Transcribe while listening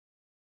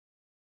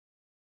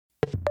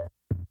I'm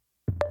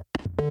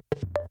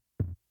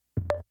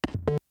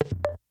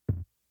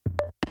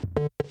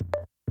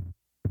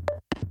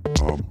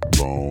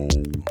wrong,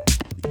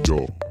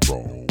 you're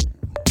wrong,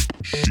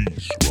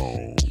 she's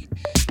wrong,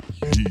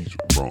 he's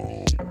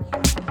wrong.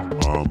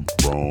 I'm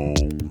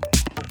wrong,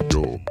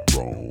 you're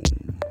wrong,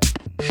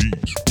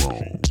 she's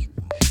wrong,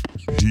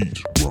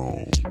 he's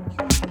wrong.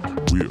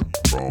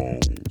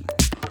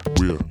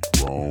 We're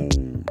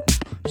wrong,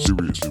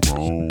 seriously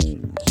wrong,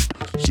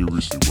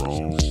 seriously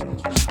wrong.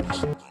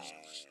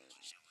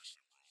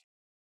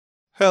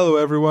 Hello,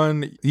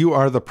 everyone. You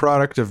are the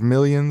product of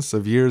millions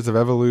of years of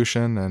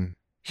evolution, and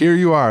here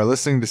you are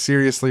listening to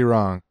Seriously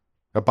Wrong,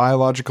 a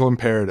biological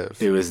imperative.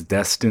 It was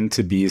destined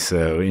to be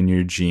so in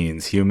your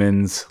genes.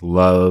 Humans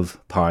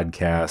love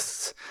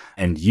podcasts,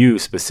 and you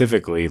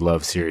specifically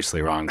love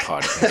Seriously Wrong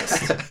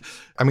podcasts.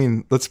 I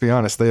mean, let's be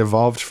honest, they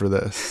evolved for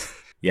this.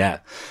 Yeah.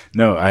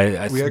 No,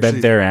 I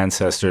bet their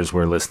ancestors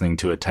were listening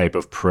to a type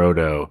of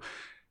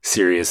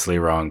Seriously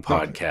Wrong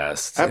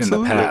podcast in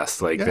the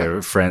past. Like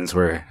their friends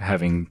were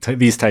having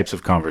these types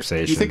of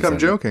conversations. You think I'm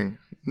joking?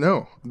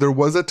 No. There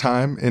was a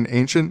time in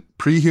ancient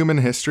pre-human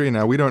history.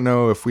 Now, we don't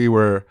know if we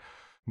were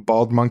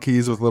bald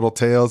monkeys with little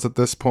tails at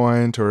this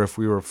point or if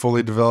we were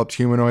fully developed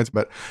humanoids,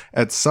 but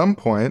at some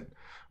point,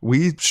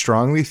 we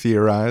strongly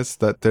theorize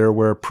that there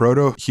were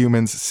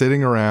proto-humans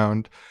sitting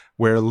around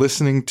where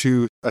listening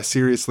to a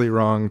Seriously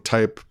Wrong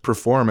type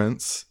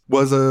performance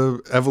was a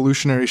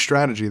evolutionary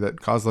strategy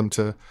that caused them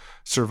to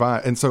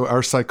survive. And so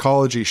our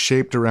psychology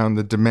shaped around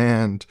the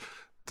demand,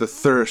 the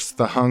thirst,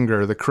 the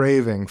hunger, the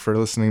craving for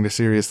listening to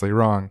Seriously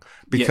Wrong,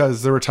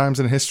 because there were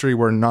times in history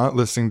where not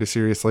listening to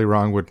Seriously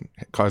Wrong would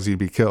cause you to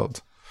be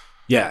killed.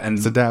 Yeah, and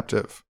it's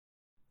adaptive.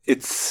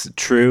 It's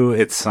true,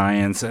 it's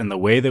science, and the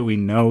way that we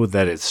know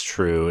that it's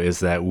true is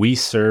that we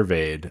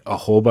surveyed a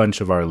whole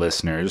bunch of our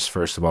listeners,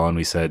 first of all, and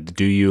we said,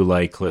 do you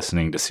like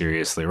listening to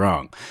Seriously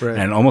Wrong? Right.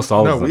 And almost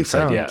all of them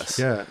said yes.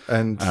 Yeah,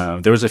 and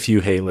there was a few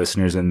hate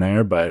listeners in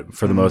there, but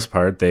for the most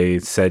part, they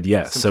said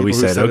yes. So we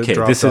said, okay,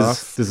 this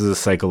is a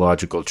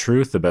psychological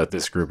truth about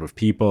this group of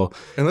people.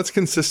 And that's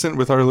consistent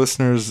with our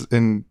listeners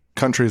in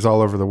countries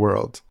all over the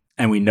world.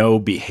 And we know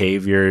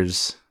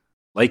behaviors,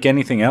 like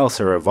anything else,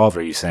 are evolved.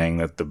 Are you saying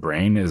that the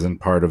brain isn't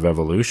part of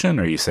evolution?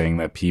 Are you saying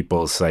that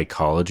people's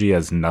psychology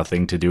has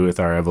nothing to do with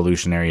our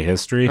evolutionary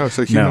history? Oh,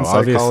 so human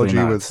psychology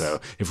was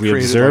so. If we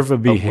observe a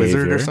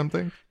behavior or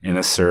something in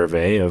a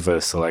survey of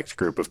a select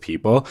group of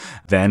people,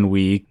 then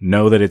we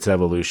know that it's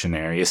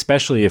evolutionary,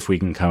 especially if we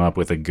can come up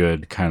with a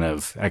good kind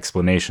of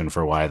explanation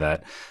for why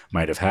that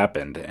might have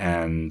happened.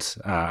 And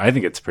I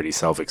think it's pretty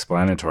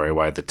self-explanatory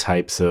why the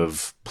types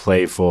of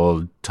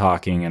playful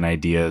talking and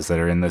ideas that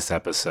are in this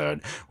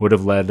episode would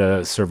have led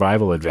a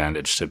survival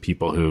advantage to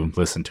people who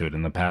listened to it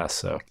in the past.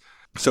 So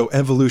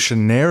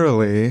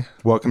evolutionarily,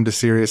 welcome to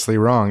Seriously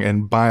Wrong.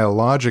 And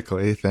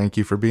biologically, thank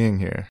you for being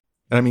here.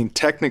 And I mean,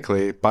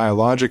 technically,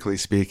 biologically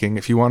speaking,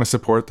 if you want to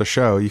support the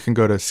show, you can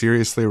go to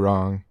Seriously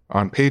Wrong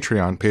on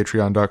Patreon,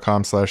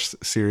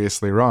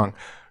 patreon.com/seriouslywrong.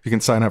 You can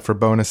sign up for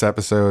bonus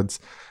episodes,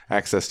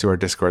 access to our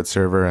Discord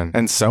server,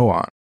 and so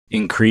on.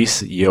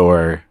 Increase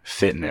your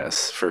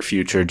fitness for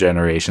future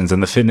generations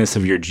and the fitness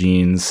of your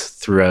genes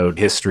throughout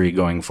history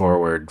going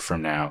forward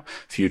from now,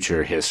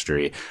 future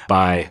history,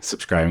 by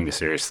subscribing to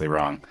Seriously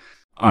Wrong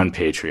on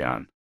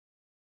Patreon.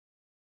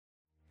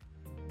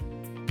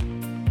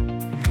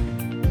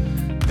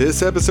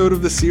 This episode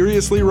of the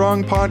Seriously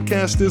Wrong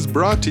podcast is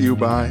brought to you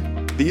by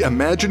the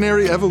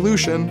imaginary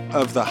evolution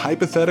of the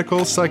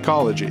hypothetical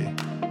psychology.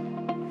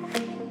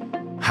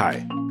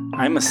 Hi,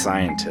 I'm a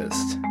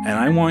scientist, and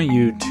I want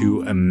you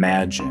to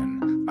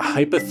imagine a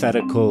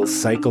hypothetical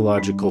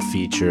psychological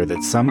feature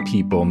that some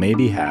people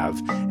maybe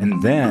have,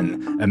 and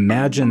then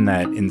imagine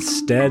that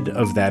instead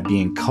of that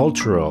being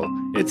cultural,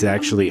 it's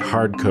actually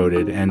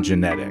hard-coded and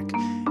genetic.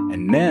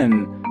 And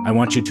then I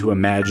want you to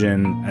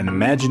imagine an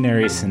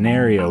imaginary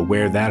scenario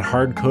where that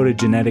hard-coded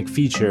genetic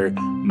feature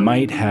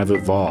might have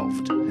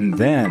evolved. And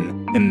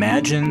then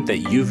imagine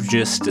that you've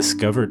just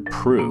discovered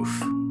proof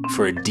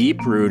for a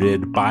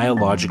deep-rooted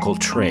biological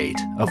trait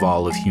of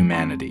all of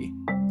humanity.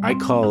 I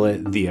call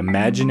it the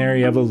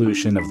imaginary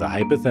evolution of the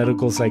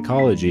hypothetical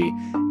psychology,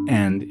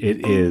 and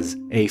it is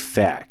a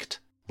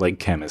fact, like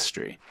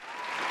chemistry.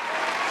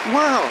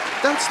 Wow,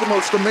 that's the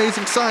most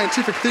amazing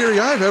scientific theory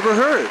I've ever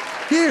heard.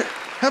 Here,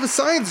 have a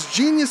Science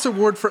Genius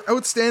Award for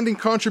outstanding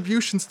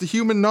contributions to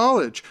human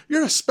knowledge.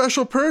 You're a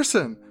special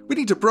person. We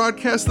need to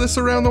broadcast this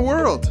around the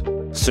world.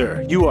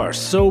 Sir, you are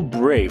so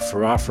brave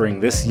for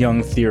offering this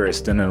young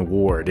theorist an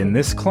award. In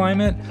this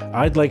climate,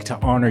 I'd like to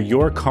honor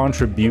your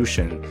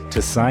contribution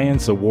to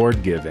science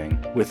award giving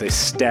with a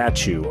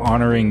statue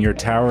honoring your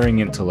towering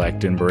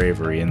intellect and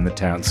bravery in the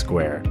town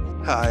square.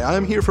 Hi,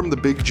 I'm here from the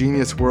Big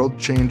Genius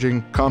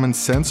World-Changing Common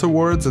Sense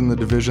Awards and the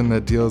division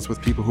that deals with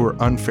people who are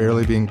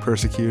unfairly being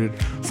persecuted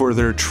for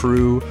their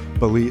true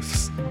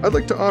beliefs. I'd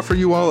like to offer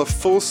you all a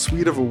full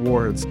suite of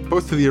awards,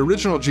 both to the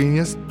original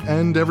genius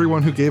and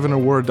everyone who gave an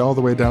award all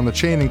the way down the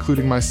chain,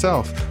 including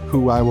myself,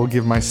 who I will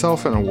give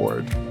myself an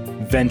award.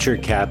 venture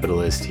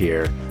capitalist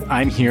here.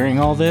 I'm hearing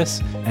all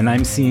this, and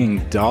I'm seeing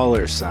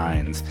dollar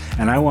signs,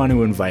 and I want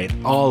to invite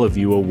all of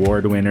you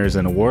award winners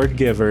and award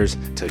givers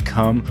to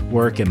come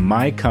work in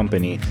my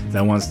company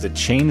that wants to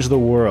change the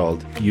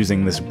world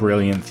using this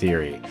brilliant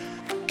theory.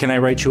 Can I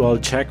write you all a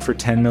check for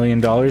 $10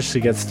 million to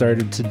get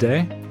started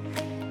today?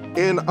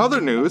 In other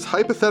news,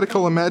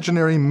 hypothetical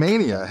imaginary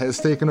mania has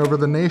taken over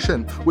the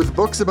nation, with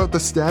books about the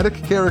static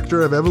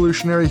character of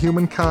evolutionary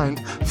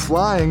humankind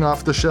flying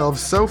off the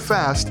shelves so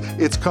fast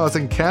it's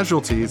causing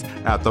casualties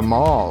at the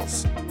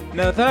malls.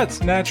 Now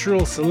that's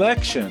natural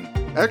selection.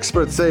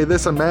 Experts say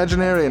this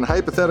imaginary and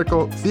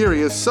hypothetical theory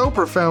is so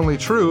profoundly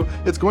true,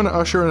 it's going to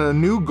usher in a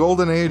new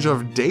golden age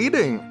of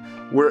dating,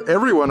 where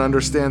everyone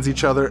understands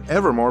each other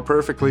ever more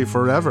perfectly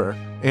forever,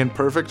 in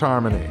perfect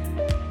harmony.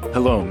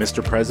 Hello,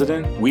 Mr.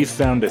 President. We've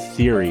found a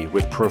theory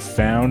with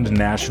profound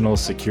national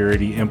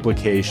security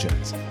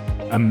implications.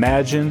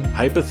 Imagine,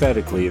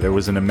 hypothetically, there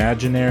was an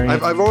imaginary...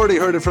 I've already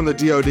heard it from the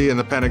DoD and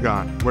the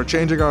Pentagon. We're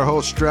changing our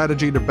whole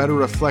strategy to better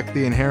reflect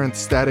the inherent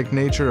static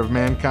nature of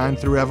mankind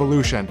through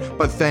evolution.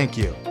 But thank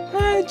you.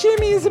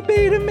 Jimmy is a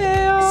beta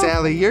male.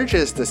 Sally, you're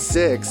just a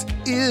 6.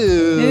 Ew.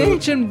 In an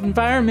ancient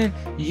environment,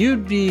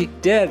 you'd be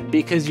dead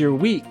because you're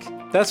weak.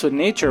 That's what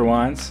nature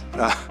wants.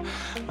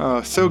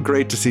 Oh, so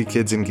great to see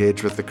kids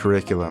engage with the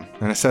curriculum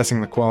and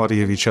assessing the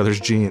quality of each other's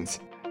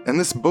genes. And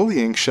this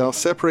bullying shall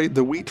separate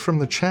the wheat from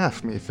the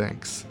chaff,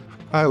 methinks.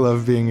 I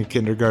love being a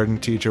kindergarten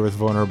teacher with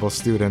vulnerable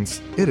students.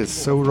 It is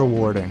so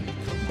rewarding.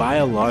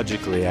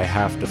 Biologically, I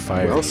have to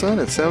fire Well, you. son,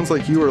 it sounds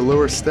like you are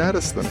lower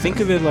status than Think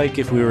of it like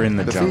if we were in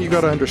the The jungle. thing you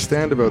gotta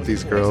understand about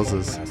these girls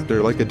is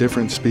they're like a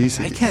different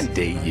species. I can't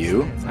date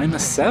you. I'm a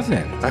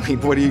 7. I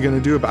mean, what are you gonna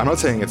do about it? I'm not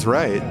saying it's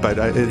right, but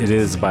It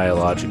is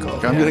biological.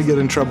 I'm gonna get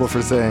in trouble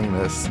for saying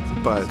this,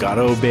 but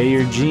Gotta obey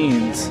your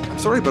genes. I'm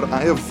sorry, but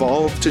I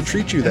evolved to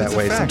treat you that It's a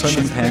way. fact.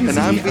 Sometimes, Chimpanzee, and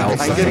I'm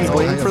getting alpha,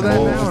 blamed for that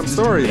now. I'm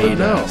sorry, but beta,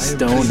 no.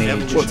 Stone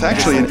Age. Well, it's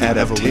actually an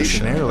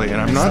adaptation, and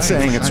I'm not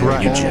saying it's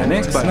right.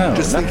 Eugenics? but No,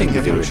 just nothing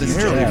thinking to do with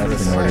evolutionarily for a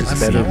eugenics. In order to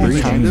second, better breed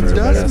it kind for of a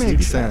does better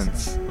make species.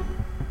 sense.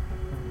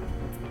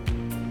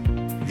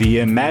 The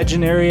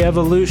imaginary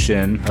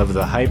evolution of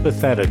the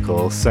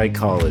hypothetical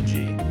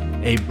psychology.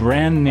 A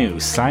brand new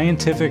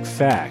scientific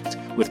fact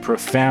with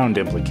profound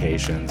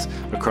implications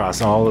across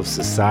all of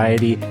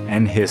society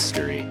and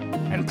history,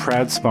 and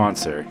proud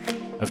sponsor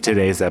of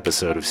today's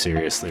episode of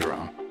Seriously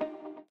Wrong.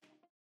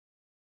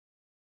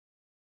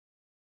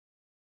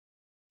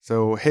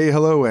 So, hey,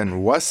 hello,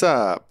 and what's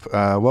up?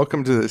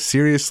 Welcome to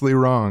Seriously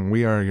Wrong.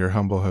 We are your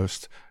humble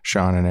host,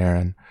 Sean and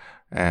Aaron,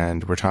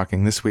 and we're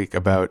talking this week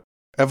about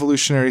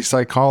evolutionary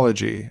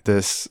psychology,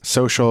 this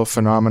social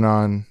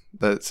phenomenon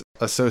that's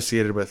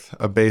associated with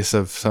a base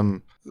of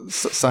some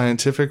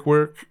scientific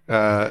work,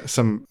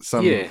 some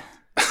Yeah,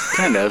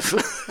 kind of.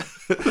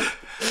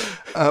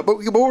 but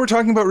what we're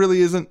talking about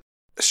really isn't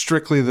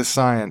strictly the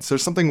science.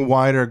 There's something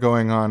wider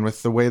going on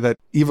with the way that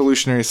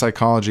evolutionary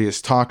psychology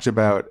is talked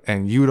about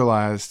and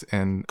utilized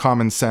in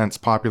common sense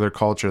popular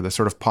culture, the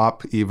sort of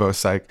pop Evo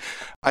Psych.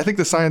 I think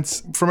the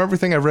science, from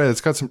everything I've read,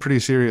 it's got some pretty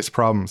serious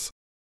problems.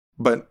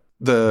 But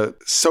the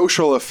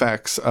social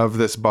effects of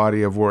this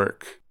body of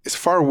work is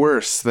far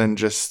worse than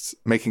just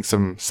making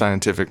some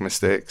scientific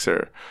mistakes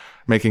or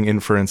making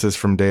inferences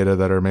from data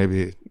that are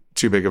maybe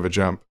too big of a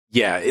jump.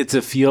 Yeah, it's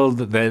a field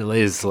that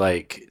is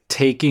like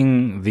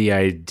taking the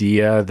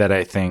idea that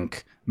I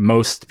think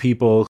most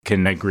people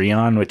can agree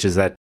on, which is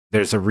that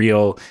there's a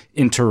real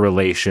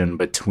interrelation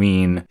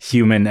between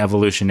human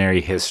evolutionary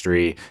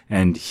history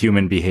and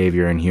human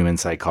behavior and human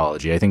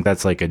psychology. I think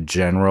that's like a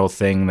general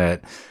thing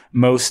that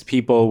most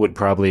people would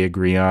probably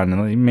agree on.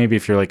 And maybe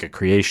if you're like a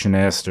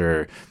creationist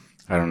or,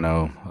 I don't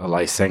know, a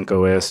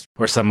Lysenkoist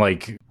or some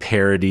like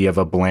parody of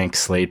a blank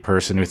slate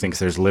person who thinks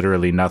there's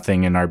literally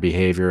nothing in our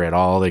behavior at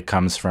all that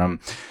comes from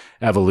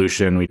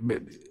evolution.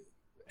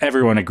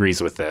 Everyone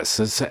agrees with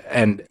this.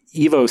 And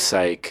Evo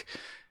Psych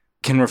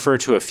can refer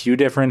to a few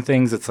different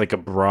things. It's like a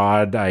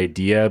broad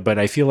idea, but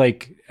I feel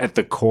like at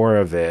the core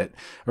of it,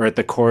 or at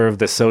the core of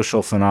the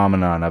social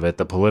phenomenon of it,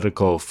 the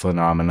political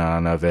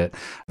phenomenon of it,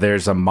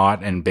 there's a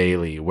Mott and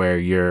Bailey where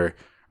you're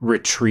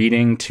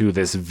retreating to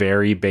this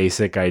very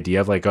basic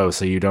idea of like, oh,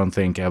 so you don't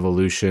think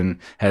evolution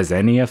has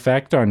any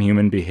effect on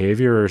human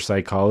behavior or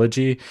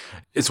psychology?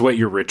 It's what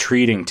you're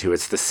retreating to.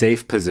 It's the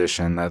safe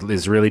position that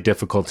is really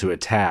difficult to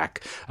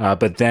attack.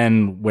 But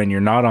then when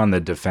you're not on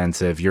the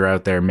defensive, you're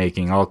out there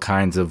making all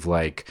kinds of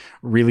like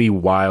really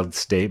wild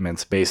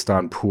statements based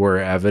on poor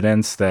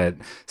evidence that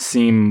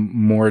seem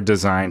more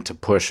designed to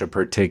push a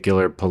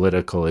particular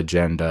political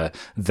agenda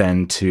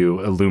than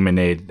to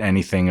illuminate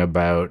anything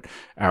about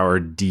our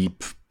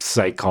deep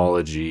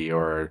psychology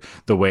or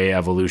the way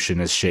evolution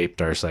has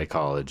shaped our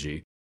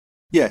psychology.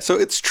 Yeah, so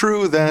it's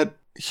true that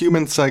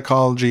human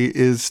psychology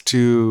is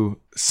to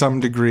some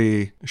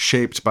degree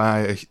shaped by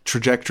a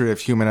trajectory of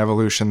human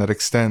evolution that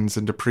extends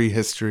into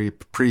prehistory,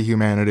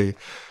 pre-humanity,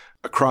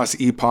 across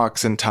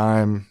epochs in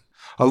time.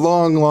 A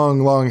long,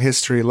 long, long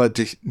history led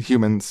to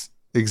humans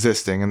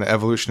existing in the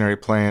evolutionary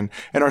plane,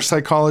 and our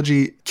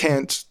psychology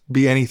can't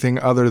be anything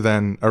other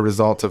than a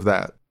result of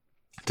that.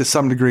 to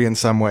some degree in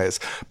some ways.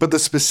 But the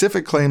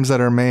specific claims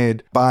that are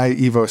made by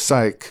Evo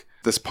Psych,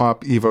 this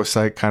pop Evo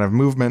Psych kind of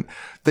movement,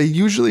 they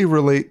usually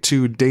relate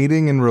to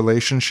dating and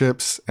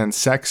relationships and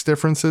sex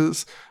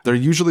differences. They're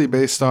usually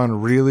based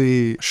on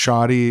really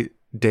shoddy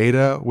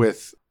data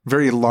with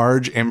very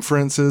large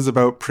inferences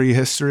about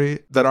prehistory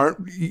that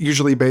aren't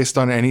usually based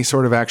on any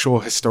sort of actual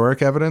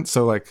historic evidence.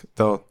 So like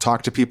they'll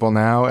talk to people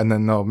now and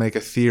then they'll make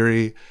a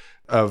theory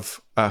of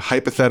a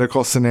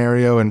hypothetical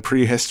scenario in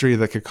prehistory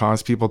that could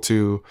cause people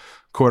to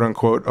quote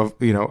unquote,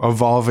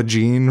 evolve a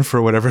gene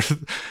for whatever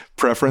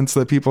preference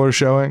that people are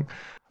showing.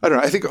 I don't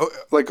know. I think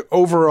like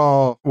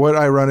overall, what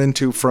I run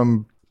into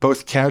from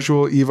both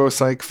casual Evo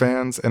Psych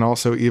fans and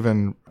also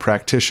even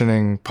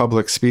practicing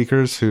public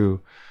speakers who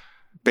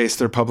base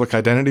their public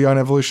identity on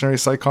evolutionary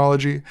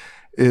psychology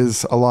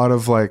is a lot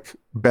of like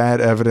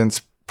bad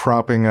evidence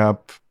propping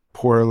up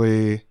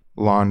poorly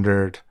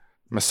laundered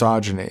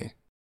misogyny.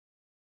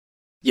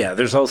 Yeah,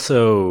 there's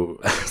also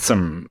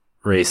some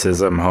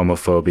racism,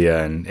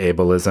 homophobia, and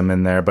ableism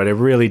in there, but it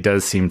really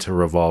does seem to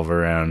revolve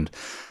around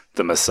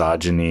the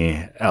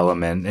misogyny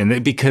element.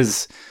 And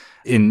because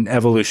in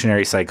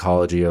evolutionary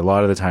psychology, a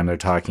lot of the time they're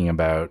talking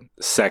about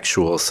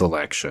sexual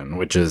selection,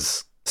 which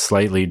is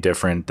slightly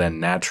different than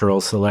natural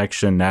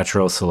selection.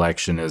 Natural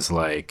selection is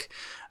like,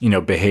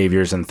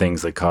 behaviors and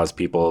things that cause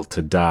people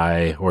to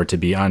die or to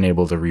be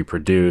unable to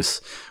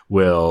reproduce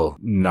will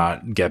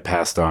not get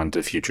passed on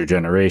to future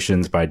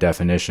generations by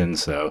definition.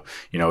 So,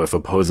 if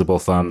opposable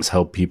thumbs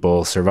help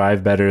people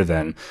survive better,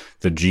 then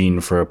the gene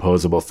for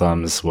opposable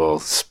thumbs will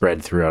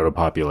spread throughout a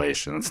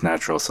population. It's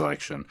natural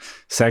selection.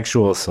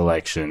 Sexual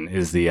selection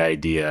is the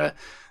idea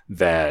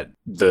that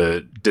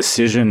the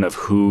decision of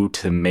who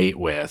to mate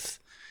with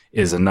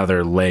is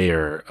another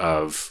layer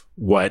of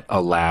what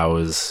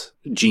allows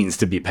genes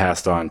to be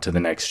passed on to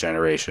the next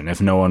generation. If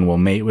no one will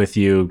mate with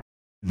you,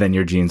 then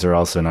your genes are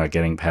also not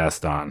getting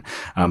passed on.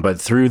 But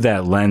through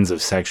that lens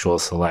of sexual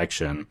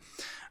selection,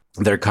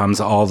 there comes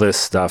all this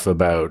stuff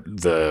about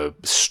the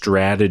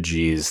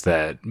strategies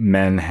that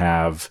men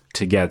have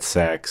to get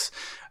sex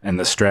and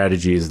the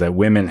strategies that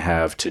women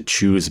have to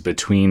choose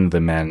between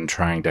the men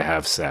trying to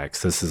have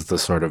sex. This is the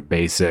sort of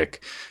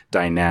basic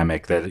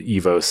dynamic that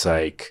Evo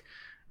Psych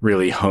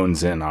really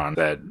hones in on,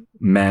 that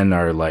men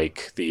are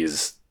like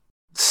these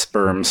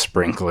sperm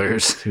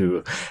sprinklers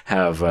who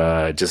have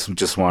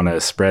just want to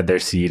spread their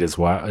seed as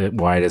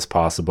wide as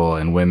possible,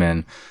 and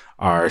women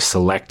are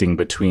selecting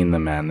between the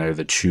men. They're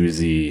the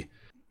choosy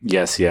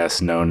yes,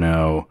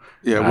 no.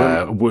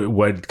 Yeah.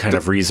 What kind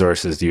of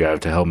resources do you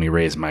have to help me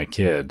raise my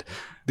kid?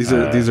 These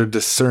are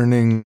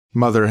discerning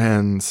mother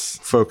hens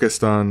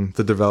focused on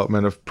the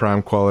development of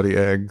prime quality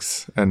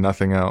eggs and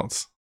nothing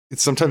else.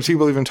 Sometimes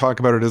people even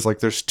talk about it as like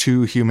there's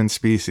two human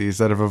species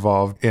that have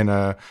evolved in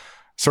a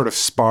sort of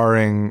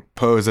sparring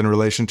pose in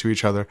relation to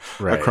each other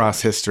across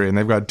history. And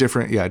they've got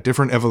different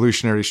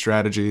evolutionary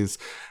strategies.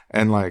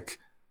 And like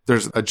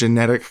there's a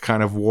genetic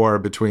kind of war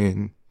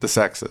between the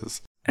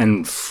sexes.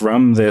 And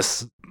from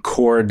this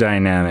core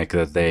dynamic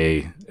that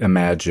they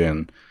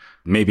imagine,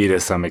 maybe to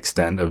some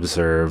extent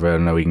observe, I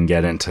don't know, we can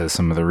get into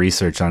some of the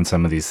research on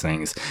some of these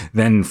things.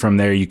 Then from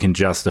there, you can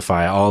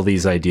justify all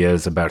these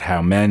ideas about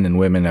how men and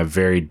women have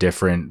very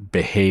different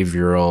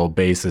behavioral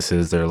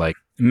bases. They're like,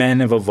 men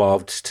have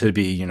evolved to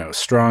be,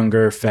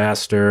 stronger,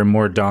 faster,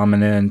 more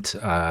dominant.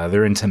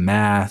 They're into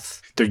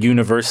math. They're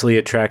universally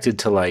attracted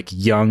to like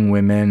young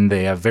women.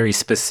 They have very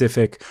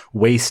specific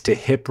waist to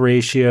hip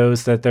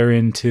ratios that they're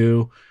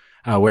into.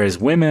 Whereas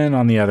women,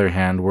 on the other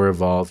hand, were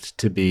evolved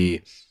to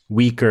be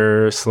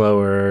weaker,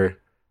 slower,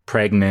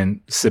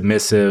 pregnant,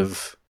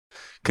 submissive,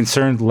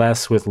 concerned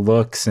less with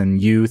looks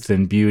and youth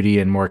and beauty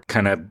and more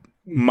kind of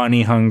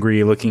money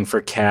hungry, looking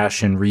for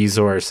cash and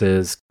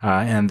resources.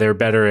 And they're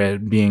better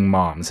at being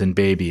moms and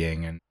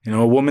babying. And,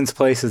 a woman's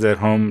place is at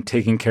home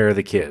taking care of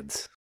the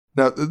kids.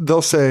 Now,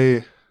 they'll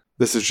say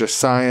this is just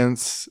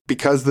science.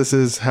 Because this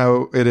is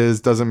how it is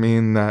doesn't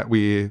mean that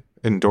we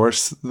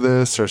endorse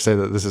this or say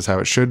that this is how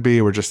it should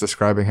be. We're just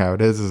describing how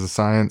it is as a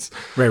science.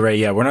 Right.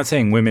 Yeah. We're not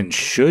saying women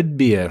should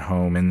be at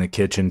home in the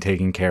kitchen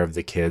taking care of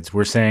the kids.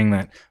 We're saying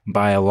that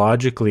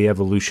biologically,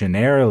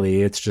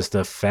 evolutionarily, it's just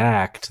a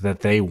fact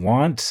that they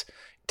want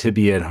to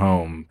be at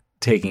home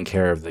taking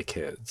care of the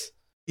kids.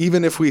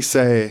 Even if we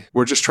say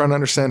we're just trying to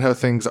understand how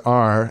things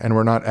are and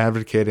we're not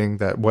advocating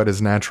that what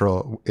is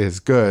natural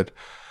is good,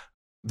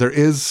 there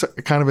is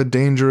kind of a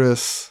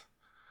dangerous,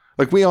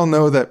 like we all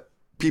know that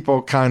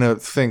people kind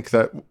of think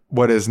that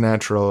what is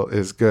natural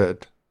is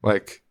good.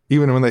 Like,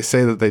 even when they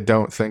say that they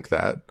don't think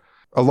that,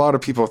 a lot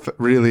of people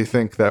really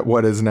think that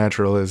what is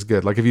natural is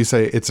good. Like, if you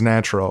say it's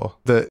natural,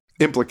 the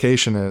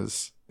implication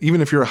is,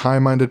 even if you're a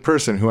high-minded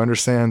person who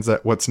understands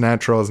that what's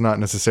natural is not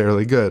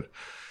necessarily good,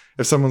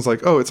 if someone's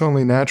like, oh, it's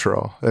only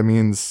natural, that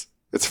means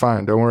it's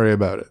fine, don't worry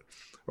about it.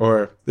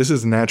 Or, this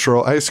is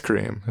natural ice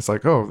cream. It's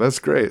like, oh, that's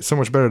great. So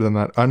much better than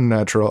that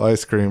unnatural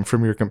ice cream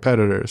from your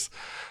competitors.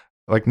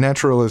 Like,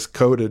 natural is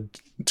coded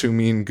to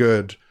mean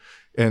good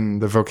in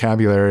the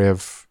vocabulary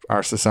of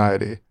our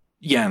society.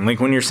 Yeah, and like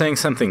when you're saying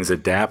something's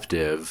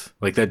adaptive,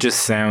 like that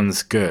just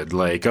sounds good.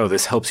 Like, oh,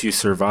 this helps you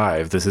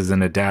survive. This is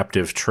an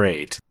adaptive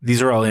trait.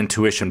 These are all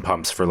intuition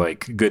pumps for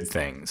like good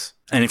things.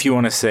 And if you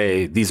want to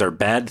say these are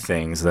bad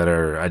things that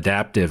are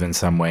adaptive in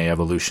some way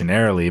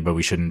evolutionarily, but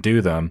we shouldn't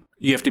do them,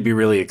 you have to be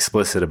really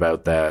explicit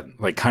about that,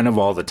 like kind of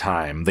all the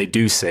time. They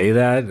do say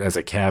that as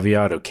a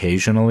caveat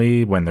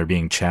occasionally when they're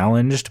being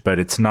challenged, but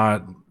it's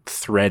not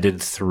threaded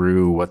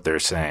through what they're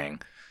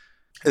saying.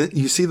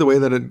 You see the way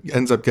that it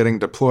ends up getting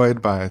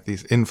deployed by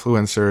these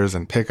influencers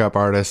and pickup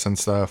artists and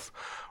stuff,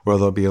 where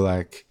they'll be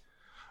like,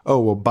 oh,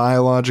 well,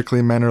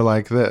 biologically men are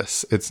like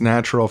this. It's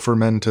natural for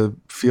men to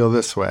feel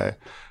this way.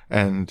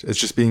 And it's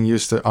just being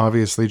used to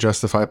obviously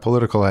justify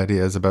political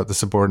ideas about the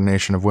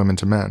subordination of women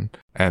to men,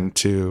 and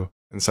to,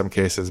 in some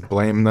cases,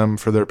 blame them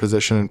for their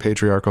position in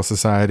patriarchal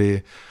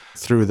society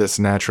through this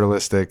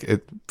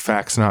naturalistic,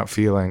 facts not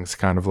feelings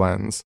kind of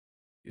lens.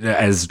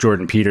 As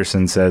Jordan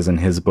Peterson says in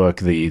his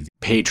book, the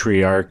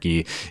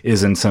patriarchy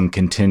isn't some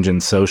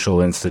contingent social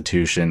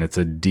institution. It's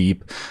a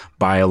deep,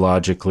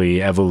 biologically,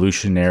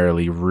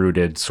 evolutionarily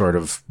rooted sort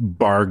of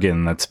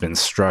bargain that's been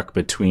struck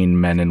between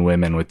men and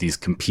women with these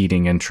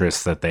competing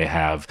interests that they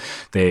have.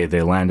 They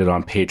landed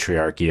on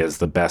patriarchy as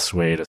the best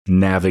way to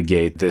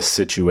navigate this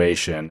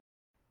situation.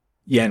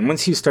 Yeah, and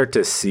once you start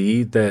to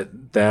see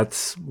that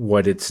that's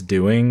what it's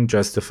doing,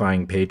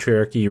 justifying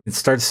patriarchy, it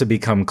starts to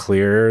become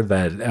clear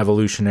that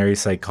evolutionary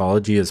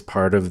psychology is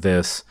part of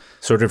this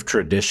sort of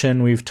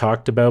tradition we've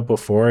talked about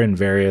before in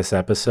various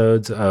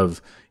episodes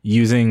of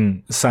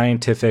using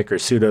scientific or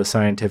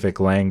pseudo-scientific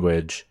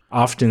language,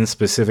 often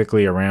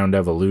specifically around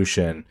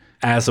evolution,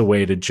 as a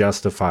way to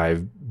justify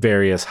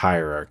various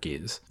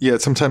hierarchies. Yeah,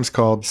 it's sometimes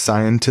called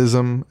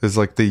scientism, is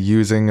like the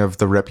using of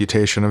the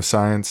reputation of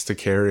science to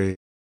carry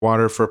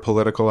water for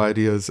political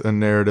ideas and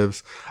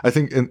narratives. I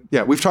think,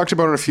 we've talked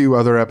about in a few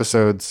other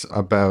episodes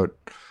about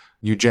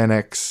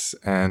eugenics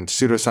and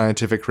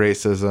pseudo-scientific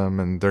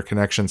racism and their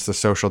connections to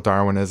social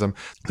Darwinism.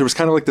 There was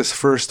kind of like this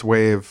first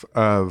wave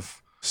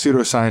of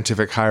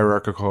pseudo-scientific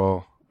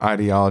hierarchical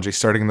ideology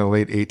starting in the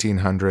late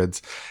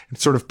 1800s.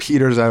 It sort of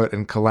peters out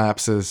and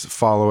collapses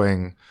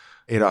following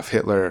Adolf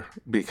Hitler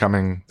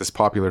becoming this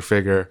popular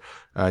figure,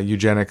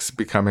 eugenics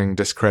becoming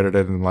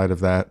discredited in light of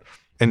that,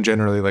 and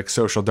generally like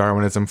social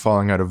Darwinism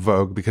falling out of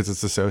vogue because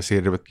it's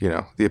associated with,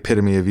 the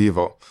epitome of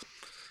evil.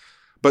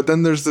 But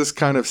then there's this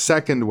kind of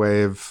second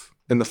wave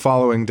in the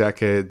following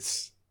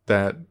decades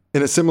that,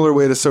 in a similar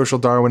way to social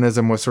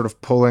Darwinism, was sort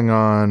of pulling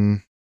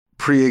on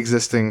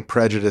pre-existing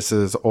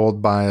prejudices,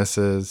 old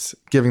biases,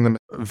 giving them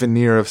a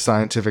veneer of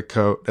scientific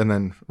coat, and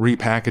then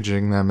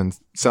repackaging them and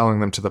selling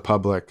them to the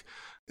public.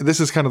 This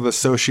is kind of the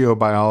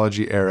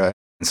sociobiology era.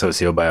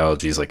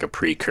 Sociobiology is like a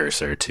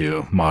precursor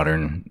to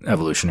modern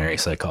evolutionary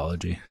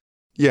psychology.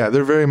 Yeah,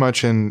 they're very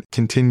much in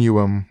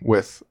continuum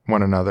with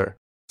one another.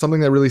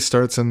 Something that really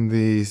starts in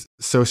the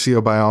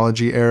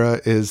sociobiology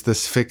era is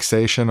this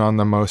fixation on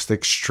the most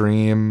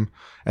extreme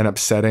and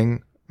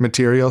upsetting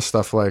material,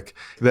 stuff like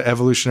the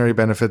evolutionary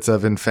benefits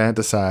of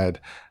infanticide,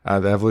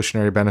 the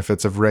evolutionary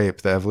benefits of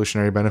rape, the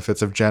evolutionary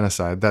benefits of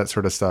genocide, that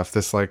sort of stuff.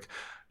 This like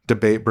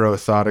debate bro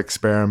thought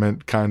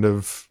experiment kind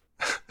of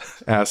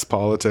ass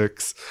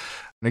politics.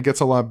 And it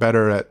gets a lot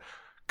better at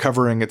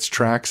covering its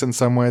tracks in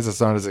some ways. It's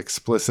not as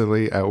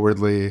explicitly,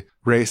 outwardly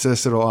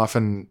racist. It'll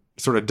often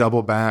sort of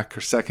double back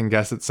or second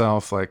guess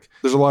itself. Like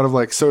there's a lot of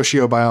like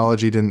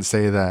sociobiology didn't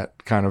say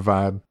that kind of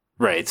vibe.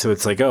 Right. So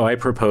it's like, oh, I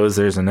propose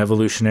there's an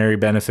evolutionary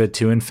benefit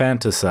to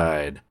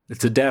infanticide.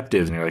 It's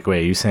adaptive. And you're like,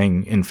 wait, are you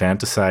saying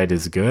infanticide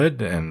is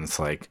good? And it's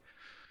like,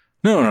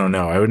 no,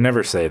 I would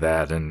never say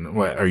that. And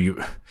what are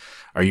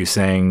you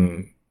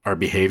saying our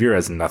behavior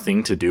has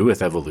nothing to do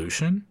with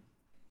evolution?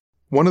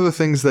 One of the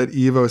things that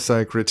Evo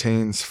Psych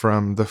retains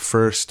from the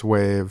first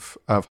wave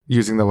of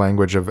using the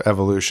language of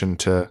evolution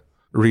to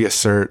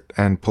reassert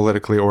and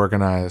politically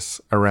organize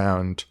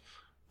around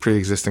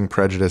pre-existing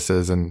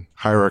prejudices and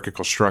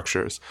hierarchical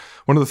structures,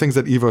 one of the things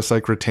that Evo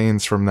Psych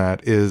retains from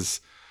that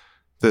is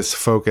this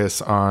focus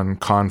on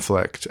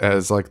conflict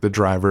as like the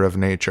driver of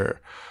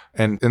nature.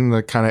 And in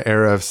the kind of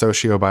era of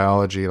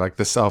sociobiology, like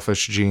The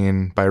Selfish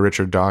Gene by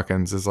Richard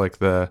Dawkins is like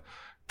the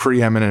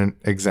preeminent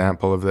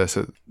example of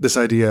this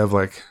idea of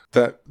like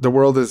that the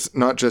world is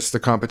not just a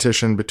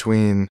competition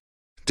between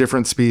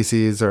different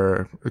species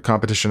or a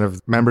competition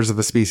of members of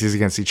the species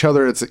against each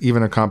other. It's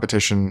even a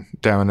competition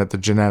down at the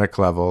genetic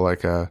level,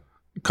 like a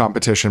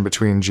competition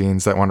between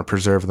genes that want to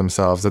preserve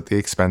themselves at the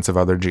expense of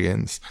other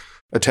genes.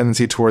 A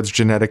tendency towards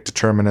genetic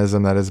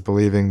determinism, that is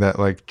believing that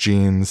like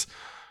genes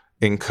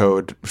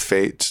encode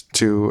fate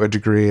to a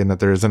degree and that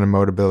there is an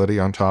immutability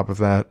on top of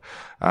that.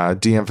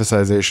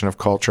 De-emphasization of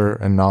culture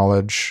and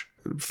knowledge,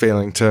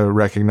 failing to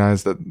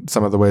recognize that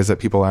some of the ways that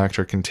people act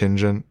are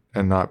contingent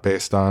and not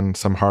based on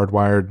some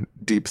hardwired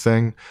deep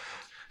thing.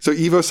 So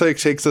Evo Psych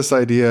takes this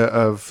idea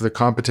of the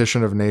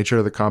competition of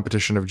nature, the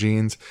competition of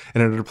genes,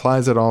 and it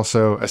applies it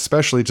also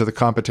especially to the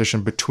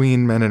competition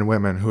between men and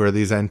women, who are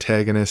these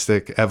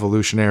antagonistic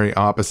evolutionary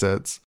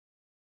opposites.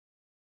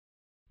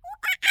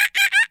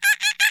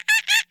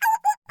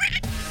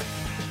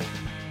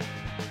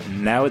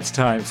 Now it's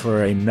time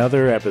for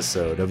another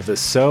episode of the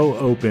So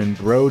Open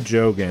Bro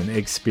Jogan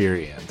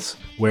experience,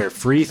 where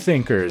free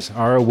thinkers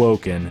are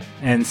awoken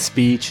and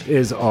speech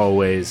is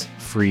always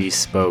free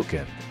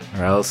spoken,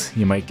 or else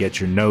you might get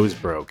your nose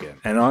broken.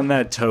 And on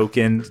that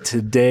token,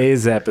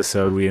 today's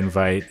episode we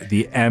invite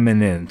the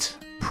eminent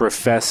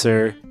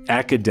professor,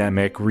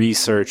 academic,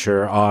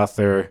 researcher,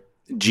 author,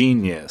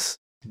 genius,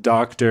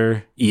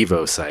 Dr.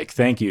 Evo Psych.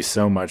 Thank you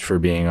so much for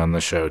being on the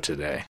show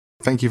today.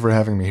 Thank you for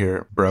having me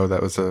here, bro.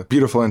 That was a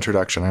beautiful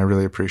introduction. I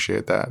really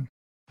appreciate that.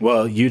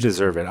 Well, you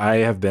deserve it. I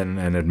have been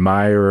an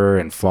admirer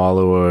and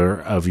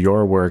follower of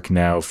your work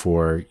now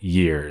for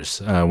years.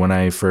 When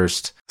I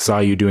first saw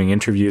you doing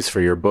interviews for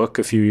your book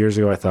a few years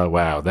ago, I thought,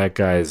 wow, that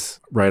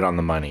guy's right on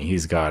the money.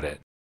 He's got it.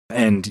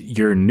 And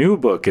your new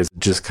book has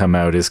just come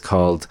out, is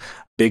called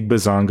Big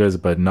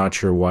Bazongas But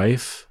Not Your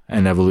Wife,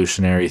 An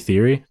Evolutionary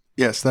Theory.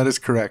 Yes, that is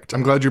correct.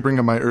 I'm glad you bring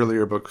up my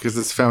earlier book because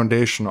it's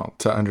foundational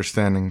to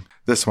understanding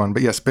this one.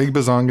 But yes, Big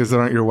Bazongas That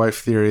Aren't Your Wife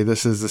theory.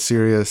 This is a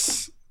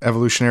serious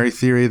evolutionary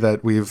theory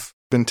that we've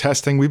been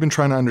testing. We've been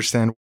trying to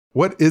understand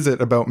what is it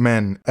about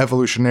men,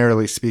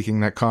 evolutionarily speaking,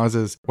 that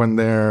causes when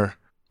they're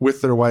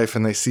with their wife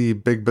and they see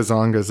big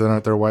bazongas that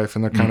aren't their wife,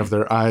 and they're kind of,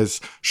 their eyes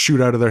shoot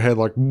out of their head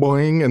like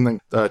boing, and then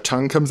the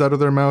tongue comes out of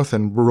their mouth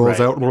and rolls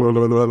out, blah, blah,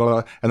 blah, blah,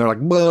 blah, and they're like,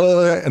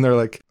 blah, and they're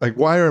like,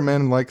 why are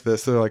men like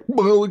this? They're like,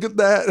 look at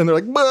that, and they're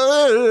like,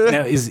 blah.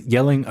 Now, is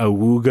yelling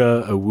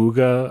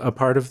awooga a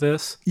part of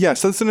this?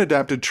 Yes, that's an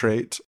adapted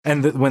trait.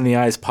 And when the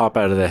eyes pop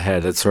out of the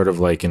head, it's sort of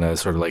like in a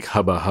sort of like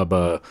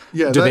hubba.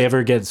 Yeah, do they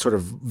ever get sort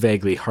of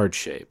vaguely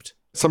heart-shaped?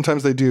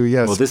 Sometimes they do,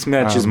 yes. Well, this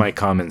matches my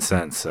common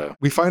sense, so.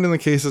 We find in the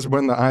cases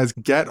when the eyes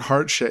get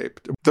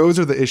heart-shaped, those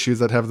are the issues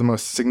that have the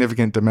most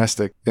significant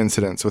domestic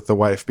incidents with the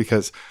wife,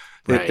 because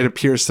it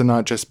appears to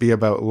not just be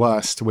about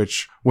lust,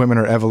 which women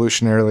are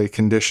evolutionarily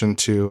conditioned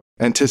to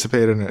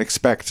anticipate and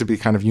expect to be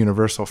kind of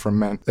universal from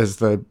men as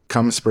the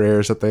cum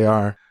sprayers that they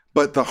are.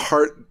 But the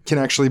heart can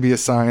actually be a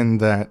sign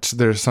that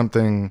there's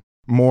something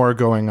more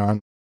going on,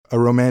 a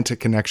romantic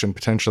connection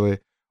potentially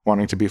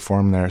wanting to be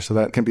formed there. So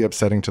that can be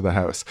upsetting to the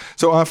house.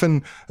 So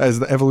often as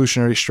the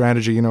evolutionary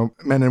strategy,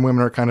 men and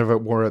women are kind of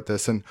at war at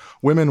this, and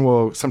women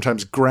will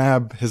sometimes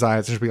grab his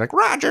eyes and be like,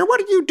 Roger, what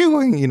are you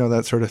doing?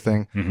 That sort of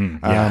thing.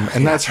 Mm-hmm.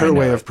 And that's her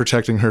way of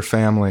protecting her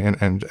family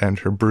and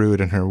her brood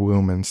and her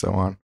womb and so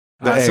on.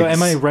 So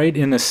am I right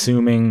in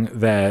assuming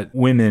that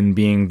women,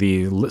 being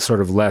the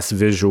sort of less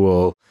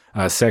visual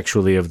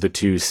sexually of the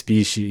two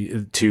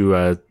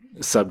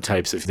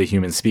subtypes of the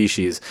human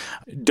species,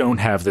 don't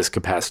have this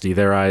capacity?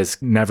 Their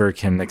eyes never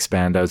can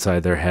expand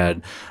outside their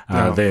head.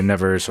 No. They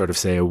never sort of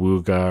say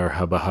awooga or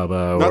hubba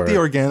hubba. Not the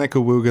organic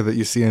awooga that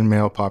you see in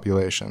male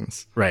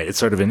populations. Right. It's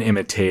sort of an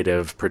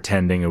imitative,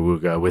 pretending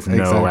awooga with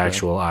no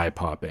actual eye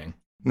popping.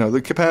 No,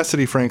 the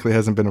capacity, frankly,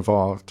 hasn't been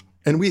evolved.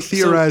 And we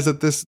theorize that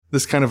this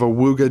kind of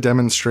awooga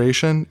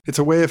demonstration, it's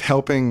a way of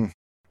helping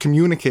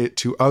communicate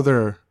to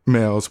other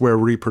males where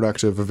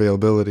reproductive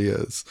availability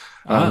is,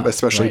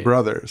 especially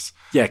brothers.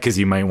 Yeah, because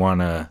you might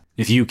want to,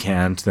 if you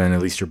can't, then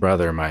at least your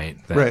brother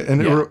might. Then, right,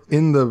 and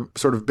in the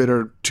sort of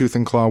bitter tooth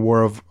and claw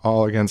war of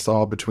all against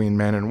all between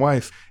man and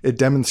wife, it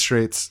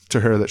demonstrates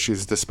to her that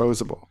she's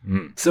disposable.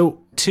 So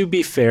to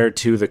be fair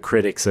to the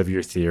critics of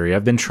your theory,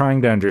 I've been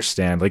trying to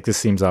understand, like this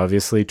seems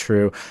obviously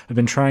true, I've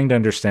been trying to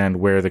understand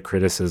where the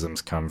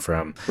criticisms come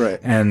from. Right,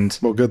 and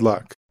well, good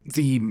luck.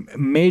 The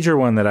major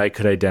one that I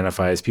could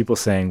identify is people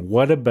saying,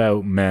 what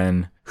about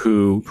men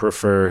who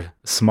prefer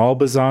small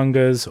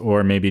bazongas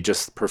or maybe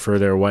just prefer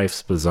their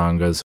wife's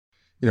bazongas?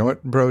 You know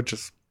what, bro?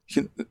 Just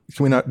can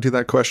we not do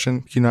that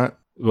question? Can you not?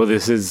 Well,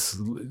 this is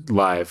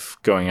live,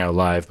 going out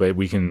live, but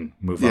we can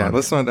move on. Yeah,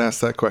 let's not ask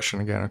that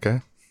question again,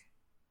 okay?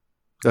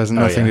 That has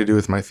nothing to do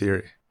with my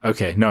theory.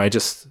 Okay, no,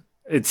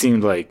 it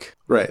seemed like...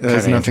 Right, it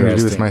has nothing to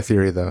do with my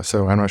theory, though,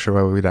 so I'm not sure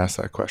why we'd ask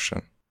that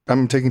question.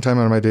 I'm taking time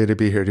out of my day to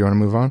be here. Do you want to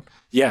move on?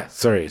 Yeah,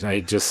 sorry. I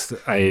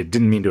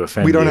didn't mean to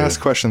offend you. We don't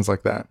ask questions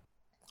like that.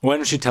 Why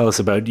don't you tell us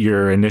about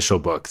your initial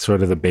book,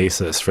 sort of the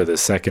basis for the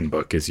second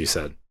book, as you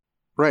said?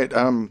 Right.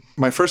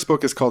 My first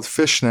book is called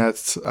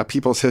Fishnets, A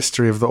People's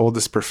History of the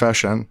Oldest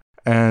Profession.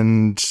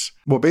 And,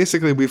 well,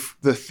 basically,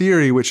 the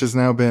theory, which has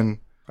now been,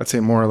 I'd say,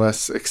 more or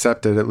less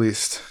accepted, at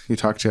least you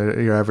talk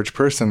to your average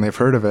person, they've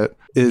heard of it,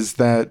 is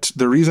that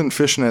the reason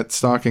fishnet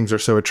stockings are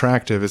so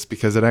attractive is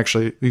because it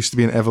actually used to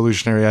be an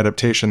evolutionary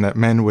adaptation that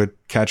men would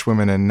catch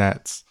women in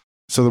nets.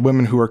 So the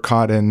women who were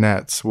caught in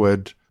nets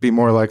would be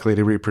more likely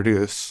to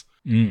reproduce.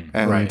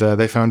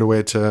 They found a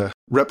way to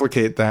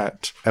replicate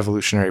that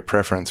evolutionary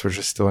preference, which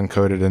is still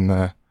encoded in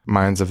the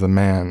minds of the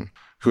man,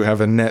 who have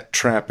a net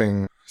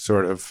trapping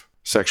sort of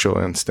sexual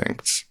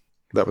instincts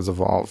that was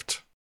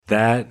evolved.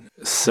 That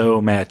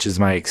so matches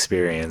my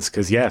experience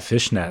because,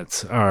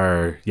 fishnets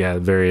are,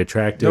 very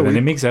attractive. And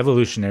it makes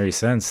evolutionary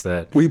sense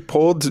that... We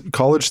polled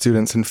college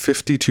students and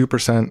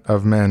 52%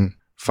 of men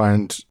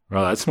find...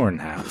 Well, that's more than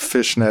half.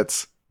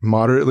 Fishnets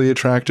moderately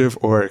attractive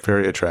or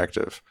very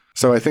attractive.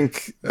 So I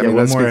think...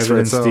 what more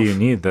evidence do you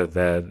need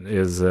that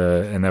is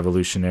an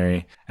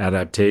evolutionary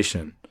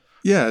adaptation?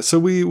 Yeah, so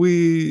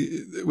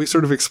we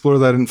sort of explore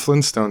that in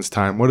Flintstones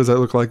time. What does that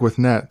look like with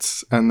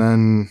nets? And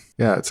then,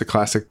 yeah, it's a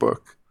classic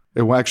book.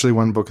 It actually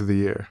won Book of the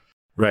Year.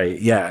 Right,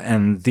 yeah.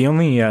 And the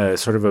only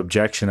sort of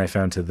objection I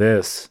found to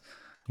this,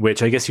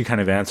 which I guess you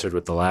kind of answered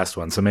with the last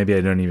one, so maybe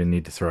I don't even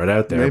need to throw it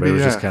out there, but it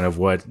was just kind of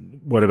what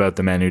about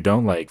the men who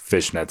don't like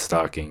fishnet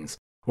stockings?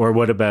 Or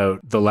what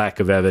about the lack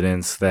of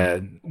evidence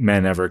that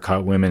men ever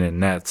caught women in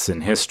nets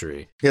in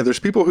history? Yeah, there's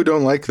people who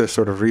don't like this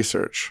sort of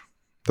research.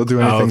 They'll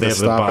do anything to stop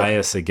it. They have a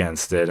bias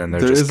against it, and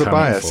they're there just is a coming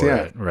bias, for yeah.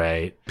 it,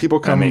 right? People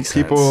come,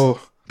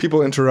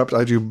 people interrupt.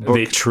 I do book.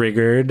 They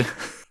triggered.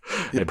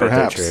 I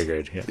Perhaps. bet they're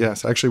triggered. Yeah.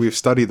 Yes, actually, we've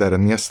studied that,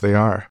 and yes, they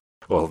are.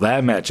 Well,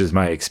 that matches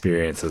my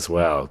experience as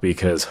well,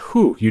 because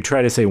you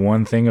try to say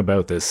one thing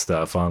about this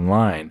stuff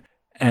online,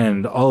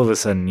 and all of a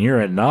sudden you're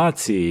a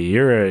Nazi,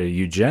 you're a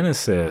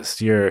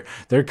eugenicist,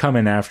 they're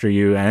coming after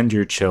you and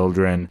your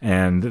children,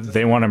 and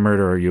they want to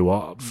murder you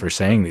all for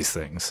saying these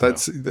things. So.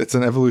 It's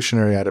an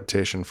evolutionary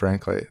adaptation,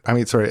 frankly. I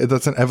mean, sorry,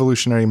 that's an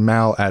evolutionary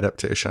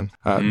maladaptation.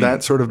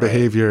 That sort of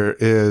behavior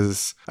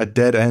is a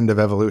dead end of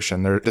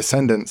evolution. Their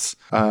descendants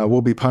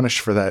will be punished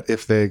for that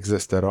if they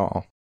exist at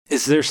all.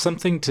 Is there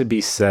something to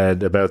be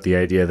said about the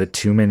idea that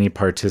too many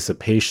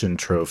participation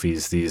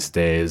trophies these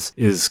days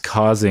is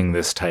causing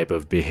this type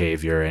of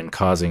behavior and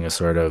causing a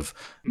sort of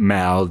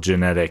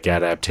mal-genetic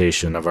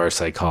adaptation of our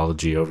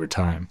psychology over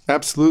time?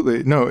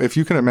 Absolutely. No, if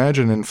you can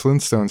imagine in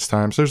Flintstones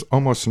times, there's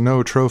almost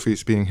no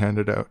trophies being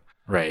handed out.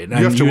 Right. You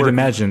have to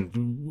imagine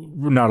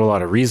not a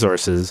lot of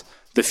resources.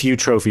 The few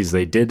trophies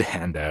they did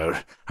hand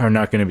out are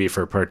not going to be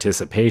for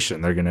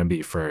participation. They're going to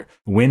be for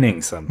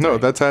winning something. No,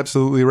 that's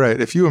absolutely right.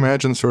 If you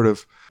imagine sort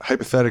of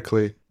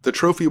hypothetically, the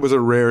trophy was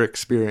a rare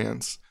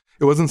experience.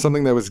 It wasn't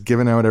something that was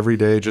given out every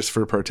day just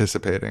for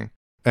participating.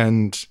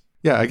 And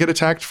yeah, I get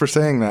attacked for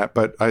saying that,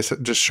 but I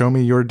said, just show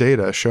me your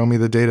data. Show me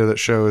the data that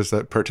shows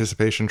that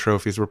participation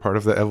trophies were part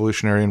of the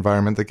evolutionary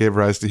environment that gave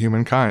rise to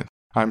humankind.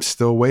 I'm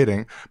still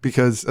waiting,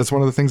 because that's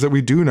one of the things that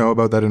we do know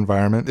about that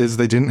environment is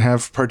they didn't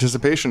have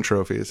participation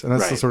trophies. And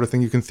that's the sort of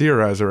thing you can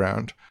theorize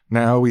around.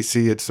 Now we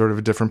see it's sort of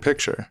a different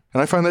picture.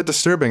 And I find that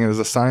disturbing. And as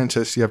a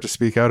scientist, you have to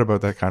speak out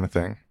about that kind of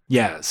thing.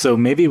 Yeah, so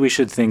maybe we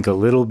should think a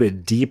little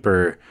bit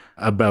deeper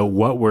about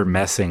what we're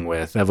messing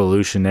with,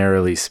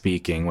 evolutionarily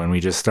speaking, when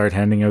we just start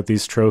handing out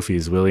these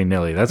trophies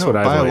willy-nilly. That's what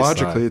I've always thought.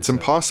 Biologically, it's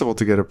impossible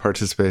to get a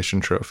participation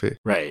trophy.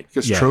 Right.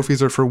 Because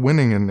trophies are for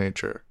winning in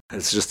nature.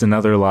 It's just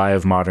another lie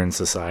of modern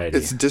society.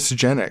 It's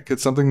dysgenic.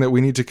 It's something that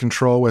we need to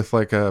control with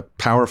like a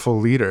powerful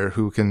leader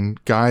who can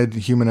guide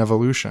human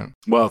evolution.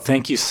 Well,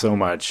 thank you so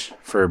much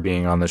for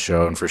being on the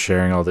show and for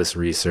sharing all this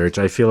research.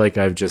 I feel like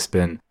I've just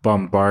been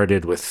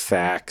bombarded with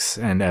facts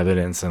and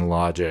evidence and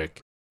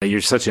logic. You're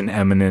such an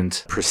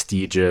eminent,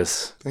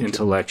 prestigious,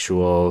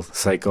 intellectual,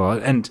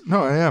 and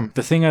no, I am.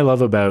 The thing I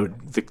love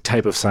about the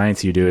type of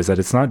science you do is that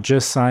it's not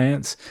just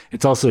science,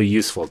 it's also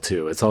useful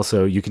too. It's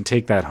also, you can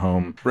take that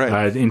home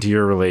into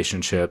your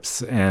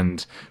relationships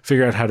and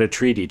figure out how to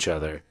treat each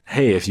other.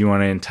 Hey, if you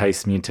want to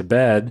entice me to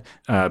bed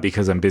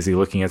because I'm busy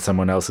looking at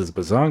someone else's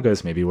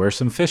bazongas, maybe wear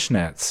some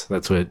fishnets.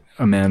 That's what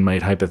a man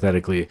might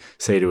hypothetically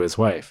say to his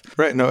wife.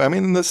 Right. No, I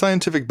mean, the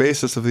scientific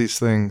basis of these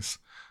things,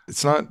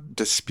 it's not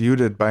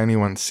disputed by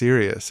anyone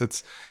serious.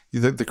 It's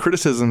the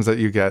criticisms that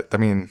you get. I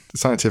mean,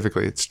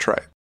 scientifically, it's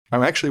trite.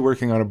 I'm actually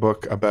working on a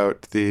book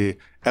about the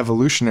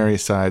evolutionary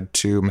side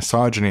to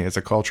misogyny as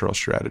a cultural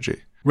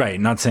strategy. Right.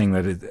 Not saying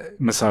that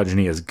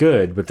misogyny is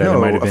good, but that it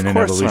might have been an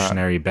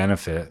evolutionary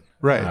benefit.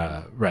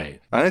 Right. Right.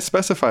 And I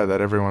specify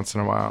that every once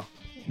in a while.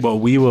 Well,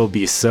 we will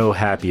be so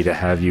happy to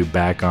have you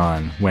back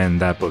on when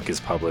that book is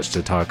published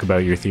to talk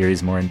about your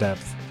theories more in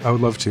depth. I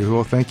would love to.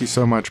 Well, thank you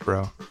so much,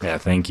 bro. Yeah,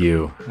 thank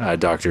you,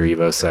 Dr.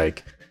 Evo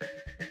Psych.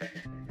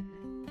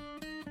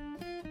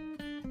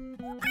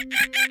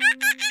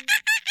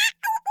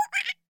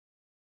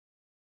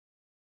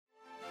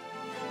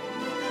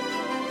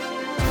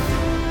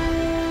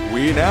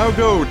 We now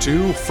go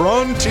to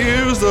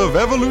Frontiers of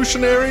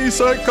Evolutionary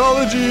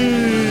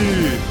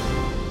Psychology.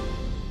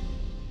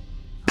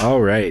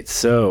 All right,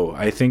 so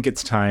I think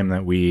it's time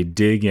that we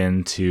dig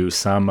into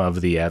some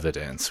of the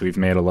evidence. We've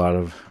made a lot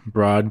of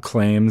broad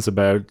claims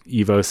about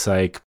Evo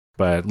Psych,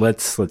 but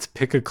let's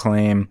pick a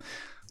claim,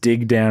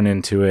 dig down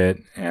into it,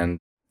 and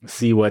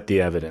see what the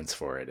evidence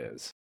for it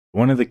is.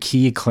 One of the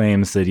key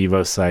claims that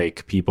Evo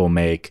Psych people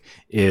make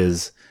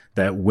is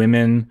that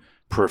women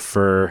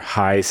prefer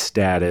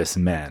high-status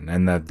men,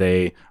 and that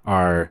they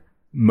are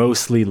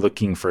mostly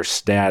looking for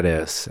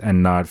status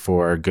and not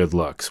for good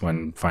looks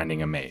when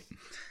finding a mate.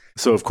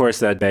 So, of course,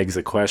 that begs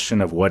the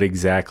question of what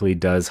exactly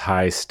does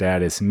high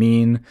status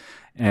mean?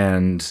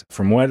 And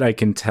from what I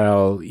can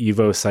tell,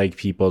 Evo Psych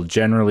people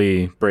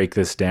generally break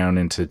this down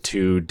into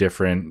two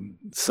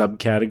different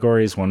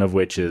subcategories, one of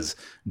which is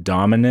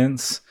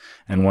dominance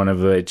and one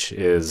of which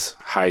is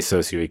high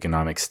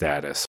socioeconomic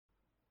status.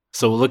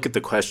 So we'll look at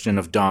the question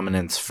of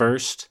dominance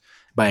first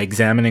by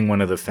examining one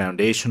of the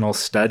foundational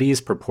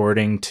studies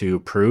purporting to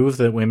prove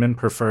that women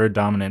prefer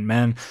dominant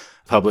men.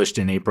 published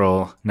in April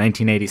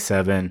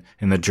 1987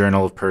 in the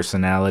Journal of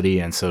Personality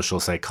and Social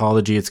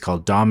Psychology. It's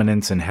called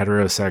Dominance and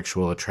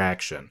Heterosexual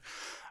Attraction.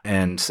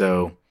 And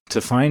so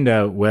to find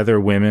out whether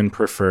women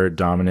prefer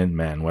dominant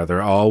men,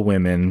 whether all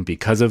women,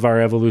 because of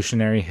our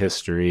evolutionary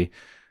history,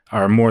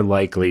 are more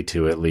likely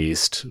to at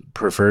least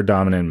prefer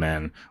dominant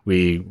men,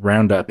 we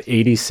round up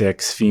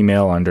 86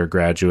 female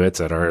undergraduates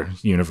at our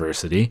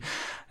university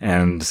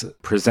and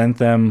present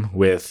them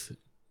with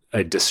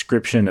a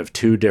description of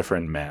two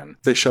different men.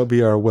 They shall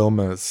be our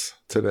Wilmas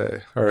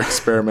today, our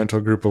experimental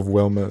group of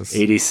Wilmas.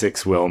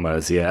 86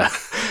 Wilmas, yeah.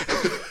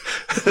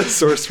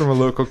 Sourced from a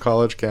local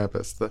college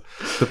campus. The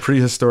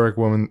prehistoric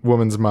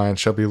woman's mind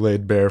shall be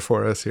laid bare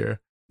for us here.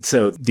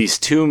 So these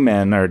two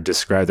men are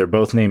described, they're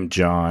both named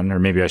John, or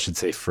maybe I should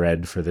say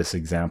Fred for this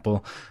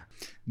example.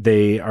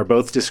 They are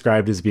both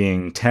described as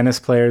being tennis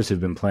players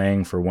who've been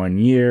playing for 1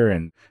 year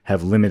and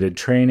have limited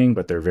training,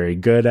 but they're very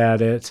good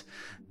at it.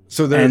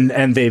 So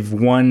and they've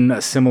won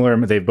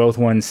they've both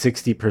won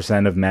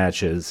 60% of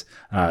matches.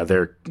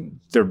 They're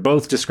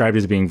both described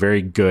as being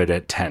very good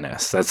at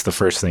tennis. That's the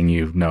first thing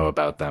you know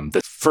about them.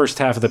 The first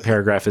half of the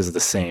paragraph is the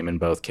same in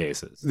both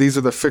cases. These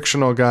are the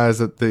fictional guys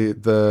that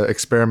the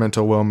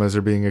experimental Wilmas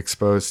are being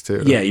exposed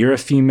to. Yeah, you're a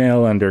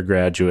female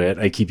undergraduate.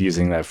 I keep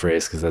using that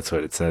phrase because that's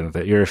what it said.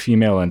 That you're a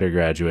female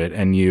undergraduate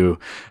and you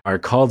are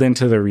called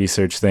into the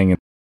research thing.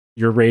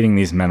 You're rating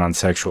these men on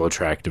sexual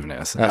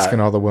attractiveness. Asking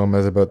all the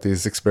Wilmas about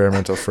these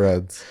experimental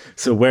Freds.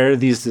 So where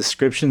these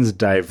descriptions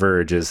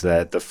diverge is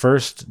that the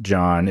first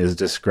John is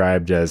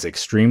described as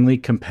extremely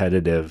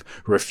competitive,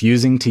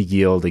 refusing to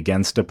yield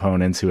against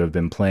opponents who have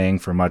been playing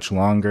for much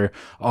longer.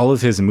 All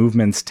of his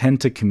movements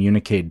tend to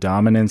communicate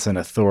dominance and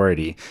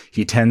authority.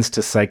 He tends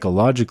to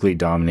psychologically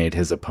dominate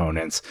his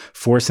opponents,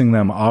 forcing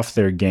them off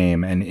their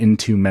game and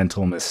into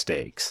mental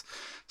mistakes.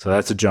 So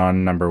that's a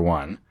John number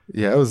one.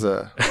 Yeah,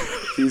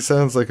 he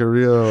sounds like a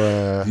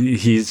real...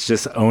 He's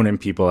just owning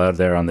people out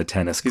there on the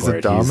tennis court. He's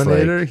a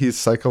dominator? He's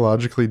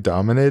psychologically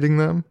dominating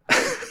them?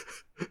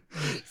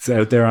 He's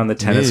out there on the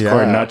tennis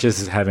court, not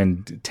just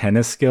having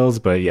tennis skills,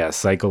 but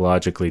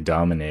psychologically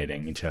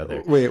dominating each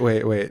other.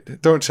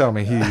 Wait. Don't tell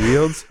me he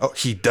yields. Oh,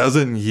 he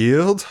doesn't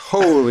yield?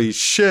 Holy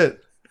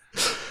shit.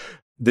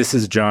 This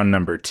is John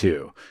number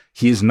two.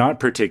 He is not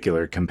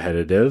particularly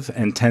competitive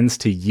and tends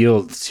to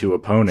yield to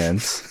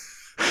opponents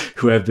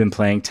who have been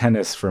playing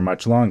tennis for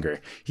much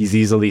longer. He's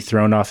easily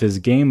thrown off his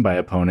game by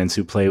opponents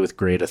who play with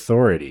great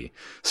authority.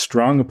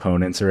 Strong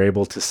opponents are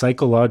able to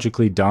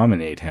psychologically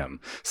dominate him,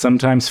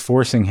 sometimes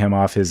forcing him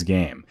off his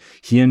game.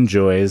 He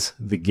enjoys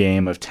the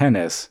game of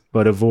tennis,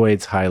 but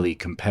avoids highly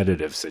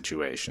competitive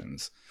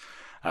situations.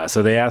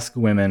 So they ask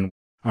women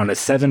on a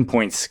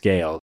 7-point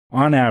scale.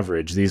 On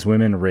average, these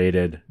women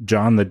rated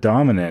John the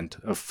dominant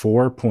of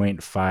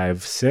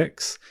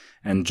 4.56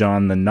 and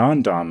John the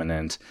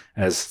non-dominant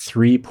as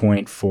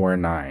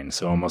 3.49,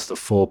 so almost a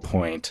full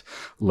point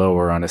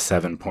lower on a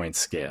 7-point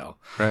scale.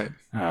 Right.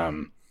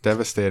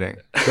 Devastating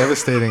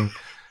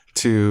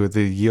to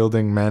the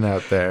yielding men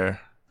out there.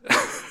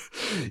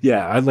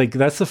 Yeah,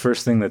 that's the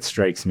first thing that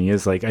strikes me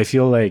is I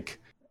feel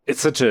like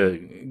it's such a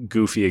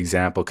goofy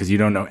example because you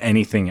don't know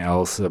anything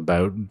else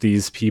about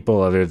these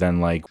people other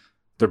than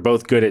they're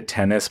both good at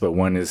tennis, but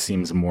one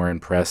seems more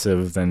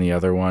impressive than the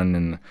other one.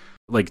 And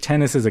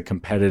tennis is a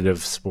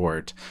competitive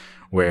sport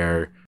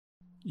where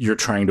you're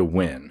trying to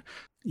win.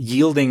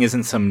 Yielding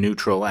isn't some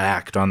neutral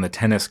act on the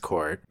tennis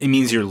court. It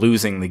means you're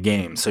losing the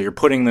game. So you're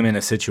putting them in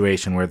a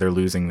situation where they're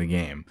losing the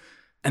game.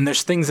 And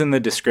there's things in the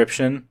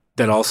description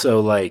that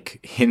also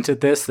hint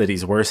at this, that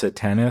he's worse at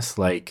tennis.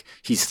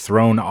 He's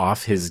thrown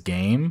off his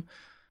game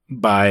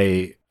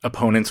by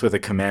opponents with a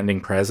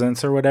commanding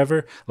presence or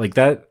whatever.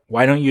 That,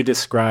 why don't you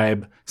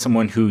describe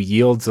someone who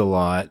yields a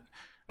lot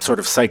sort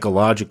of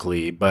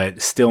psychologically,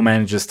 but still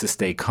manages to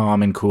stay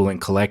calm and cool and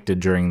collected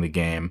during the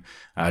game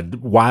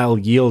while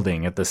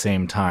yielding at the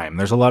same time?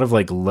 There's a lot of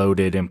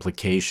loaded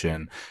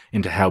implication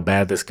into how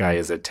bad this guy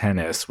is at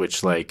tennis,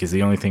 which is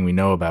the only thing we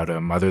know about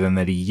him other than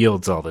that he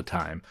yields all the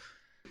time.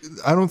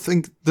 I don't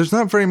think there's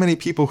not very many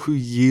people who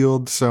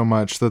yield so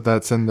much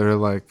that's in their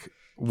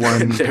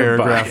one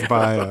paragraph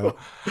bio.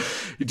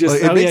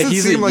 It makes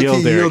it seem like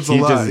he yields a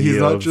lot. He's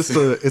not just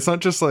it's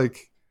not just I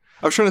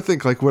was trying to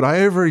think, would I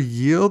ever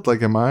yield?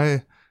 Am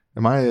I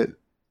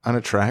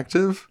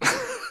unattractive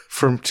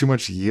from too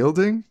much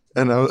yielding?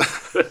 And I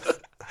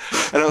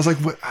was like,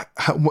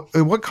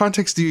 in what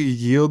context do you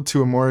yield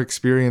to a more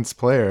experienced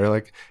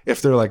player?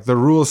 If they're the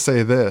rules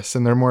say this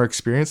and they're more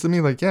experienced than me,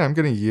 I'm going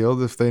to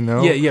yield if they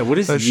know. Yeah. What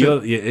is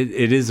yield?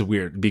 It is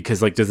weird because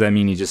does that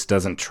mean he just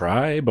doesn't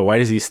try? But why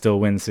does he still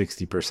win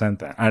 60%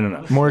 then? I don't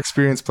know. More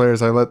experienced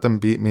players, I let them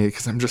beat me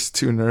because I'm just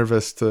too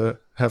nervous to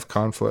have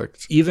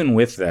conflict. Even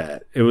with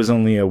that, it was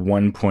only a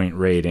 1-point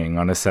rating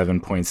on a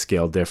 7-point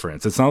scale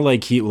difference. It's not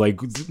like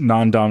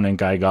non-dominant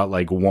guy got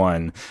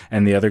 1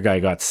 and the other guy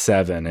got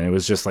 7, and it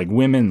was just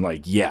women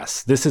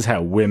yes, this is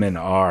how women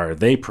are.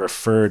 They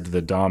preferred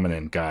the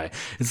dominant guy.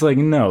 It's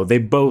no, they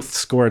both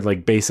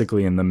scored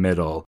basically in the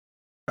middle.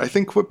 I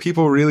think what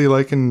people really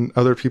like in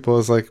other people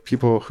is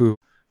people who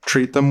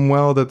treat them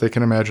well that they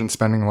can imagine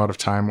spending a lot of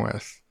time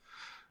with.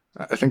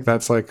 I think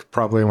that's like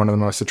probably one of the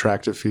most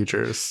attractive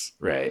features.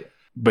 Right.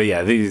 But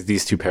yeah,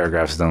 these two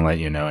paragraphs don't let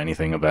you know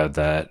anything about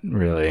that,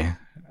 really.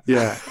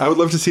 Yeah, I would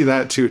love to see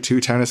that too. Two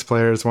tennis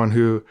players, one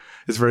who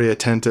is very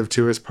attentive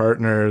to his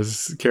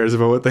partners, cares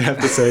about what they have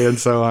to say and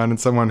so on, and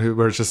someone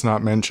where it's just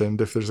not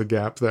mentioned if there's a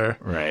gap there.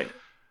 Right.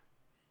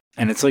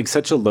 And it's like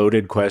such a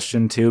loaded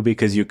question too,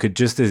 because you could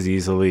just as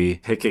easily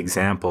pick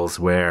examples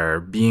where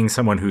being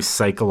someone who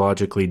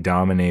psychologically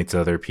dominates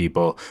other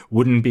people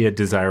wouldn't be a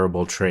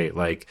desirable trait.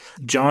 Like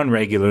John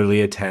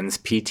regularly attends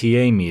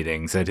PTA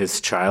meetings at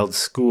his child's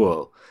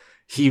school.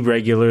 He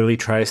regularly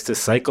tries to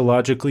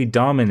psychologically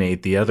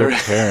dominate the other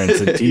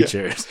parents and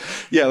teachers.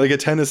 Yeah, like a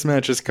tennis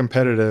match is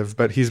competitive,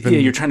 but he's been... Yeah,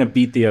 you're trying to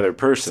beat the other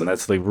person.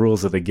 That's the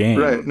rules of the game.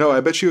 Right. No, I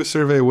bet you a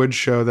survey would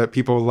show that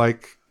people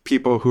like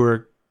people who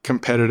are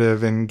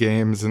competitive in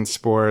games and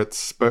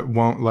sports, but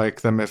won't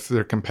like them if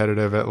they're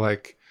competitive at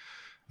like,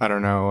 I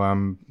don't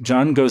know.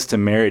 John goes to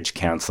marriage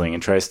counseling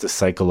and tries to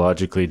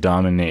psychologically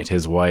dominate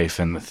his wife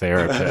and the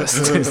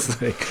therapist.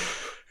 It's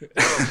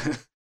like...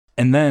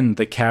 And then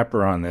the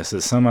capper on this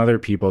is some other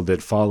people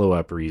did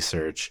follow-up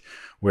research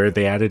where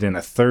they added in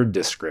a third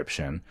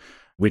description,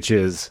 which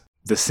is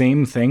the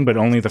same thing, but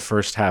only the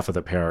first half of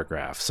the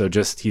paragraph. So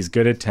just he's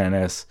good at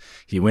tennis,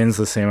 he wins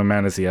the same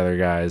amount as the other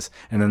guys,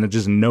 and then there's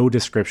just no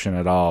description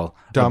at all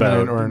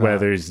dominant about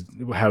whether he's,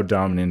 how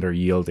dominant or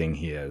yielding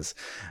he is.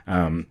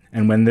 And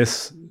when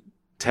this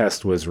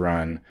test was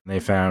run,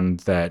 they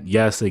found that,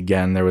 yes,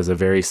 again, there was a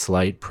very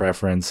slight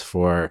preference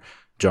for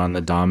John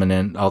the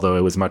dominant, although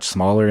it was much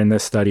smaller in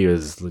this study. It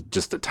was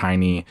just a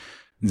tiny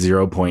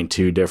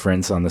 0.2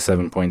 difference on the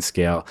 7-point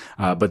scale.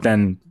 But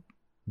then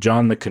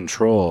John the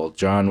control,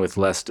 John with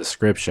less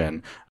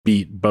description,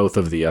 beat both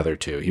of the other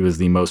two. He was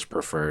the most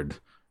preferred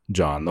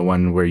John, the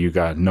one where you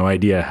got no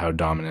idea how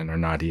dominant or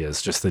not he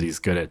is, just that he's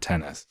good at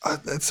tennis.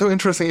 That's so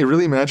interesting. It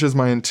really matches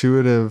my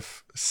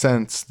intuitive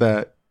sense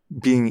that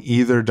being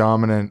either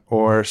dominant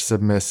or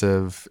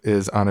submissive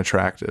is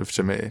unattractive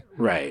to me.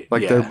 Right.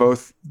 Like they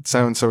both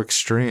sound so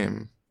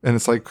extreme. And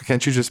it's like,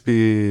 can't you just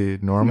be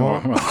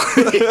normal?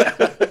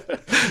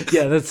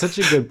 Yeah, that's such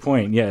a good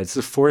point. Yeah, it's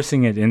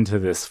forcing it into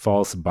this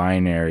false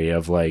binary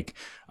of like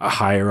a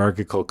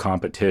hierarchical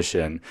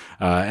competition.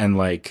 And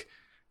like,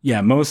 yeah,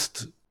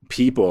 most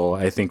people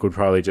I think would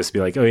probably just be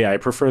like, oh yeah, I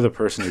prefer the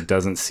person who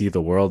doesn't see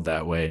the world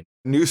that way.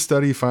 New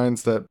study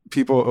finds that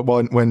people,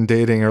 well, when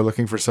dating, are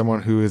looking for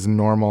someone who is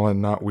normal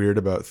and not weird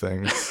about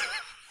things.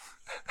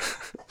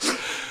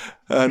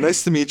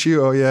 Nice to meet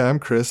you. Oh yeah, I'm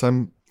Chris.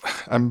 I'm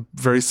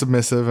very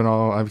submissive and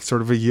all. I'm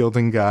sort of a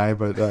yielding guy,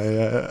 but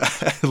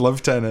I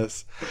love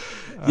tennis.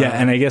 Yeah,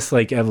 and I guess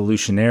like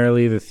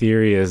evolutionarily, the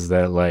theory is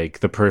that like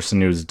the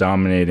person who's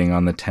dominating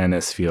on the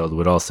tennis field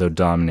would also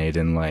dominate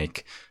in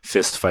like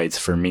fist fights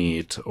for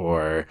meat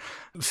or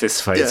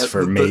fist fights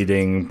for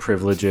mating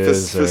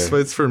privileges. Fist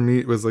fights for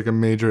meat was like a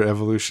major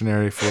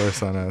evolutionary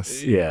force on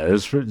us. Yeah,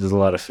 there's a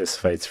lot of fist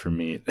fights for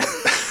meat.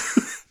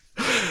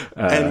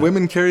 And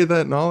women carry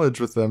that knowledge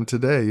with them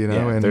today, you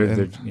know?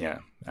 Yeah, yeah,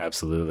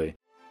 absolutely.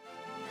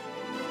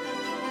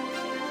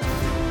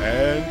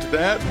 And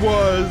that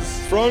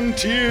was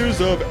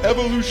Frontiers of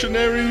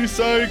Evolutionary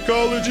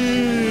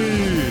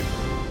Psychology.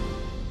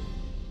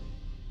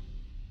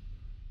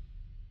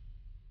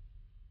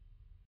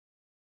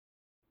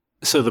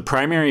 So the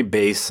primary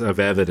base of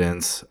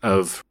evidence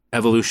of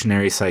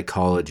evolutionary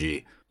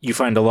psychology, you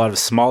find a lot of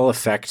small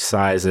effect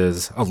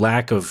sizes, a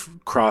lack of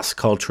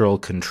cross-cultural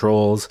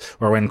controls,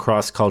 or when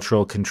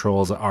cross-cultural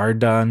controls are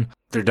done,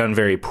 they're done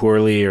very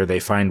poorly or they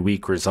find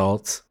weak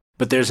results.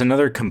 But there's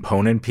another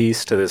component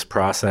piece to this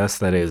process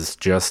that is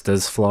just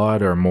as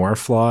flawed or more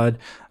flawed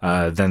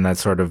than that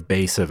sort of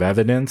base of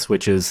evidence,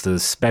 which is the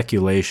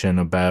speculation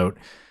about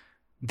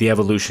the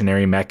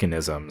evolutionary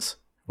mechanisms,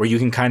 where you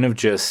can kind of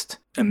just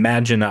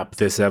imagine up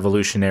this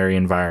evolutionary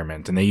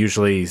environment. And they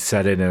usually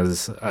set it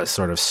as a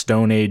sort of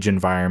Stone Age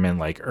environment,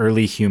 like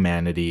early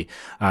humanity.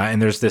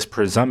 And there's this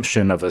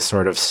presumption of a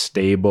sort of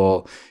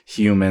stable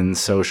human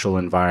social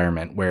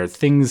environment where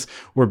things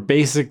were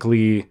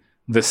basically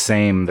the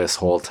same this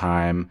whole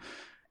time.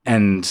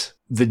 And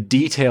the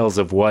details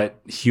of what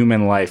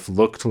human life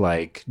looked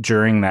like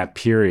during that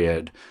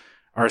period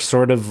are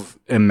sort of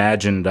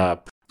imagined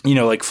up. You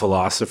know, like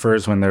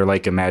philosophers, when they're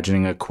like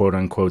imagining a quote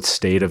unquote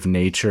state of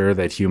nature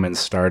that humans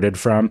started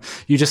from,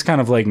 you just kind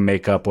of like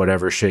make up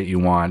whatever shit you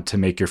want to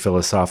make your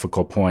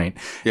philosophical point.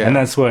 Yeah, and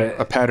that's what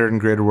a pattern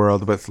grid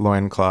world with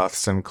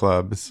loincloths and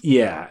clubs.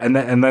 Yeah.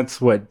 And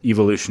that's what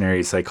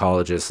evolutionary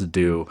psychologists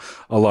do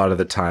a lot of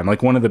the time.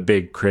 Like one of the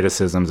big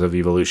criticisms of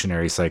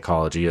evolutionary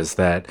psychology is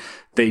that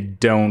they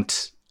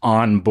don't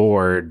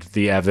onboard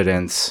the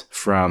evidence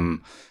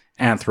from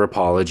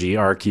anthropology,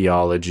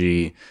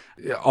 archaeology,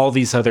 all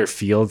these other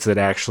fields that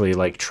actually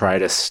like try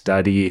to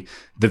study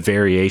the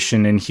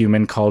variation in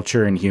human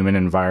culture and human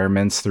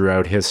environments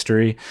throughout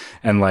history,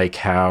 and like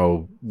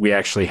how we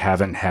actually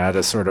haven't had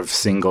a sort of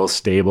single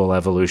stable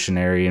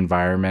evolutionary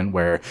environment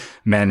where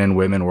men and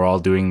women were all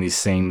doing these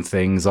same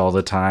things all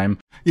the time.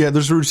 Yeah,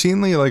 there's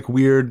routinely like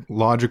weird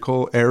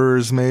logical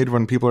errors made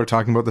when people are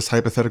talking about this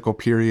hypothetical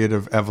period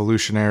of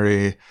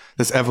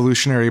this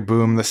evolutionary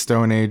boom, the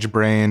Stone Age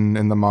brain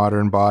in the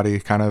modern body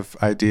kind of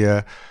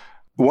idea.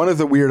 One of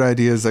the weird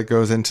ideas that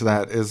goes into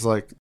that is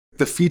like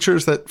the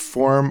features that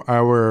form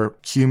our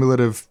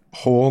cumulative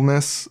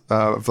wholeness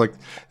of like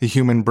the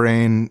human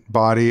brain,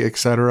 body,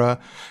 etc.,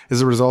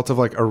 is a result of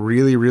like a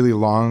really, really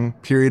long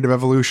period of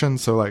evolution.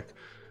 So like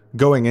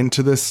going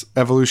into this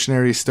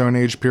evolutionary Stone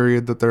Age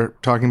period that they're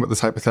talking about,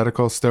 this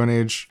hypothetical Stone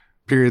Age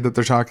period that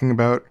they're talking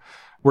about,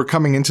 we're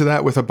coming into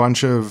that with a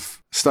bunch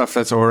of stuff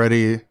that's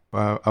already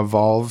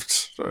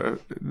evolved,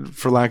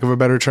 for lack of a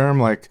better term.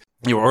 Like,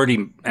 you're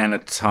already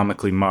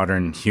anatomically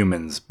modern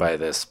humans by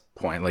this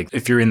point. Like,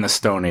 if you're in the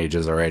Stone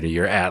Ages already,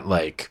 you're at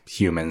like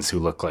humans who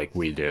look like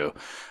we do.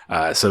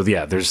 So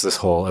yeah, there's this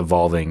whole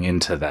evolving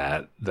into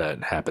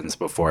that happens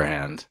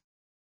beforehand.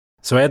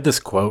 So I had this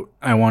quote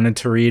I wanted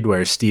to read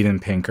where Steven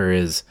Pinker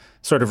is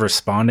sort of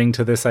responding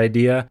to this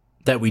idea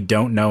that we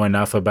don't know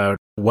enough about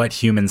what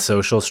human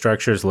social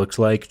structures looked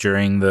like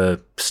during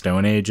the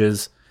Stone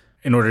Ages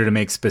in order to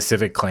make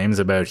specific claims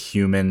about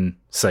human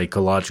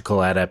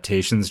psychological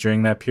adaptations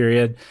during that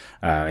period.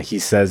 He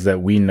says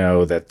that we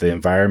know that the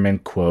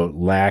environment, quote,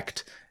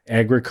 lacked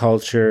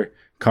agriculture,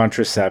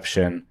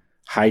 contraception,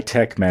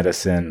 high-tech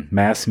medicine,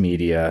 mass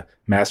media,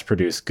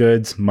 mass-produced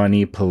goods,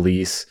 money,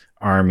 police,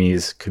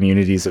 armies,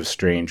 communities of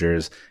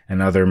strangers,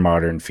 and other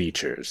modern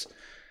features,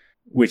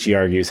 which he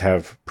argues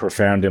have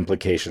profound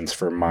implications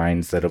for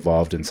minds that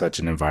evolved in such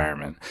an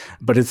environment.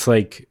 But it's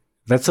like,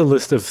 that's a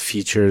list of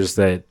features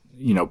that,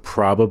 you know,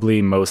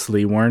 probably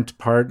mostly weren't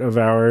part of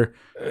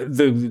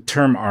the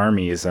term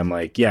armies. I'm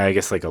like, yeah, I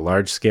guess like a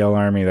large scale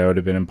army, that would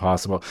have been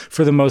impossible.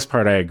 For the most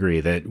part, I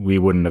agree that we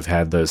wouldn't have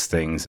had those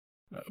things.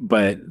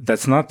 But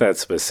that's not that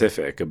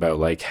specific about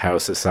like how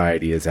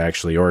society is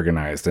actually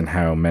organized and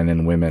how men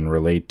and women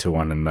relate to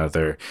one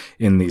another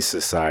in these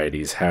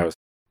societies, how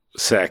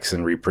sex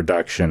and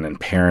reproduction and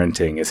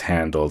parenting is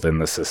handled in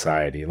the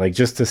society. Like,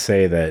 just to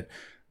say that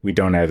we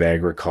don't have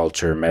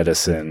agriculture,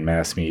 medicine,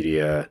 mass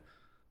media,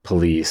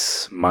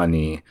 police,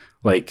 money,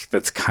 like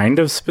that's kind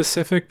of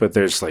specific, but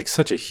there's like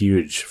such a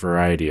huge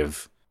variety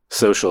of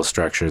social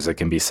structures that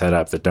can be set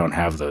up that don't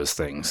have those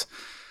things.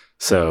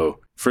 So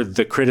for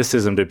the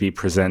criticism to be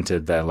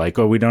presented that like,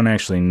 oh, we don't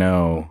actually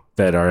know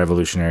that our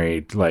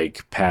evolutionary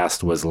like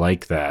past was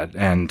like that.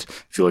 And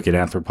if you look at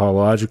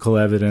anthropological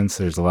evidence,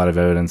 there's a lot of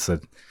evidence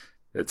that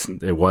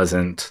it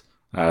wasn't,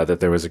 that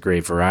there was a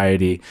great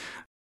variety.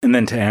 And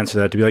then to answer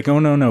that, to be like, oh,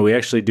 no, we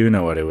actually do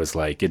know what it was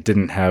like. It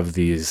didn't have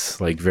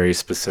these like very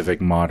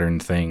specific modern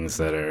things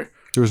that are...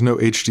 There was no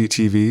HD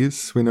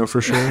TVs, we know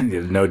for sure.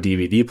 No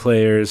DVD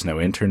players,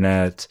 no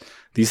internet.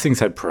 These things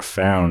had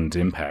profound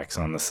impacts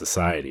on the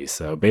society.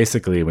 So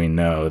basically we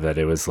know that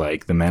it was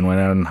like the men went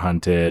out and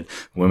hunted,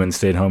 women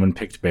stayed home and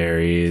picked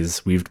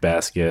berries, weaved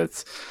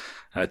baskets,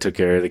 took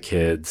care of the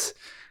kids.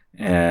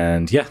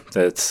 And yeah,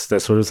 that's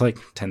what it was like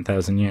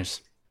 10,000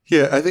 years.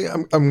 Yeah, I think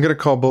I'm going to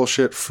call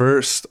bullshit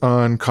first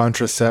on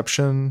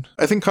contraception.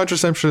 I think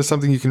contraception is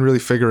something you can really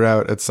figure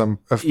out at some...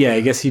 Yeah,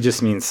 I guess he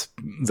just means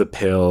the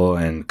pill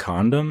and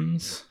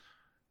condoms.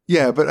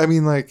 Yeah, but I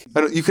mean, like,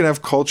 you can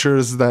have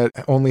cultures that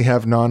only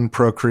have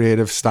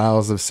non-procreative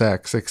styles of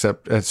sex,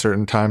 except at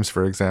certain times,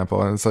 for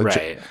example. And it's like...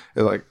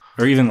 Right.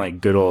 Or even like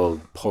good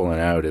old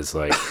pulling out is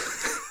like...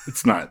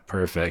 it's not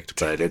perfect,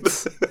 but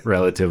it's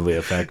relatively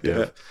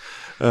effective.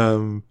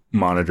 Yeah.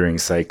 Monitoring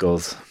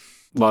cycles.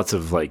 Lots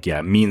of like,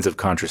 means of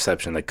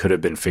contraception that could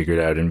have been figured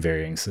out in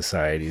varying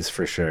societies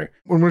for sure.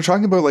 When we're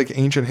talking about like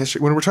ancient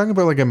history, when we're talking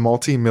about like a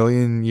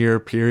multi-million year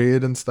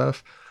period and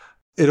stuff,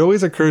 it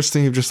always occurs to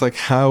me just like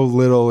how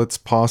little it's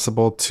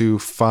possible to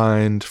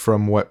find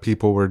from what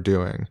people were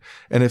doing.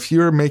 And if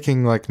you're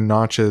making like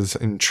notches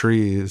in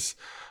trees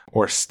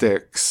or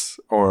sticks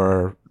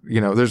or, you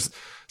know, there's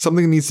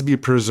something that needs to be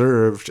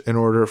preserved in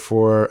order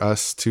for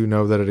us to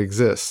know that it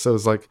exists. So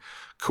it's like,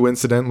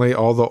 coincidentally,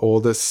 all the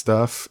oldest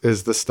stuff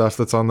is the stuff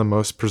that's on the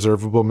most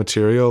preservable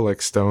material,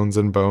 like stones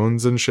and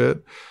bones and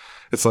shit.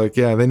 It's like,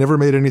 yeah, they never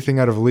made anything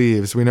out of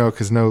leaves. We know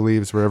because no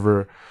leaves were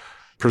ever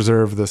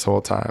preserved this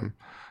whole time.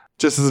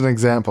 Just as an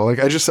example, like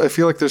I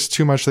feel like there's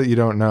too much that you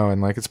don't know,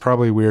 and like it's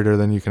probably weirder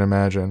than you can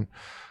imagine.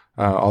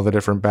 All the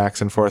different backs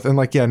and forth, and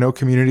like no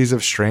communities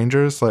of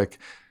strangers. Like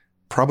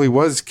probably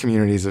was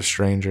communities of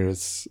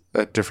strangers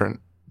at different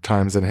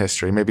times in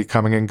history, maybe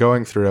coming and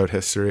going throughout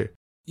history.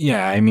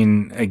 Yeah, I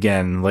mean,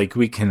 again, like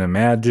we can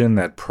imagine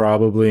that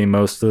probably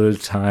most of the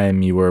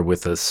time you were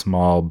with a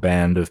small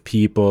band of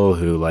people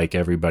who like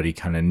everybody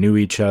kind of knew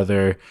each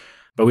other.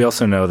 But we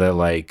also know that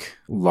like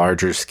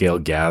larger scale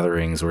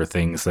gatherings were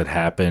things that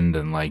happened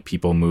and like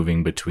people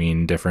moving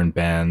between different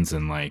bands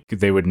and like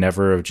they would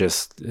never have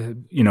just,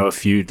 a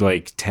few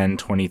like 10,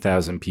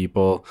 20,000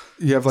 people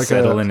you have like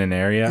settle in an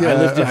area.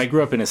 Yeah, I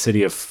grew up in a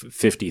city of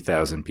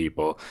 50,000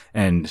 people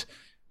and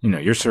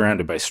you're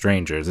surrounded by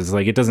strangers. It's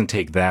like it doesn't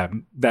take that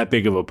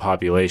big of a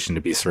population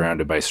to be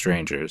surrounded by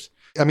strangers.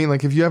 I mean,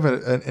 like if you have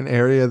an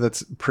area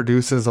that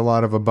produces a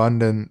lot of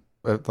abundant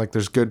Like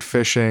there's good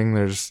fishing,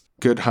 there's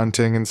good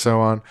hunting and so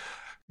on.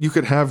 You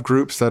could have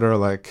groups that are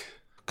like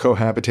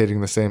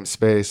cohabitating the same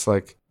space.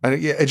 Like,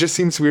 it just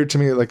seems weird to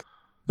me. Like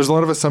there's a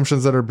lot of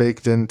assumptions that are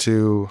baked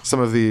into some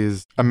of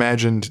these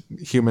imagined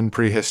human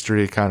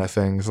prehistory kind of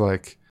things.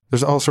 Like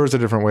there's all sorts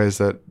of different ways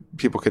that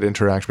people could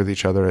interact with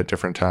each other at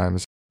different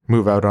times,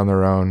 move out on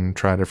their own,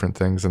 try different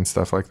things and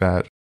stuff like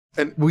that.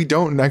 And we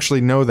don't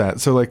actually know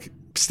that. So like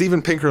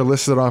Steven Pinker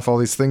listed off all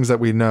these things that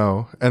we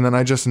know. And then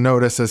I just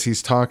notice as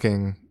he's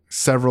talking,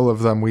 several of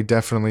them we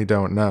definitely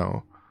don't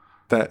know,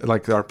 that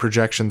like are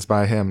projections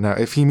by him. Now,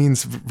 if he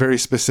means very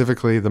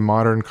specifically the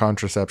modern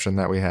contraception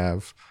that we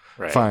have,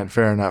 right, fine,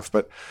 fair enough.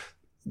 But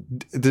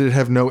did it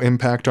have no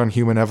impact on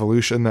human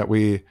evolution that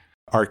we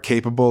are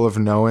capable of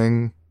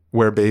knowing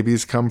where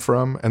babies come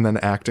from and then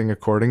acting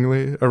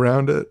accordingly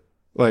around it?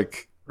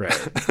 Like,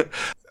 right.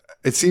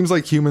 It seems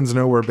like humans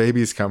know where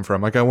babies come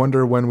from. Like, I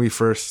wonder when we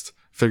first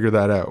figured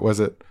that out. Was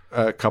it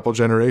a couple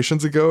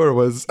generations ago, or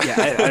was...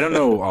 Yeah, I don't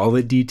know all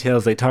the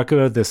details. They talk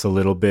about this a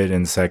little bit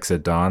in Sex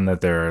at Dawn,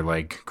 that there are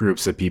like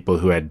groups of people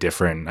who had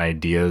different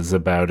ideas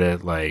about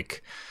it.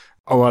 Like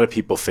a lot of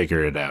people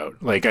figured it out.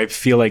 Like I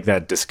feel like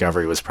that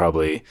discovery was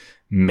probably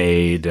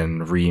made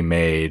and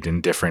remade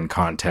in different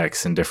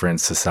contexts in different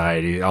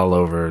society all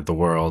over the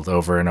world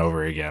over and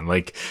over again.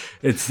 Like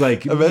it's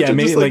like, yeah,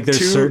 maybe like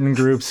there's certain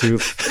groups who...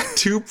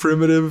 two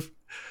primitive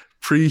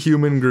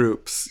pre-human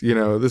groups, you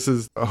know, this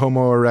is a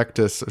Homo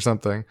erectus or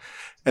something,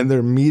 and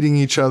they're meeting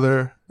each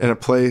other in a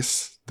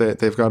place that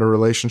they've got a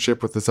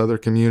relationship with this other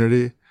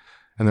community,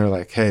 and they're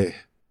like, hey,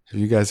 have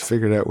you guys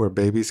figured out where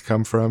babies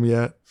come from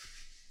yet?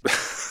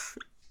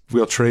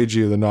 We'll trade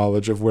you the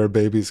knowledge of where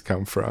babies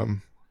come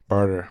from.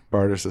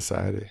 Barter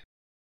society.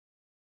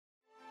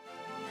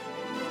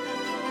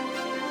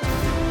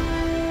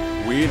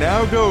 We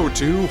now go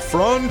to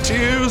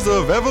Frontiers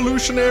of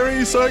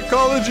Evolutionary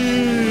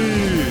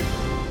Psychology.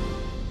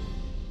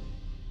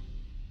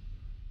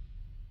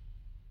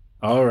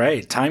 All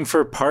right, time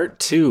for part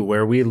 2,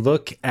 where we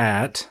look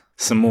at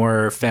some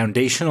more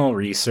foundational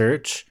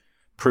research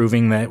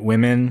proving that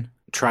women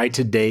try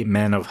to date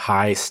men of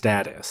high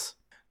status.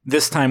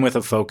 This time with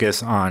a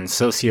focus on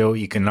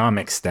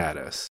socioeconomic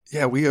status.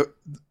 Yeah,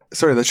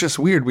 sorry, that's just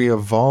weird. We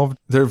evolved.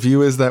 Their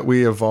view is that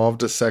we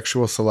evolved a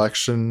sexual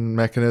selection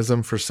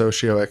mechanism for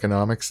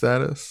socioeconomic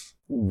status.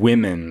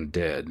 Women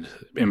did,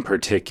 in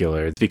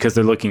particular, because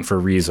they're looking for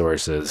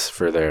resources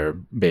for their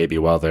baby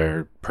while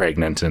they're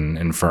pregnant and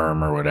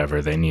infirm or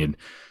whatever. They need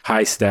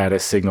high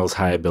status, signals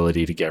high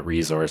ability to get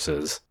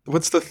resources.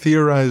 What's the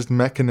theorized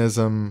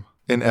mechanism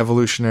in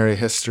evolutionary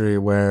history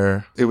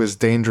where it was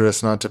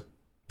dangerous not to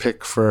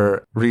pick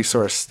for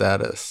resource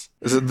status?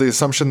 Is it the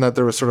assumption that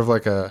there was sort of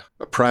like a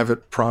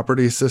private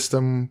property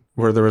system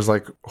where there was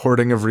like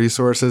hoarding of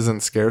resources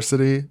and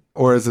scarcity?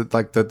 Or is it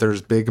like that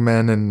there's big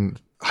men and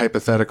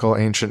hypothetical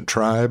ancient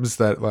tribes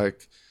that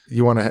like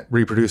you want to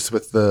reproduce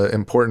with the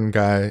important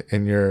guy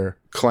in your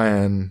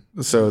clan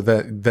so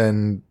that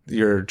then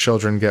your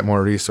children get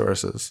more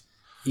resources?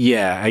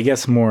 Yeah, I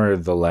guess more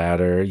the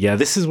latter. Yeah,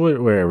 this is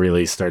where it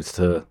really starts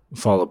to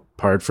fall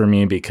apart for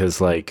me,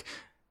 because like,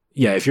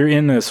 yeah, if you're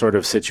in a sort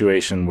of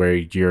situation where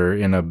you're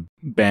in a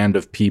band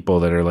of people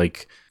that are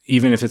like,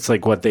 even if it's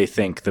like what they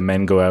think, the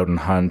men go out and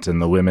hunt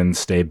and the women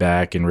stay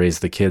back and raise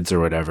the kids or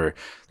whatever,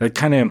 that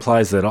kind of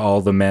implies that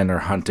all the men are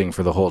hunting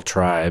for the whole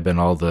tribe and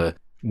all the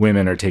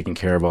women are taking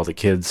care of all the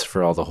kids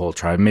for all the whole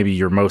tribe. Maybe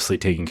you're mostly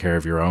taking care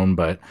of your own,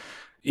 but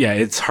yeah,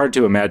 it's hard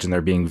to imagine there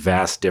being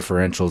vast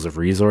differentials of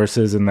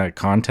resources in that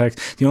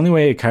context. The only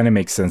way it kind of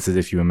makes sense is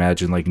if you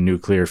imagine like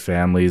nuclear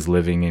families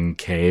living in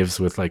caves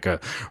with like a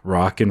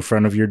rock in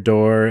front of your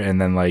door, and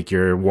then like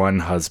your one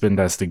husband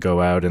has to go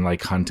out and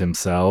like hunt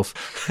himself.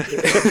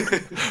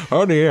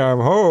 Honey, I'm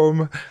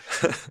home.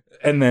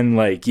 And then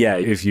like, yeah,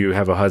 if you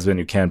have a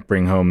husband who can't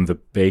bring home the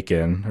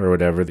bacon or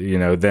whatever, you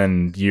know,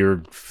 then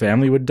your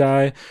family would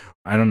die.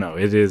 I don't know.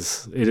 It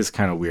is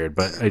kind of weird,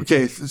 but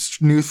okay.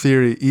 New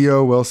theory.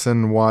 E.O.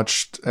 Wilson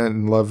watched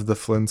and loved the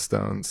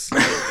Flintstones.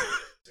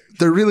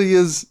 There really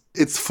is.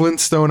 It's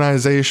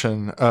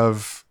Flintstoneization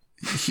of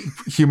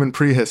human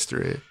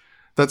prehistory.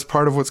 That's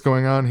part of what's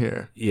going on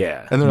here.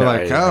 Yeah. And they're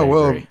like, I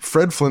agree.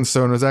 Fred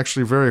Flintstone was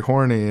actually very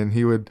horny, and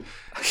he would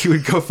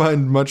go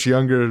find much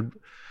younger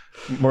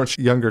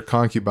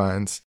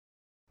concubines.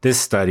 This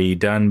study,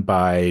 done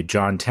by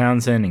John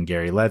Townsend and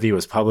Gary Levy,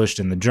 was published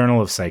in the Journal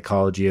of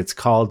Psychology. It's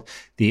called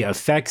The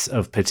Effects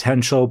of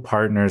Potential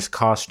Partners'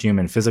 Costume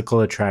and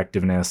Physical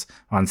Attractiveness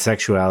on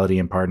Sexuality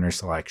and Partner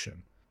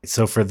Selection.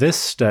 So for this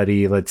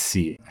study, let's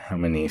see, how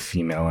many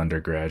female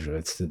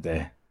undergraduates did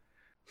they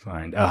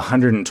find?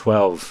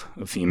 112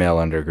 female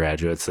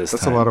undergraduates this time.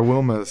 That's a lot of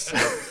Wilmas.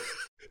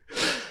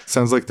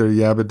 Sounds like they're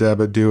yabba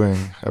dabba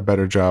doing a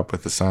better job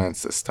with the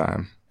science this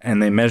time. And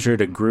they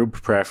measured a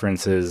group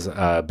preferences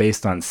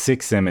based on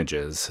 6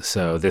 images.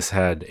 So this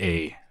had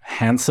a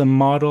handsome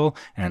model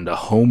and a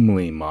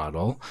homely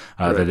model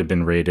that had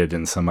been rated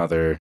in some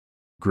other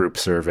group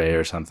survey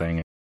or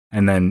something.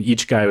 And then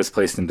each guy was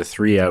placed into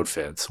 3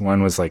 outfits.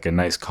 One was like a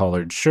nice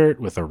collared shirt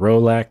with a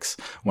Rolex.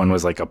 One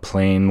was like a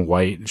plain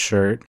white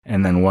shirt.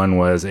 And then one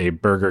was a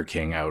Burger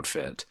King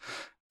outfit.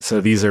 So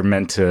these are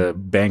meant to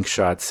bank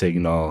shot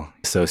signal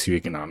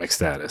socioeconomic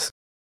status.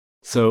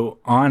 So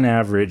on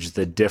average,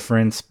 the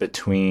difference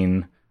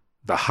between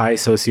the high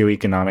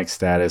socioeconomic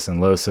status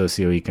and low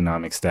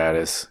socioeconomic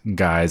status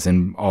guys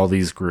in all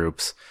these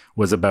groups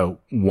was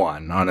about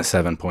 1 on a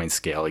 7-point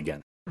scale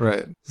again.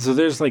 Right. So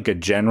there's like a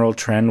general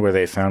trend where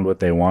they found what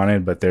they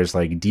wanted, but there's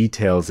like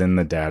details in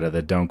the data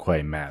that don't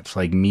quite match.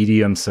 Like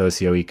medium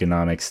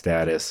socioeconomic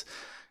status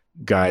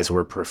guys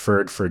were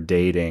preferred for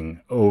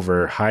dating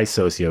over high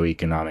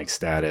socioeconomic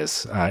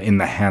status in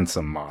the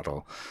handsome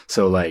model.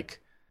 So like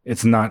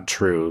it's not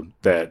true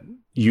that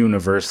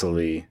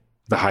universally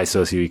the high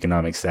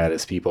socioeconomic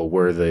status people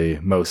were the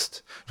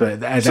most,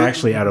 but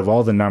actually out of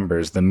all the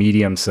numbers, the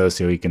medium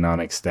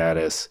socioeconomic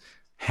status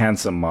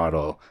handsome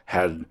model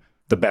had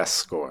the best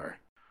score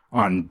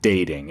on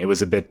dating. It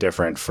was a bit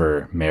different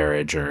for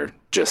marriage or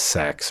just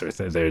sex, or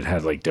they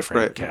had like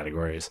different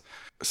categories.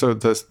 So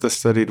the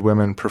studied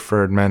women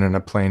preferred men in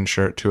a plain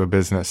shirt to a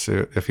business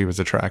suit if he was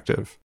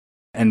attractive.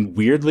 And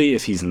weirdly,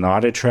 if he's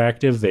not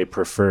attractive, they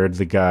preferred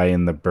the guy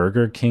in the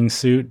Burger King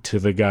suit to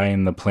the guy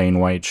in the plain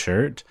white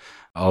shirt.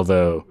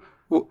 Although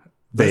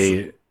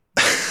it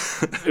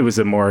was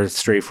a more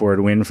straightforward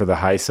win for the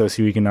high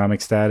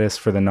socioeconomic status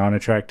for the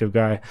non-attractive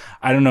guy.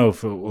 I don't know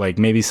if like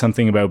maybe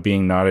something about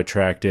being not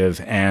attractive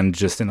and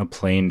just in a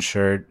plain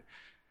shirt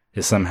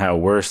is somehow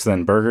worse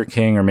than Burger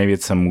King, or maybe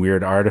it's some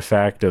weird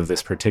artifact of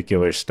this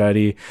particular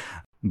study.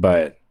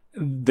 But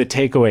the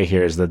takeaway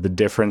here is that the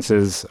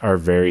differences are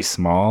very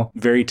small,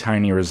 very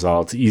tiny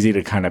results, easy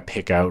to kind of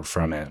pick out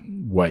from it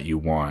what you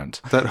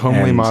want. That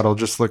homely model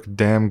just looked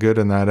damn good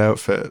in that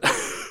outfit.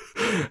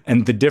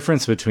 And the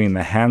difference between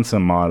the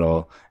handsome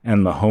model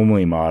and the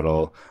homely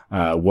model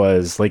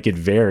was like it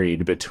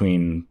varied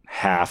between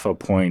 0.5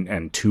 point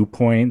and 2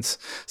 points.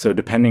 So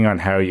depending on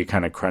how you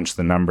kind of crunch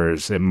the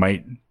numbers, it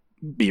might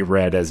be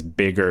read as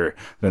bigger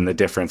than the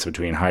difference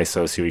between high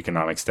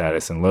socioeconomic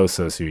status and low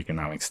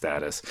socioeconomic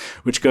status,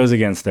 which goes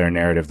against their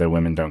narrative that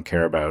women don't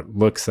care about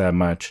looks that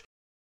much.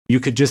 You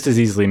could just as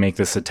easily make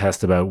this a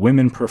test about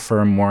women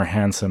prefer more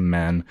handsome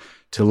men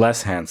to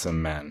less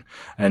handsome men,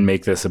 and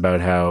make this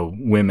about how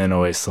women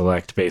always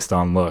select based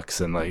on looks.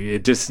 And like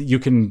it just, you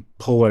can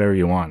pull whatever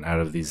you want out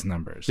of these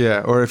numbers.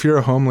 Yeah. Or if you're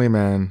a homely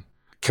man,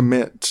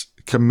 commit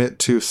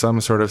to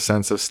some sort of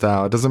sense of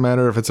style. It doesn't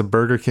matter if it's a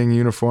Burger King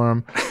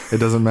uniform. It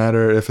doesn't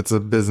matter if it's a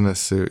business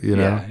suit, you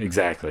know? Yeah,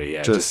 exactly.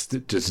 Yeah.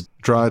 Just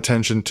draw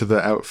attention to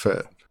the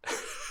outfit.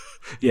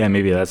 Yeah,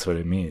 maybe that's what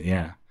it means.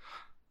 Yeah,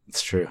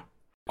 it's true.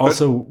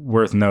 Also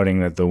worth noting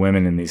that the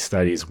women in these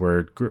studies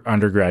were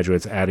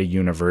undergraduates at a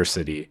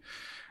university,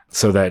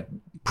 so that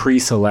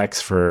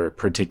pre-selects for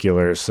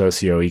particular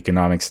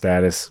socioeconomic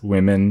status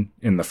women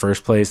in the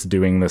first place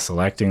doing the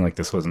selecting. Like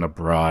this wasn't a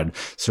broad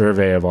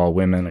survey of all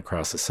women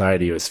across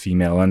society. It was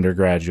female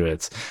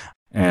undergraduates.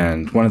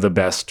 And one of the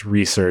best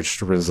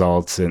researched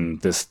results in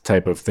this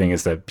type of thing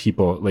is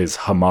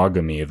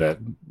homogamy, that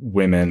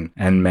women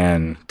and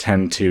men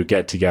tend to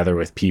get together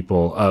with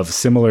people of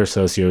similar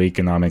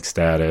socioeconomic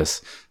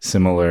status,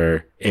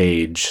 similar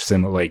age,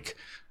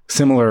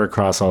 similar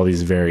across all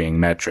these varying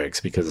metrics,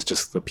 because it's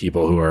just the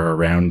people who are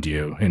around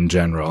you in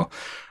general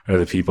are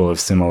the people of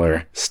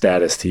similar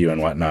status to you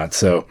and whatnot.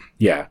 So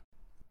yeah,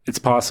 it's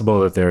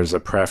possible that there's a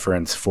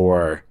preference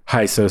for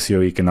high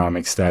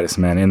socioeconomic status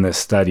men in this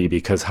study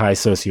because high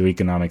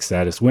socioeconomic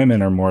status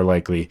women are more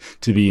likely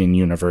to be in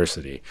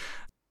university.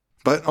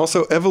 But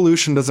also,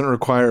 evolution doesn't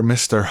require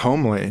Mr.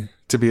 Homely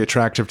to be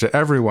attractive to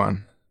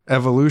everyone.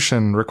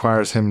 Evolution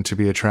requires him to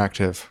be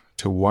attractive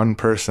to one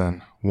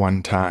person,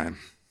 one time.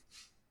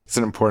 It's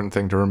an important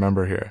thing to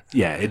remember here.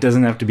 Yeah, it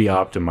doesn't have to be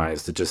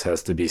optimized. It just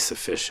has to be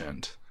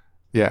sufficient.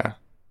 Yeah.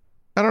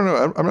 I don't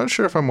know. I'm not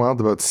sure if I'm wild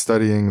about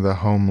studying the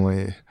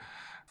homely.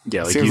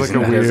 Yeah, like seems using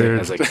like a that weird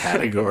as a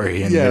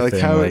category. Yeah, like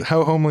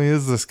how homely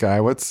is this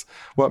guy? What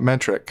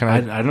metric?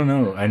 Can I don't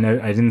know. I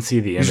didn't see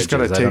the images. You just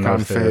gotta take I don't know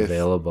on if they're faith.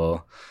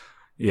 Available.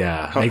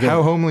 Yeah.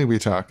 How homely we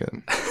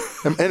talking?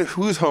 And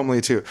who's homely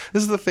too?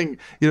 This is the thing.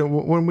 You know,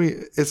 when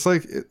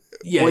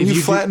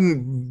you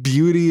flatten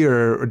beauty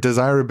or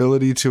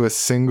desirability to a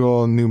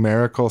single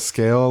numerical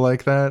scale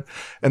like that,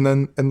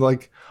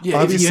 yeah,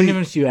 obviously,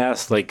 even if you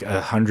asked like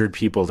 100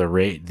 people to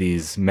rate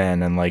these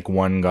men, and like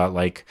one got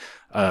like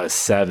a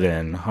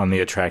 7 on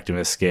the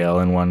attractiveness scale,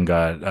 and one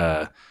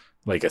got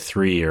like a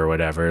 3 or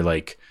whatever,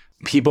 like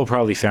people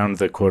probably found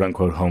the quote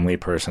unquote homely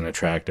person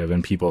attractive,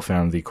 and people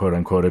found the quote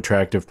unquote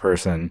attractive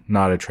person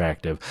not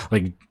attractive.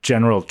 Like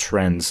general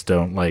trends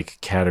don't like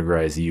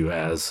categorize you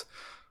as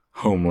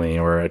homely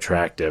or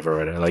attractive or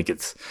whatever. Like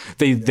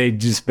they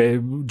just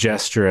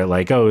gesture it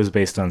like, oh, it was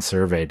based on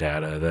survey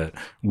data that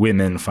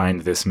women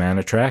find this man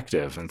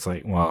attractive. And it's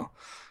like, well,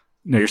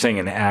 No, you're saying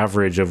an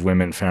average of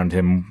women found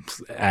him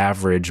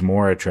average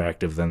more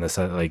attractive than this.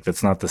 Like,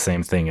 that's not the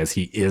same thing as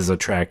he is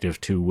attractive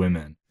to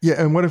women.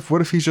 Yeah, and what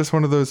if he's just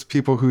one of those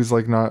people who's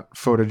like not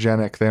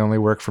photogenic? They only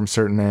work from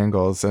certain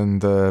angles,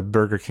 and the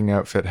Burger King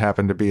outfit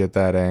happened to be at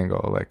that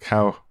angle. Like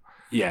how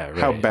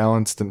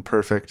balanced and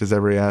perfect is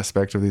every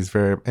aspect of these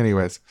variables?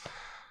 Anyways,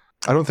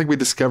 I don't think we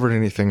discovered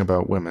anything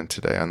about women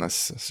today on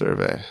this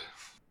survey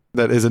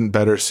that isn't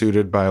better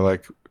suited by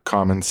like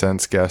common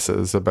sense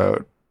guesses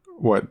about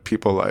what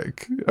people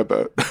like,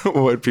 about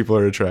what people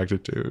are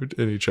attracted to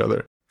in each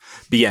other.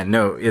 But yeah,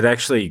 no, it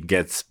actually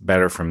gets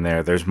better from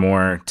there. There's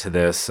more to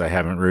this I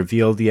haven't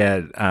revealed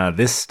yet.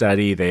 This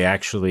study, they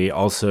actually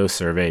also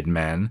surveyed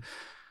men.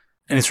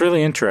 And it's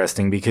really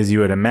interesting because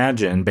you would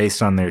imagine,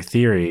 based on their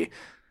theory,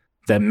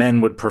 that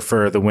men would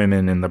prefer the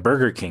women in the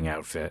Burger King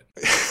outfit.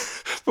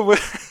 But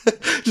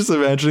just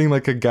imagining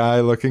like a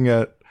guy looking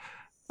at,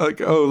 like,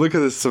 oh, look at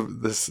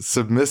this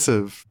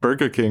submissive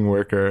Burger King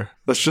worker.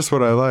 That's just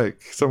what I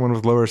like. Someone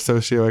with lower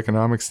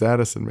socioeconomic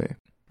status than me.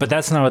 But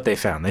that's not what they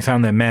found. They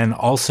found that men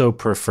also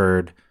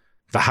preferred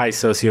the high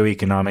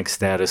socioeconomic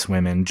status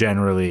women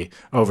generally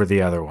over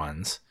the other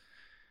ones.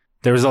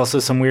 There was also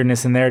some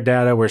weirdness in their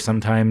data where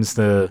sometimes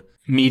the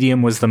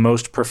medium was the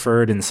most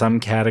preferred in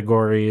some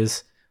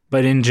categories.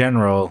 But in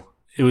general,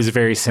 it was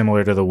very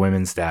similar to the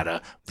women's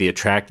data. The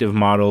attractive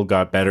model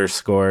got better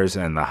scores,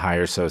 and the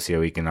higher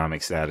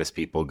socioeconomic status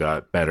people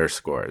got better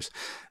scores.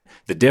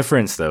 The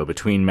difference, though,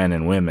 between men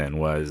and women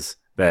was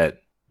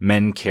that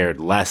men cared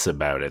less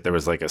about it. There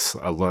was like a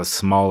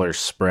smaller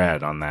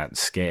spread on that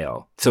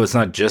scale. So it's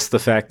not just the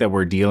fact that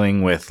we're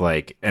dealing with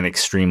like an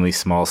extremely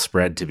small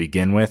spread to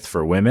begin with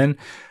for women.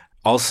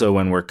 Also,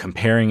 when we're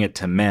comparing it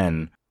to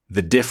men,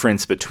 the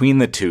difference between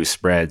the two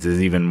spreads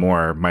is even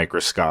more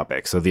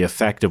microscopic. So the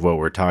effect of what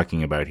we're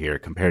talking about here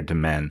compared to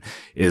men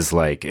is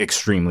like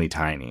extremely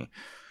tiny.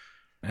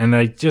 And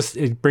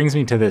it brings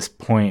me to this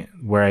point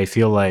where I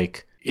feel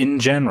like in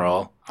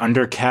general,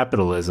 under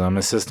capitalism,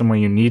 a system where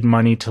you need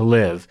money to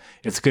live,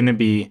 it's going to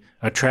be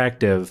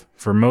attractive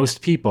for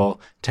most people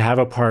to have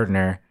a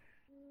partner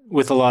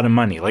with a lot of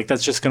money. Like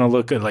that's just going to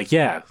look good. Like,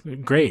 yeah,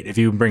 great. If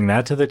you bring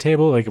that to the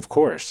table, like, of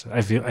course,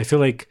 I feel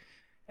like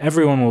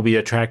everyone will be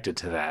attracted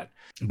to that.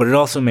 But it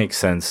also makes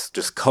sense,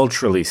 just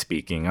culturally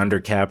speaking,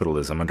 under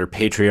capitalism, under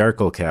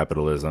patriarchal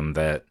capitalism,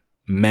 that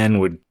men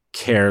would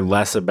care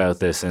less about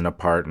this in a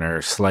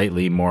partner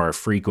slightly more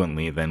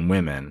frequently than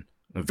women,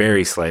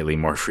 very slightly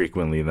more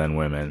frequently than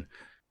women,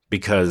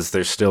 because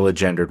there's still a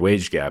gendered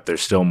wage gap.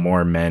 There's still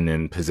more men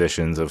in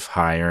positions of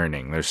high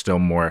earning. There's still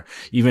more,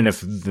 even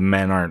if the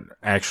men aren't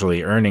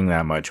actually earning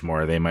that much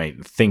more, they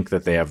might think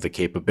that they have the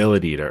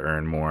capability to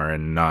earn more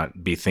and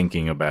not be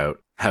thinking about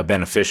how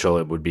beneficial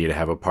it would be to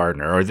have a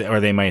partner,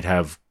 or they might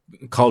have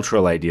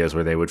cultural ideas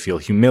where they would feel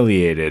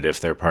humiliated if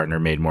their partner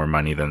made more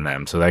money than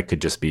them. So that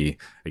could just be,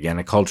 again,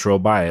 a cultural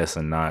bias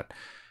and not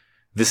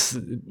this.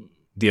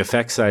 The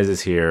effect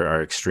sizes here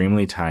are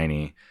extremely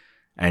tiny,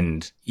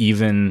 and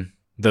even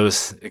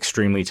those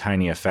extremely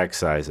tiny effect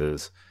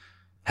sizes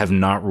have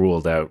not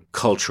ruled out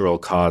cultural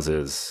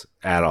causes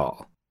at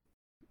all.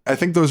 I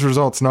think those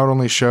results not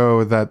only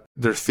show that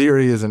their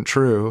theory isn't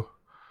true,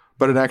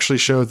 but it actually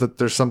shows that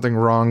there's something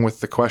wrong with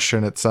the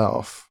question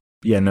itself.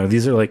 Yeah, no,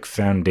 these are like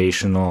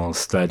foundational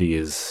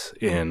studies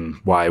in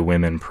why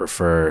women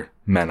prefer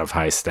men of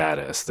high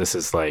status. This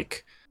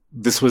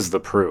was the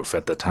proof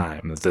at the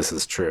time that this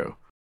is true.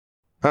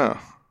 Oh,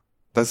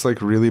 that's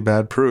like really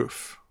bad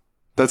proof.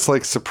 That's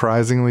like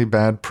surprisingly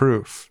bad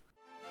proof.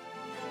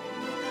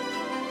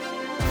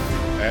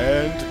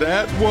 And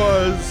that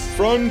was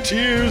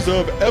Frontiers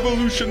of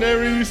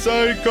Evolutionary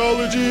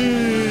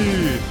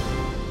Psychology.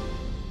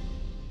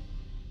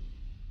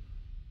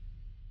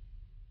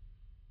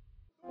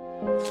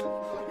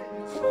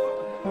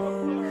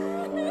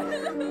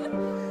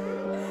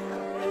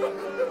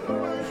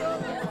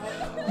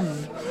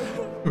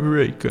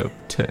 Breakup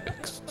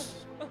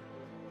texts.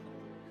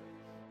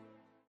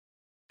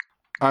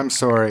 I'm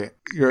sorry.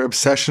 Your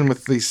obsession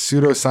with these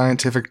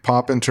pseudo-scientific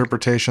pop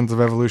interpretations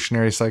of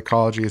evolutionary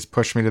psychology has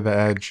pushed me to the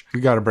edge.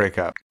 We gotta break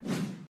up.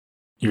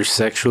 You're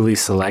sexually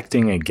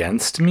selecting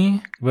against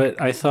me?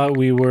 But I thought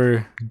we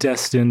were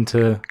destined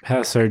to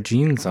pass our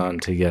genes on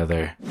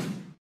together.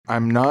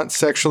 I'm not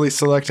sexually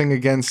selecting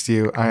against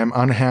you. I am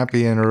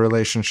unhappy in a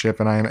relationship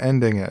and I am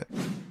ending it.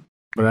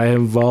 But I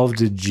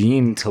evolved a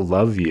gene to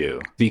love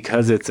you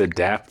because it's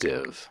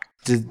adaptive.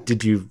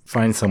 Did you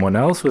find someone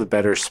else with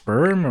better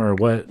sperm or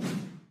what?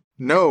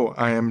 No,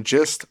 I am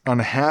just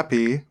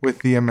unhappy with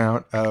the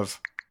amount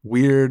of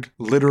weird,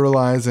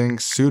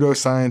 literalizing,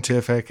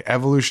 pseudo-scientific,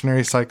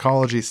 evolutionary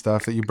psychology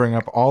stuff that you bring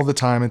up all the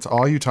time. It's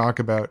all you talk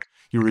about.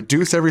 You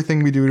reduce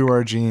everything we do to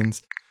our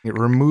genes. It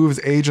removes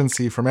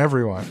agency from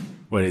everyone.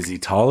 What, is he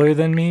taller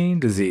than me?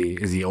 Is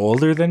he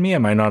older than me?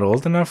 Am I not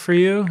old enough for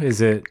you?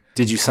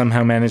 Did you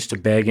somehow manage to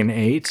bag an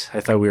 8? I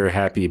thought we were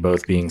happy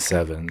both being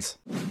 7s.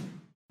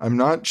 I'm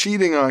not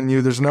cheating on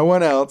you. There's no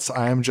one else.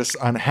 I am just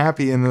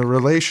unhappy in the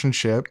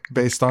relationship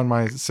based on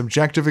my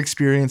subjective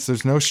experience.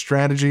 There's no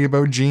strategy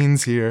about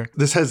genes here.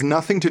 This has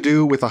nothing to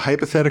do with a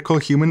hypothetical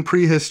human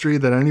prehistory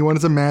that anyone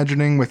is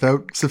imagining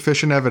without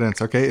sufficient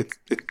evidence, okay?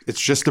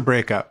 It's just a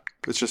breakup.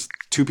 It's just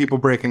two people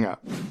breaking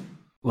up.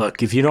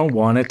 Look, if you don't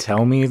want to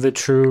tell me the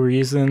true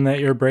reason that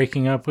you're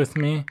breaking up with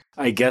me,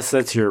 I guess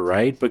that's your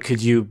right, but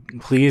could you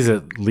please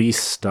at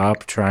least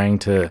stop trying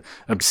to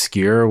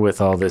obscure with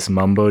all this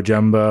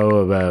mumbo-jumbo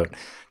about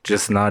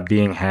just not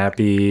being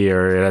happy,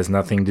 or it has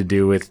nothing to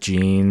do with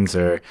genes,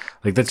 or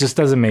like that just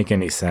doesn't make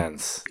any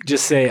sense.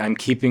 Just say, I'm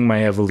keeping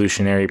my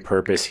evolutionary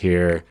purpose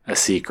here a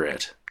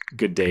secret.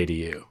 Good day to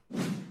you.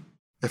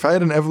 If I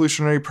had an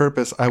evolutionary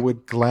purpose, I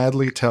would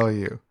gladly tell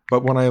you.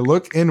 But when I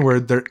look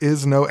inward, there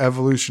is no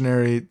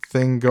evolutionary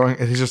thing going.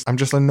 I'm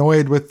just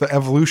annoyed with the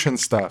evolution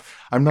stuff.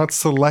 I'm not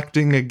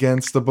selecting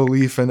against the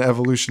belief in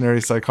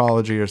evolutionary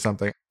psychology or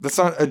something. That's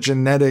not a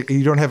genetic,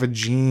 you don't have a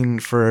gene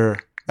for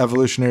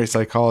evolutionary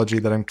psychology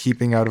that I'm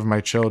keeping out of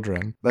my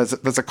children.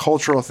 That's a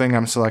cultural thing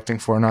I'm selecting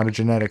for, not a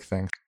genetic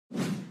thing.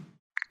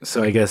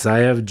 So I guess I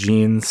have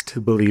genes to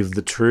believe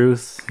the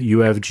truth, you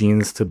have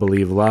genes to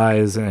believe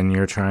lies, and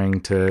you're trying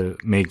to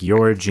make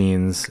your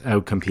genes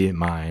outcompete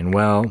mine.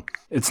 Well,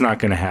 it's not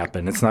going to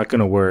happen. It's not going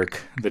to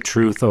work. The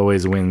truth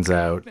always wins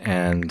out,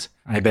 and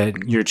I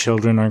bet your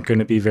children aren't going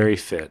to be very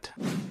fit.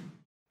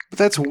 But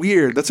that's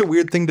weird. That's a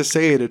weird thing to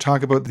say, to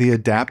talk about the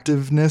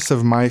adaptiveness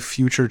of my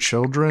future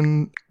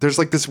children. There's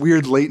like this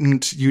weird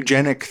latent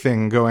eugenic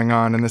thing going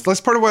on in this.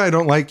 That's part of why I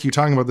don't like you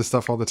talking about this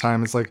stuff all the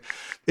time. It's like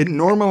it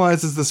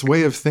normalizes this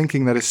way of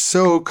thinking that is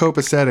so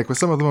copacetic with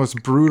some of the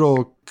most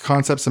brutal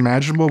concepts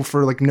imaginable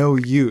for like no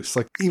use.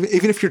 Like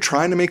even if you're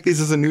trying to make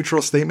these as a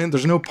neutral statement,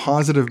 there's no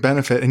positive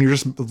benefit, and you're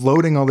just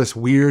loading all this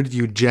weird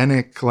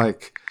eugenic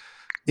like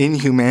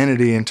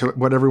inhumanity into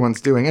what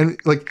everyone's doing. And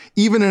like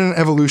even in an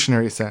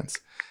evolutionary sense,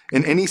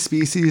 in any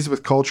species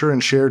with culture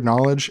and shared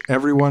knowledge,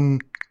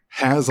 everyone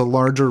has a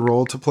larger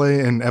role to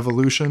play in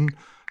evolution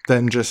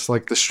than just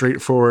like the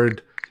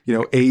straightforward,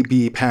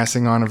 A-B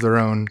passing on of their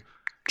own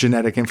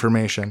genetic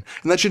information.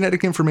 And that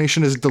genetic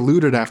information is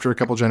diluted after a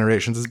couple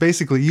generations. It's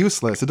basically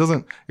useless.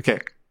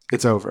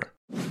 It's over.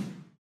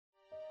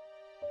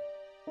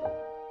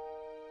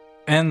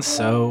 And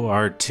so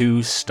our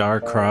two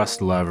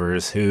star-crossed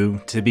lovers who,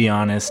 to be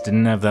honest,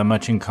 didn't have that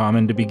much in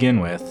common to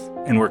begin with,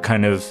 and were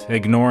kind of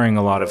ignoring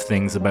a lot of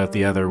things about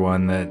the other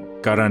one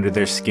that got under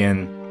their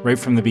skin right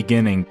from the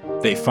beginning,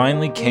 they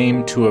finally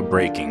came to a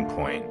breaking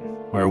point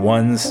where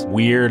one's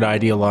weird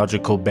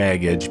ideological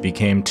baggage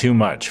became too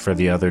much for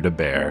the other to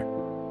bear.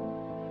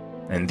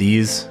 And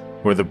these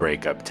were the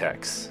breakup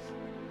texts.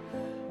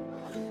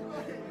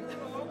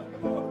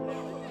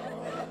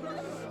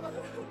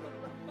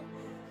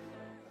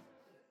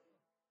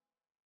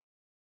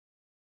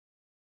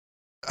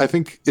 I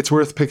think it's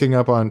worth picking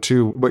up on,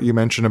 too, what you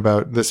mentioned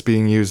about this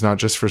being used not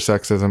just for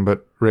sexism,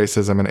 but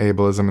racism and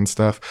ableism and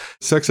stuff.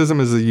 Sexism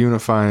is a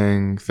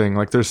unifying thing.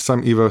 Like, there's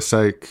some Evo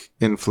Psych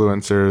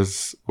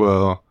influencers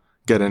will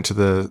get into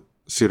the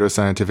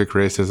pseudo-scientific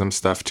racism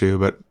stuff, too.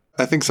 But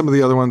I think some of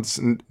the other ones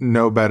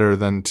know better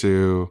than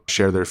to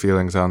share their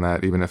feelings on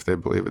that, even if they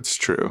believe it's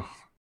true.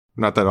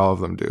 Not that all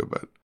of them do,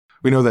 but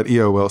we know that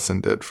E.O. Wilson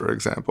did, for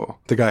example,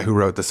 the guy who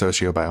wrote the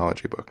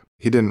sociobiology book.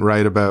 He didn't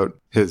write about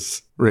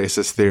his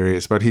racist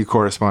theories, but he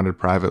corresponded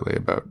privately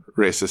about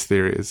racist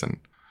theories and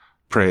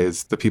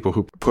praised the people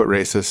who put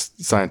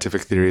racist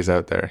scientific theories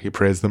out there. He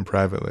praised them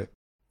privately.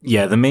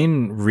 Yeah, the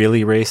main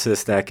really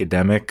racist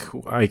academic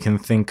I can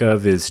think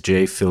of is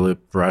J.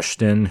 Philip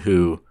Rushton,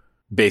 who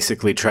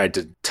basically tried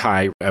to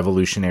tie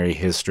evolutionary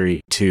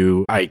history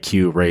to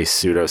IQ race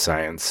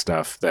pseudoscience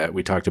stuff that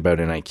we talked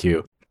about in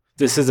IQ.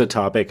 This is a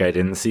topic I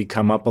didn't see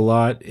come up a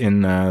lot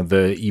in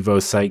the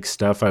Evo Psych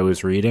stuff I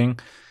was reading.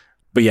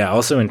 But yeah,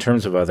 also in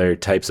terms of other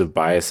types of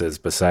biases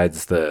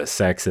besides the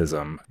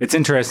sexism, it's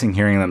interesting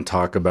hearing them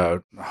talk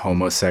about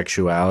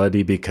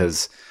homosexuality,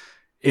 because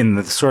in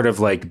the sort of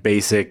like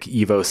basic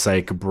Evo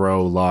Psych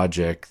bro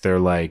logic, they're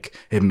like,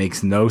 it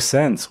makes no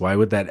sense. Why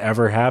would that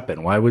ever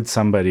happen? Why would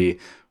somebody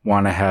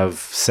want to have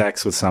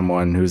sex with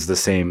someone who's the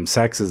same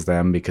sex as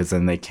them, because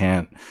then they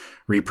can't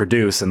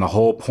reproduce, and the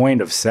whole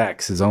point of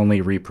sex is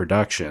only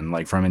reproduction,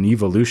 like from an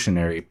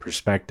evolutionary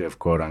perspective,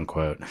 quote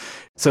unquote.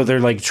 So they're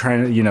like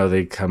trying to,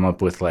 they come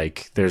up with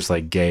like, there's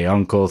like gay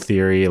uncle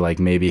theory, like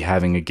maybe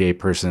having a gay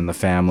person in the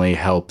family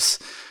helps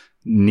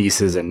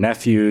nieces and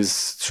nephews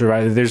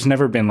survive. There's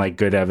never been like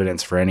good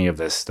evidence for any of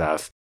this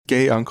stuff.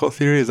 Gay uncle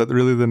theory, is that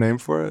really the name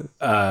for it?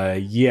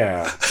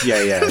 Yeah.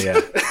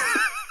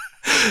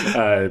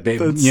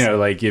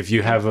 Like if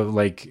you have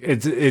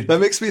that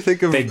makes me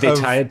think of they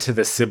tie it to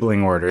the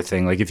sibling order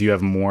thing. Like if you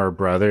have more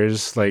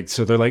brothers, like,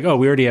 so they're like, oh,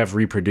 we already have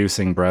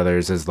reproducing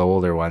brothers as the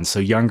older ones, so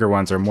younger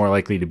ones are more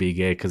likely to be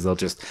gay because they'll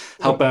just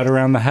help out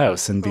around the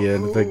house and be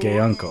the gay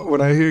uncle.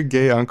 When I hear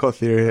gay uncle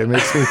theory, it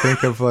makes me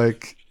think of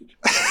like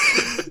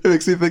it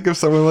makes me think of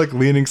someone like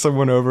leaning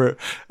someone over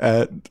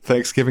at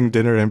Thanksgiving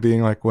dinner and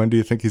being like, when do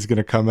you think he's going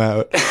to come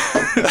out?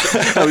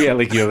 Oh, yeah,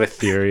 like you have a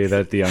theory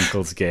that the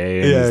uncle's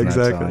gay and Yeah, he's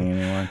exactly.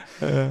 not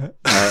telling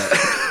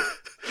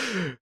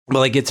anyone. But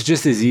like, it's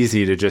just as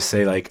easy to just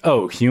say like,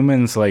 oh,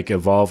 humans like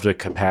evolved a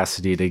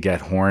capacity to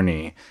get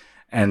horny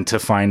and to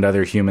find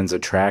other humans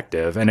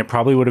attractive. And it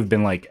probably would have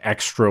been like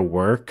extra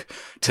work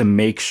to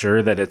make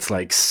sure that it's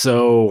like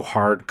so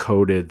hard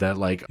coded that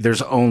like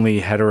there's only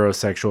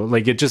heterosexual,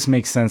 like it just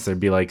makes sense. There'd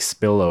be like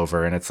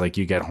spillover and it's like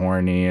you get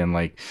horny and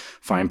like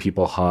find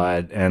people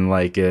hot and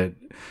like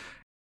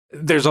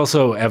there's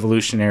also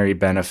evolutionary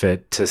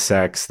benefit to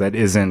sex that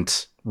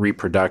isn't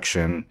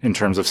reproduction in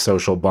terms of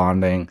social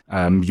bonding,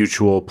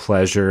 mutual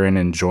pleasure and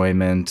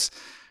enjoyment.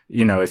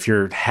 You know, if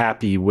you're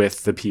happy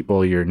with the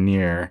people you're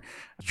near,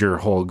 your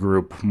whole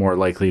group more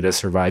likely to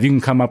survive. You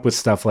can come up with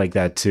stuff like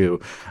that too.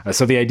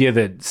 So the idea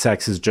that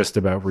sex is just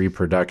about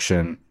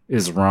reproduction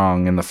is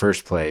wrong in the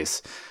first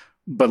place.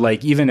 But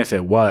like, even if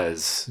it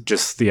was,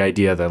 just the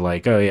idea that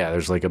like, oh yeah,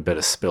 there's like a bit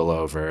of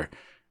spillover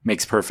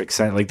makes perfect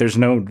sense. Like there's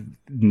no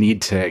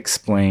need to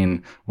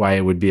explain why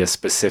it would be a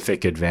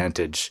specific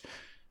advantage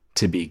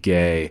to be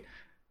gay,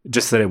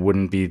 just that it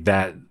wouldn't be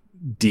that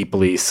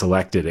deeply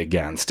selected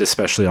against,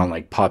 especially on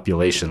like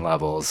population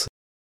levels.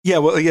 Yeah,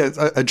 well, yeah,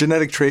 a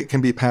genetic trait can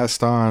be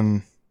passed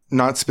on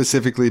not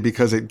specifically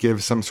because it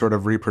gives some sort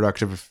of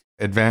reproductive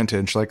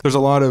advantage. Like there's a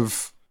lot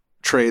of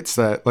traits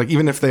that, like,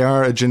 even if they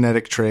are a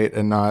genetic trait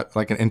and not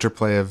like an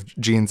interplay of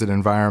genes and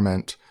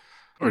environment,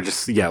 or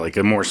just, yeah, like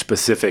a more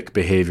specific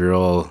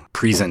behavioral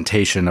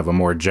presentation of a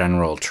more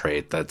general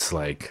trait that's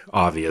like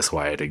obvious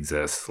why it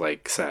exists,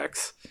 like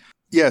sex.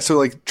 Yeah, so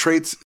like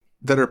traits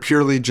that are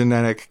purely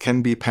genetic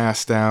can be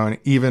passed down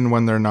even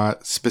when they're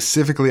not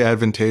specifically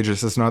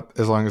advantageous, as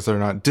long as they're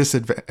not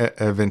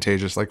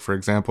disadvantageous, like for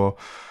example,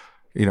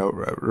 you know,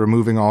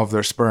 removing all of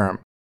their sperm.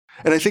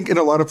 And I think in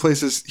a lot of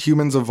places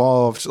humans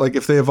evolved, like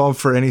if they evolved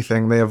for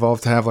anything, they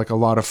evolved to have like a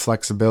lot of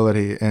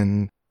flexibility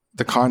in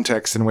the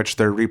context in which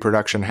their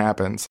reproduction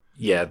happens.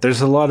 Yeah,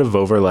 there's a lot of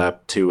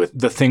overlap too with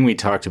the thing we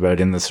talked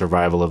about in the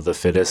survival of the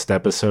fittest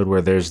episode,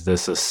 where there's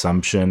this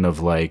assumption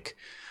of like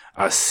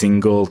a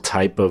single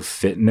type of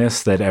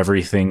fitness that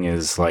everything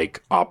is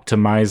like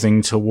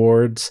optimizing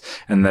towards,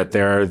 and that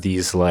there are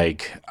these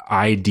like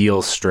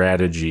ideal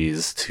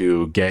strategies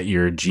to get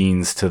your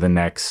genes to the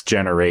next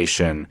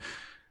generation,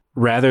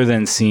 rather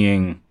than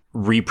seeing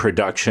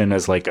reproduction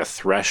as like a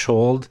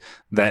threshold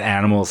that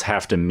animals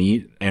have to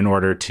meet in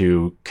order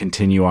to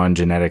continue on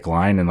genetic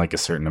line and like a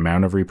certain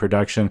amount of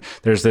reproduction.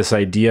 There's this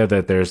idea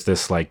that there's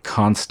this like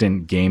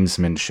constant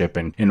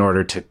gamesmanship in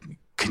order to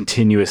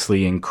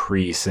continuously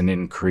increase and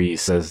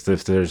increase, as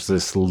if there's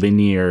this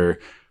linear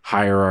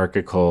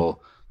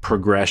hierarchical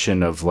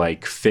progression of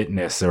like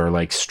fitness or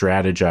like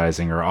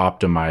strategizing or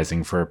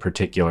optimizing for a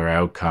particular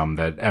outcome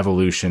that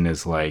evolution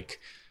is like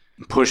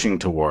pushing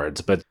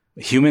towards. But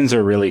humans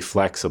are really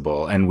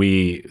flexible and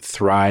we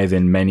thrive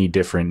in many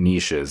different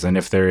niches. And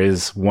if there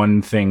is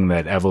one thing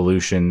that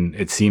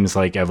it seems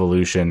like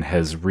evolution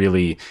has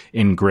really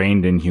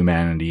ingrained in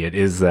humanity, it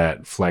is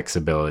that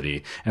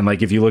flexibility. And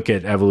like, if you look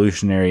at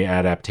evolutionary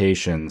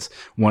adaptations,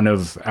 one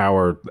of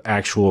our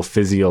actual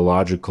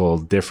physiological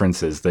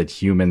differences that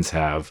humans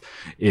have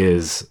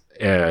is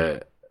a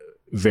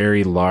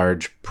very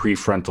large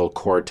prefrontal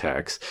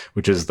cortex,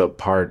 which is the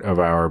part of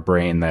our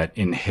brain that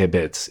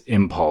inhibits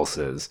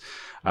impulses.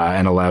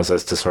 And allows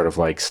us to sort of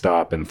like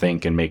stop and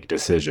think and make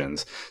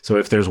decisions. So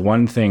if there's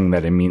one thing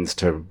that it means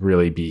to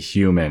really be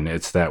human,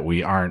 it's that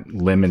we aren't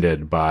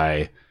limited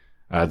by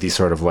these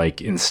sort of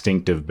like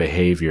instinctive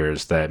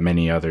behaviors that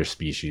many other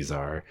species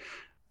are.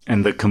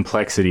 And the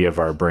complexity of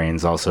our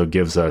brains also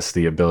gives us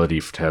the ability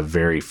to have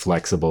very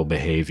flexible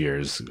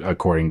behaviors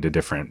according to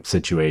different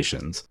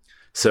situations.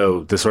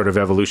 So the sort of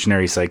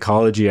evolutionary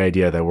psychology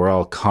idea that we're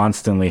all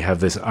constantly have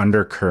this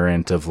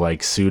undercurrent of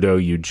like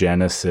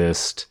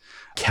pseudo-eugenicist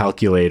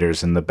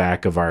calculators in the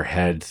back of our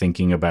head,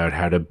 thinking about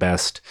how to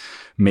best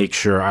make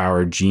sure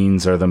our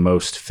genes are the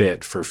most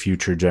fit for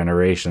future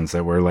generations,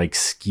 that we're like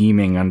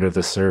scheming under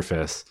the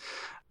surface,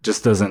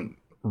 just doesn't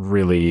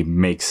really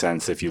make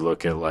sense if you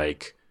look at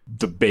like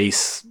the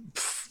base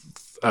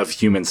of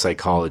human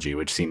psychology,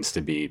 which seems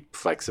to be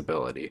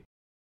flexibility.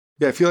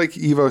 Yeah, I feel like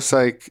Evo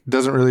Psych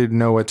doesn't really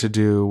know what to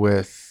do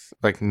with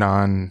like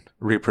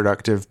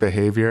non-reproductive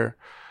behavior.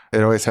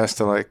 It always has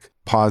to like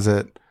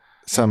posit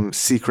some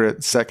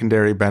secret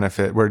secondary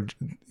benefit where,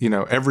 you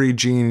know, every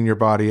gene in your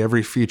body,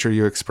 every feature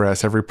you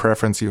express, every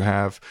preference you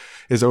have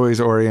is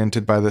always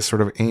oriented by this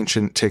sort of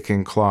ancient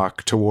ticking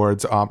clock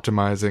towards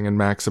optimizing and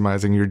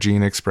maximizing your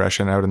gene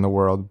expression out in the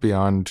world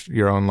beyond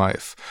your own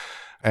life.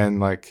 And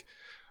like,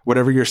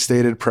 whatever your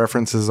stated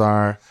preferences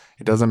are,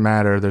 it doesn't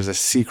matter. There's a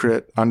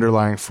secret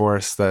underlying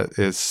force that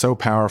is so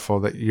powerful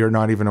that you're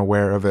not even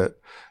aware of it,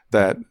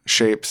 that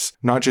shapes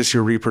not just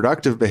your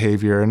reproductive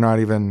behavior, and not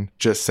even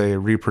just say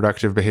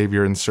reproductive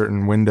behavior in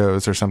certain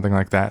windows or something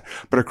like that,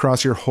 but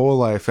across your whole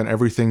life and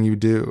everything you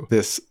do.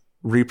 This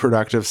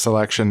reproductive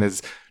selection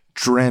is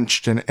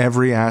drenched in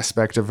every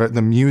aspect of it,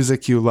 the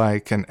music you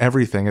like and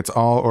everything. It's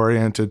all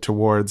oriented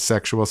towards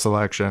sexual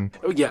selection.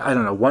 Oh, yeah, I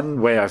don't know.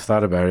 One way I've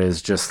thought about it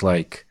is just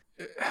like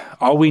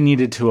all we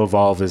needed to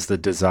evolve is the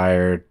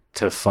desire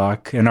to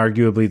fuck, and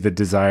arguably the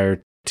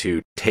desire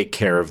to take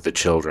care of the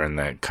children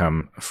that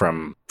come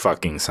from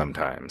fucking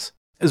sometimes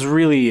is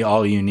really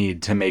all you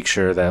need to make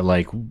sure that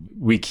like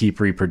we keep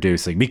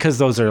reproducing, because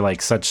those are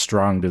like such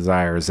strong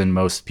desires in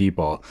most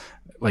people.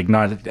 Like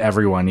not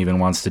everyone even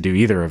wants to do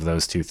either of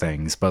those two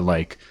things, but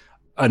like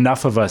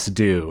enough of us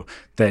do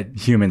that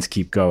humans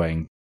keep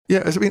going.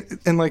 Yeah, I mean,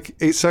 and like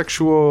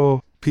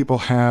asexual people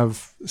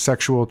have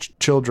sexual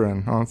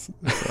children. Oh,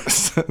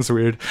 that's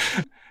weird.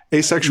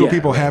 Asexual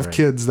people have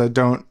kids that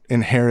don't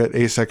inherit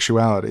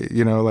asexuality.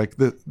 You know, like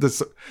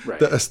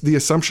the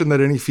assumption that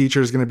any feature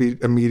is going to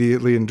be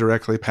immediately and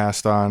directly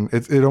passed on.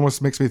 It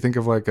almost makes me think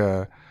of like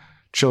a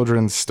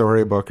children's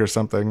storybook or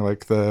something.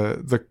 Like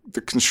the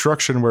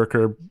construction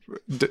worker,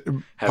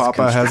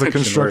 Papa has a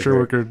construction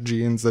worker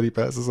genes that he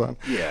passes on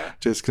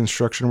to his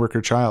construction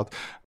worker child.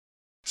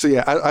 So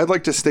yeah, I'd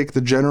like to stake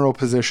the general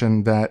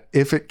position that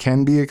if it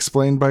can be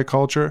explained by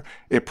culture,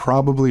 it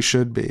probably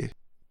should be.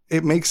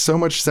 It makes so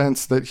much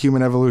sense that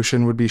human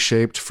evolution would be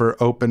shaped for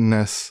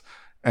openness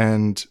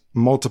and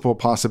multiple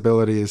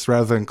possibilities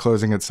rather than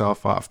closing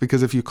itself off.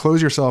 Because if you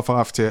close yourself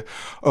off to,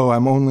 oh,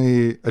 I'm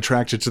only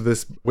attracted to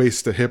this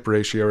waist to hip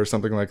ratio or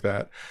something like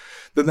that,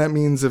 then that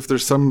means if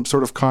there's some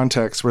sort of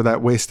context where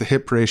that waist to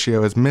hip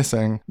ratio is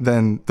missing,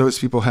 then those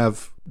people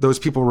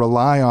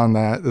rely on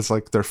that as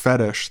like their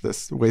fetish,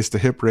 this waist to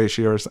hip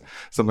ratio or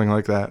something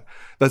like that.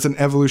 That's an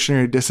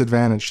evolutionary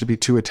disadvantage to be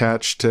too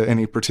attached to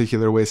any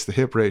particular waist to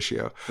hip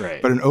ratio.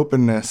 Right. But an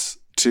openness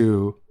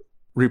to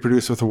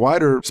reproduce with a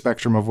wider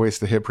spectrum of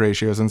waist to hip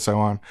ratios and so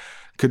on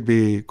could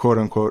be quote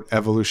unquote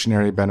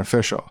evolutionary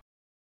beneficial.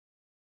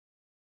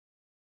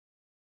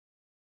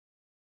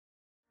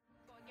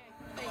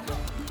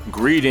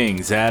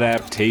 Greetings,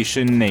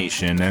 Adaptation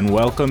Nation, and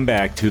welcome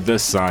back to The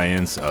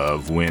Science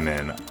of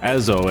Women.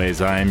 As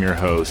always, I am your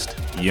host,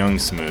 Young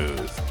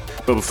Smooth.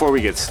 But before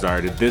we get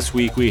started, this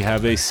week we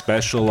have a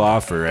special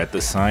offer at the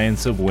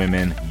Science of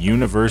Women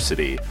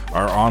University,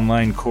 our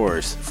online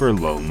course for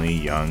lonely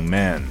young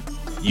men.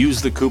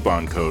 Use the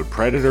coupon code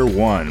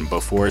PREDATOR1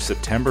 before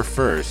September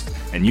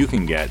 1st, and you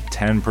can get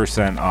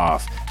 10%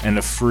 off and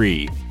a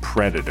free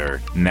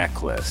Predator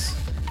necklace.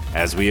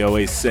 As we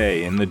always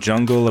say, in the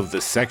jungle of the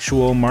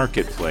sexual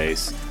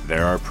marketplace,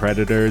 there are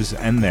predators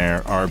and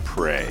there are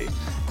prey.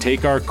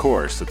 Take our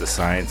course at the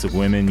Science of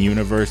Women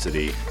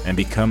University and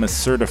become a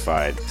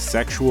certified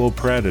sexual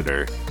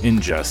predator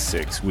in just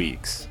 6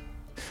 weeks.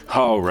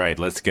 Alright,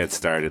 let's get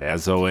started.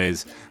 As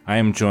always, I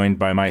am joined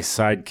by my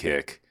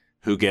sidekick,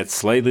 who gets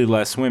slightly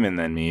less women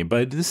than me,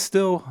 but is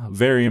still a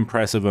very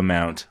impressive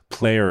amount,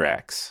 Player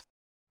X.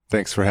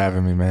 Thanks for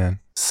having me, man.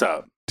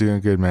 Sup?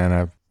 Doing good, man.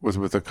 I was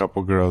with a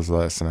couple girls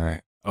last night.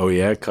 Oh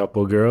yeah, a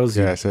couple girls?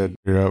 Yeah, I said,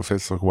 your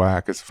outfits look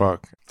whack as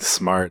fuck.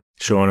 Smart.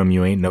 Showing them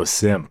you ain't no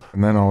simp.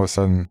 And then all of a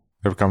sudden,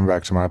 they're coming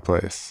back to my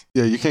place.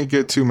 Yeah, you can't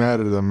get too mad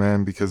at them,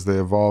 man, because they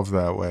evolved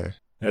that way.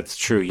 That's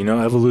true. You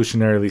know,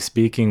 evolutionarily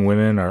speaking,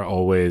 women are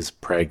always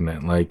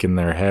pregnant. Like in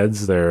their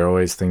heads, they're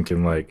always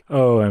thinking like,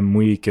 oh, I'm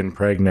weak and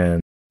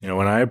pregnant. You know,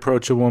 when I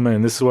approach a woman,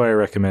 and this is what I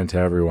recommend to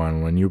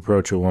everyone, when you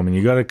approach a woman,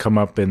 you got to come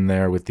up in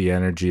there with the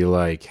energy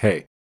like,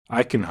 hey,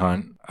 I can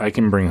hunt. I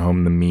can bring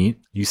home the meat.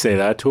 You say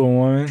that to a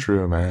woman?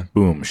 True, man.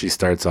 Boom, she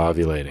starts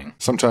ovulating.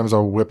 Sometimes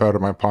I'll whip out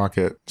of my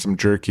pocket some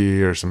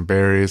jerky or some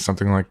berries,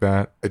 something like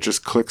that. It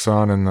just clicks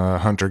on in the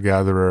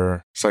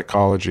hunter-gatherer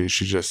psychology.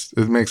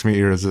 It makes me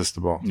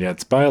irresistible. Yeah,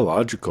 it's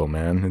biological,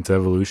 man. It's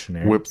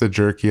evolutionary. Whip the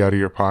jerky out of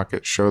your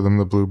pocket. Show them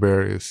the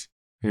blueberries.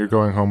 You're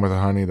going home with a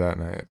honey that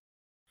night.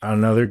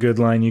 Another good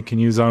line you can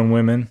use on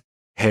women.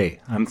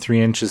 Hey, I'm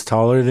 3 inches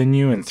taller than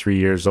you and 3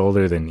 years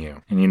older than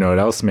you. And you know what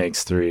else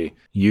makes 3?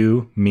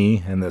 You,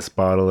 me, and this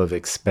bottle of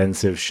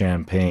expensive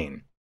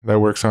champagne. That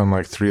works on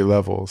like 3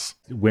 levels.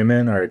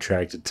 Women are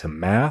attracted to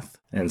math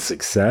and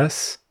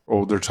success.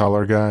 Older,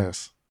 taller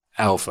guys.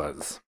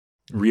 Alphas.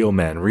 Real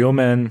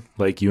men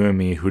like you and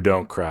me who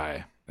don't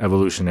cry.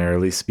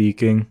 Evolutionarily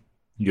speaking.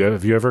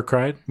 Have you ever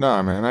cried?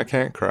 Nah, man, I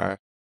can't cry.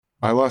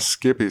 I lost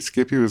Skippy.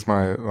 Skippy was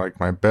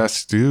my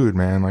best dude,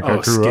 man. Like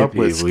I grew up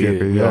with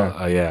Skippy. Yeah,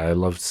 I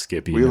loved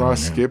Skippy. We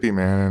lost Skippy,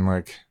 man, and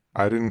like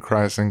I didn't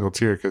cry a single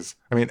tear because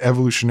I mean,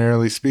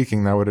 evolutionarily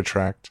speaking, that would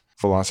attract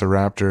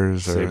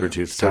velociraptors,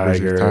 saber-toothed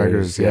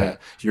tigers. Yeah,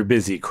 you're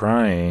busy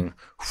crying.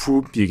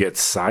 Whoop, you get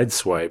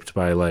sideswiped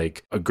by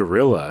like a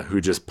gorilla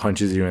who just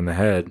punches you in the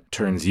head,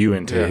 turns you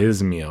into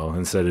his meal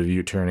instead of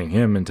you turning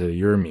him into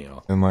your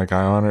meal. And like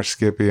I honor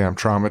Skippy. I'm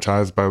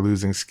traumatized by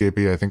losing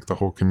Skippy. I think the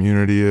whole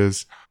community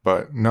is.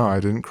 But no,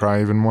 I didn't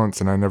cry even once,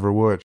 and I never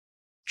would.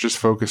 Just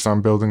focused on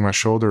building my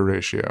shoulder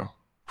ratio.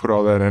 Put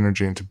all that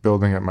energy into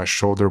building at my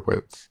shoulder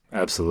width.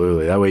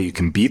 Absolutely. That way you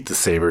can beat the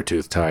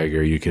saber-toothed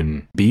tiger. You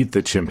can beat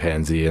the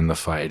chimpanzee in the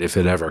fight if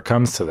it ever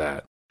comes to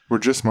that. We're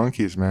just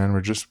monkeys, man.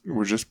 We're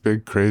just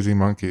big crazy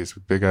monkeys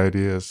with big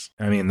ideas.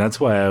 I mean, that's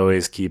why I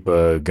always keep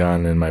a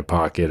gun in my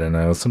pocket, and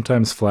I'll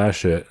sometimes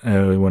flash it.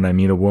 And when I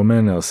meet a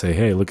woman, I'll say,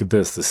 hey, look at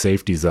this. The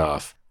safety's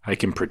off. I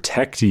can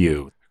protect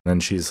you. Then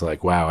she's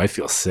like, wow, I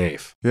feel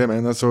safe. Yeah,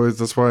 man. That's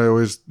why I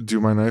always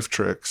do my knife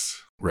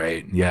tricks.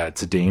 Right. Yeah,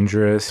 it's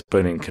dangerous,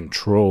 but in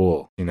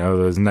control. You know,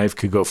 those knife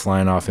could go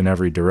flying off in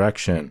every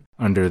direction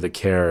under the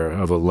care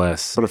of a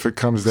less But if it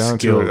comes down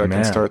to it, I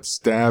can start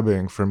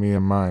stabbing for me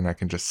and mine. I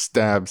can just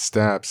stab.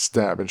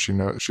 And she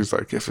knows. She's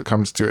like, if it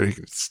comes to it, he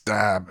can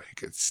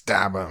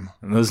stab him.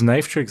 And those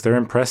knife tricks, they're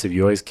impressive.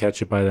 You always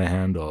catch it by the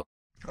handle.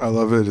 I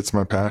love it. It's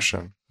my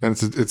passion.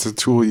 And it's a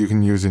tool you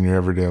can use in your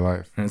everyday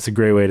life. And it's a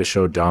great way to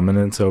show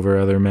dominance over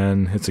other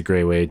men. It's a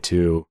great way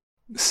to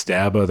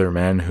stab other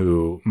men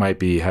who might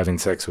be having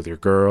sex with your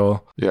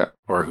girl. Yeah.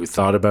 Or who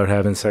thought about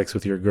having sex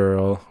with your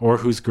girl. Or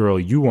whose girl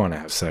you want to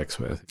have sex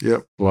with.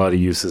 Yep. A lot of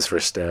uses for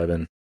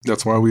stabbing.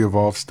 That's why we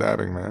evolved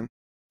stabbing, man.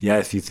 Yeah,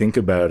 if you think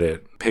about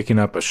it, picking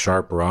up a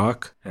sharp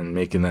rock and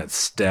making that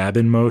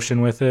stabbing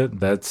motion with it,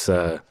 that's,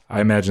 I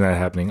imagine that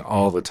happening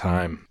all the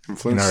time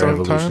in our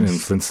evolution. In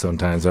Flintstone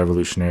times,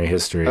 evolutionary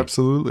history.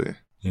 Absolutely.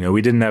 You know,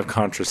 we didn't have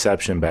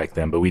contraception back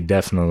then, but we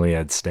definitely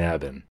had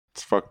stabbing.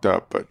 It's fucked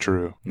up, but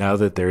true. Now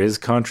that there is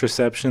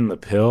contraception, the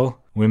pill,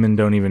 women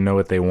don't even know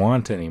what they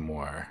want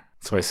anymore.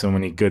 That's why so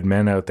many good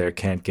men out there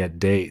can't get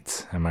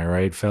dates. Am I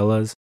right,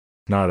 fellas?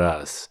 Not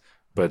us,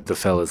 but the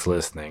fellas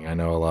listening. I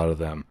know a lot of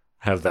them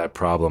have that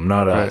problem,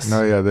 not us.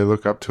 No, yeah, they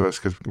look up to us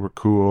because we're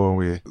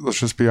cool. Let's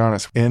just be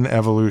honest. In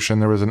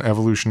evolution, there was an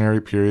evolutionary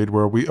period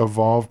where we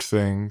evolved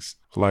things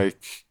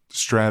like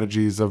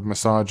strategies of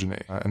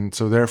misogyny. And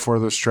so therefore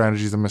those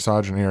strategies of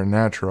misogyny are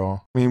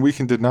natural. I mean, we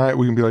can deny it.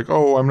 We can be like,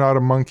 oh, I'm not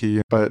a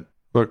monkey. But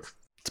look.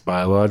 It's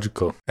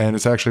biological. And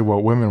it's actually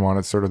what women want.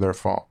 It's sort of their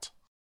fault.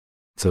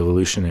 It's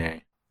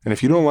evolutionary. And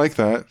if you don't like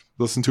that,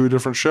 listen to a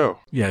different show.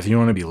 Yeah, if you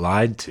want to be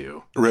lied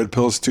to. Red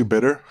pill's too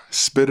bitter?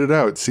 Spit it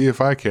out. See if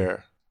I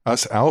care.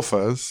 Us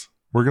alphas,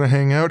 we're going to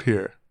hang out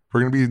here.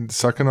 We're going to be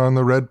sucking on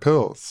the red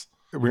pills.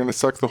 We're going to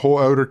suck the whole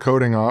outer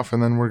coating off,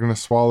 and then we're going to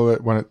swallow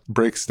it when it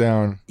breaks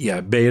down.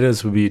 Yeah,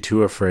 betas would be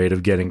too afraid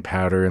of getting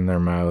powder in their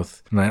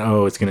mouth. And then,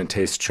 it's going to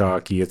taste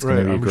chalky. It's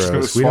going to be gross. We're just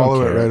going to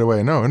swallow it right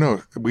away.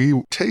 No.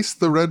 We taste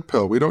the red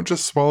pill. We don't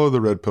just swallow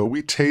the red pill.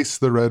 We taste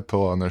the red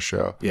pill on this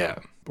show. Yeah.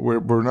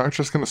 We're not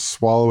just going to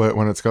swallow it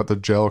when it's got the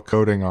gel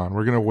coating on.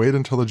 We're going to wait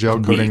until the gel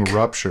coating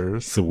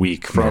ruptures. It's a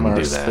weak from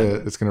our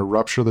spit. It's going to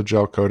rupture the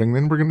gel coating.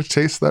 Then we're going to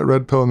taste that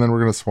red pill, and then we're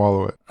going to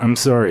swallow it. I'm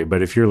sorry,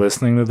 but if you're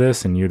listening to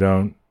this and you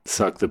don't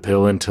suck the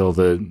pill until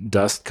the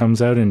dust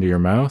comes out into your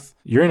mouth,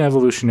 you're an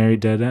evolutionary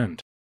dead end.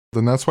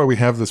 Then that's why we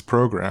have this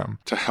program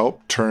to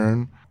help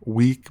turn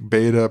weak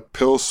beta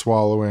pill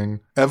swallowing,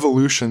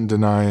 evolution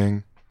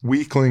denying,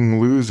 weakling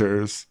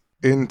losers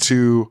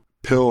into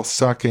pill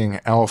sucking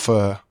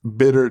alpha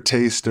bitter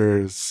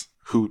tasters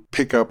who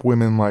pick up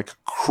women like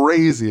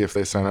crazy if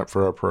they sign up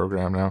for our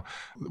program. Now,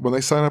 when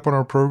they sign up on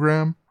our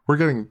program, we're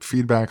getting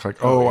feedback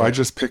like, I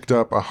just picked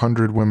up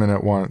 100 women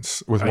at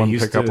once with one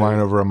pickup line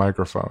over a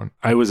microphone.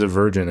 I was a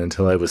virgin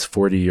until I was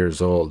 40 years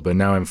old, but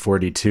now I'm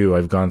 42.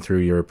 I've gone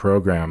through your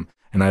program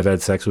and I've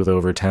had sex with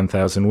over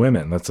 10,000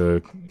 women. That's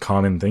a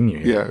common thing you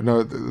hear. Yeah,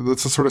 no,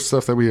 that's the sort of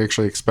stuff that we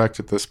actually expect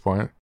at this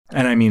point.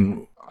 And I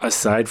mean,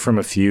 aside from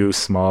a few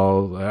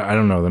small, I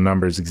don't know the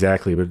numbers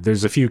exactly, but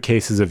there's a few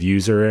cases of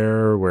user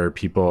error where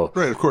people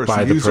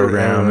buy the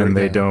program and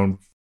they don't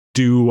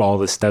do all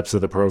the steps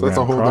of the program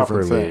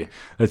properly.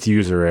 That's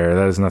user error.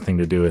 That has nothing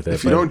to do with it.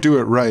 If you don't do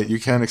it right, you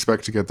can't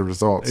expect to get the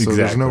results. Exactly,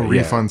 so there's no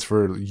refunds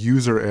for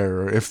user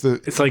error.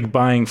 It's like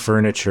buying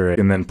furniture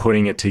and then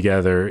putting it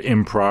together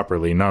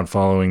improperly, not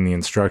following the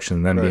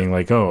instruction, then being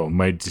like,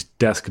 my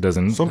desk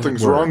doesn't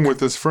Something's work. wrong with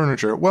this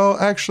furniture. Well,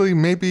 actually,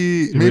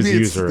 maybe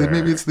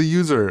it's the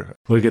user.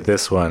 Look at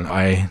this one.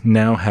 I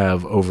now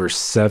have over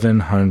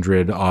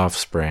 700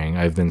 offspring.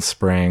 I've been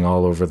spraying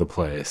all over the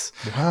place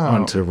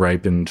onto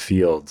ripened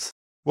fields.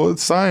 Well,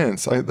 it's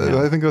science. I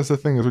think that's the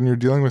thing, is when you're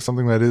dealing with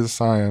something that is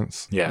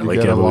science. Yeah, like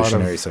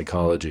evolutionary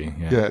psychology.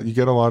 Yeah, you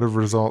get a lot of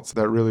results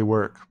that really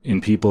work.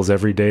 In people's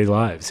everyday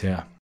lives,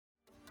 yeah.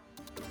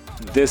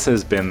 This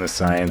has been The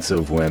Science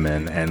of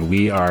Women, and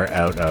we are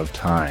out of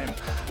time.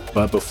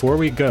 But before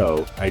we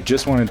go, I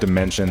just wanted to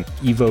mention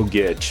Evo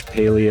Gitch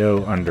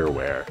Paleo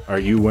underwear. Are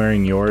you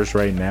wearing yours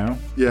right now?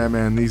 Yeah,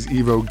 man, these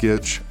Evo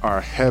Gitch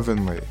are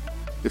heavenly.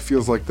 It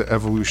feels like the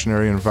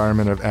evolutionary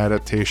environment of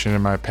adaptation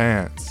in my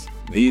pants.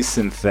 These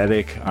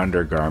synthetic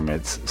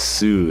undergarments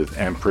soothe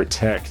and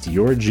protect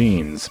your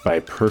genes by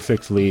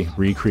perfectly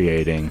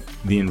recreating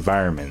the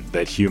environment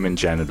that human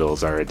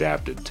genitals are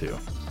adapted to.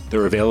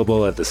 They're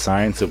available at the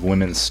Science of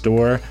Women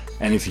store,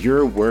 and if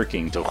you're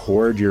working to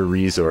hoard your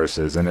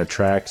resources and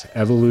attract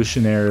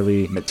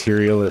evolutionarily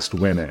materialist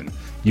women,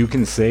 you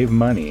can save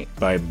money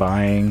by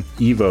buying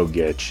Evo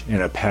Gitch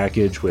in a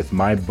package with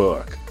my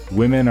book,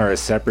 Women Are a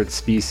Separate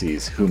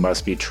Species Who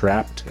Must Be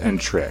Trapped and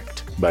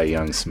Tricked by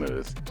Young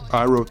Smooth.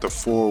 I wrote the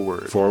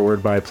foreword.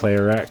 Forward by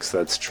Player X,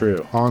 that's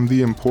true. On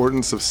the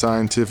importance of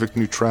scientific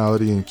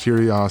neutrality and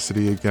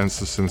curiosity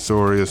against the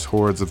censorious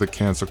hordes of the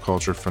cancel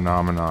culture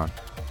phenomenon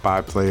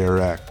by Player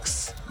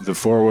X. The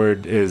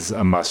foreword is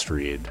a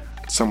must-read.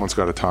 Someone's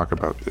got to talk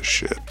about this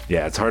shit.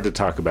 Yeah, it's hard to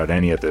talk about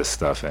any of this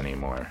stuff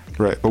anymore.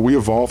 Right, but we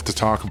evolved to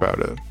talk about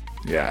it.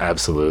 Yeah,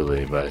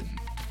 absolutely, but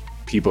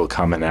people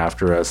coming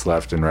after us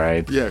left and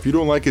right. Yeah, if you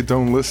don't like it,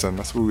 don't listen.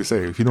 That's what we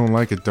say. If you don't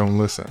like it, don't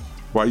listen.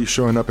 Why are you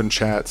showing up in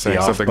chat saying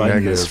The off something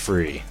button negative? is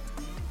free.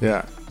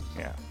 Yeah.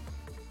 Yeah.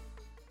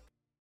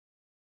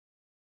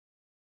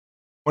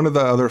 One of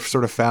the other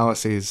sort of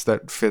fallacies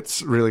that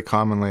fits really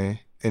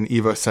commonly in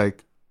Evo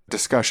Psych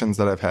discussions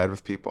that I've had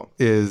with people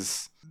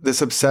is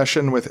this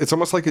obsession with, it's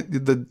almost like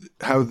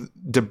how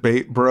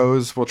debate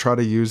bros will try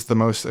to use the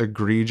most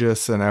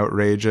egregious and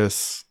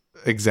outrageous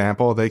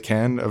example they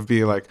can of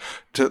be like,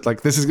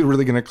 this is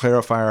really going to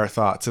clarify our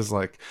thoughts, is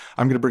like,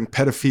 I'm going to bring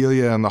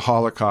pedophilia and the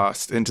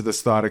Holocaust into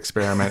this thought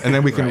experiment, and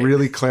then we can Right.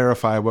 really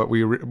clarify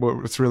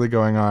what's really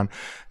going on.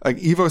 Like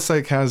Evo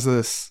Psych has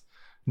this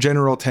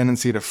general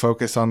tendency to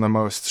focus on the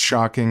most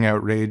shocking,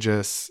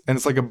 outrageous, and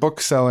it's like a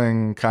book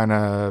selling kind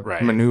of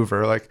Right.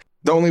 maneuver. Like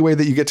the only way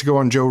that you get to go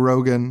on Joe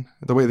Rogan,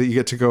 the way that you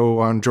get to go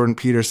on Jordan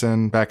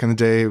Peterson back in the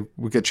day,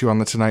 we get you on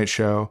the Tonight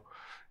Show,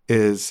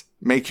 is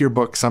make your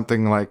book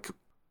something like,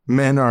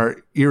 men are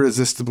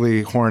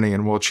irresistibly horny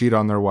and will cheat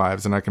on their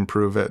wives, and I can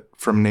prove it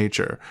from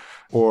nature.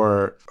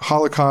 Or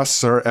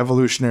holocausts are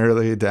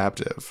evolutionarily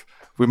adaptive.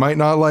 We might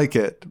not like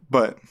it,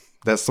 but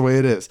that's the way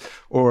it is.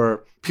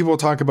 Or people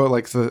talk about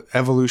like the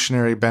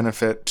evolutionary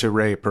benefit to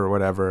rape or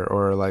whatever,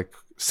 or like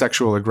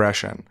sexual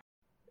aggression.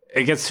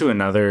 It gets to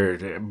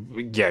another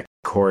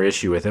core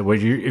issue with it.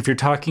 If you're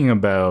talking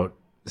about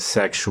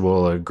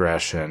sexual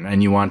aggression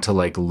and you want to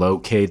like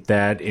locate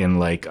that in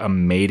like a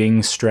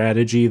mating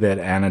strategy that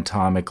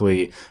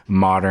anatomically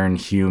modern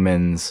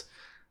humans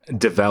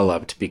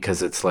developed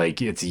because it's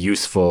like it's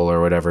useful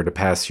or whatever to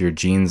pass your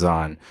genes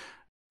on,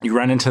 you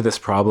run into this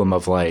problem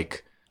of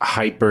like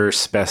hyper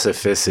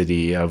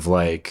specificity of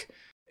like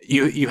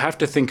you have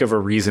to think of a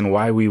reason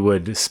why we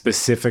would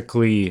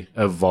specifically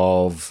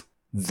evolve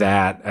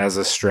that as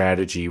a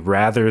strategy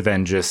rather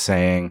than just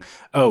saying,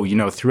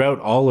 oh, throughout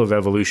all of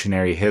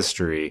evolutionary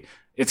history,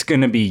 it's going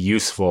to be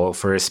useful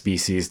for a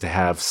species to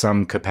have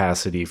some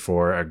capacity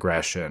for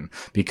aggression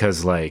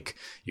because like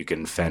you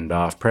can fend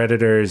off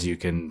predators, you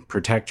can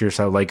protect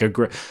yourself, like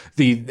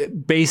the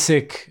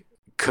basic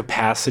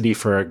capacity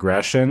for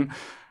aggression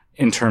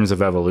in terms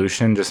of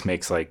evolution just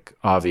makes like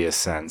obvious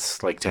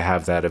sense, like to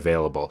have that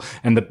available.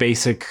 And the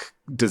basic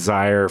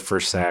desire for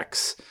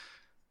sex,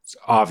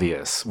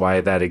 obvious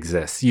why that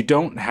exists. You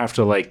don't have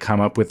to like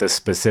come up with a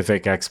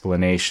specific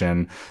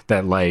explanation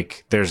that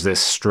like there's this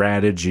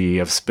strategy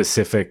of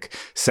specific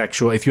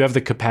sexual. If you have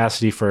the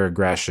capacity for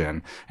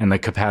aggression and the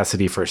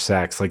capacity for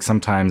sex, like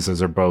sometimes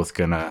those are both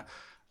gonna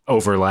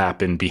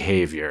overlap in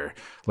behavior.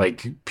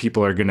 Like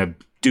people are gonna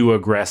do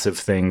aggressive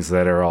things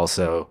that are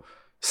also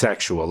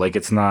sexual. Like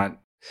it's not,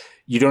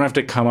 you don't have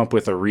to come up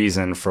with a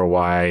reason for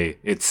why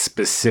it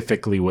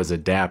specifically was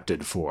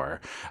adapted for.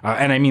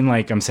 And I mean,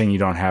 like, I'm saying you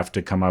don't have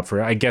to come up for,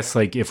 I guess,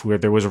 like, if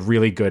there was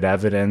really good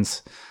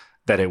evidence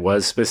that it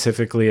was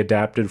specifically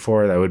adapted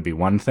for, that would be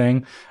one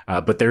thing.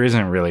 But there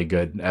isn't really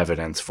good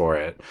evidence for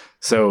it.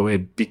 So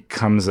it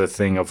becomes a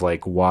thing of,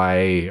 like,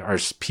 why are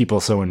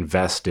people so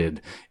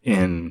invested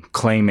in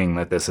claiming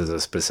that this is a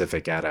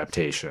specific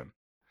adaptation?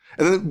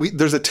 And then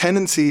there's a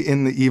tendency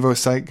in the Evo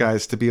Psych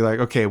guys to be like,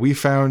 okay, we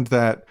found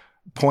that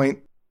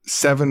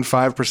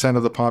 0.75%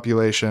 of the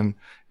population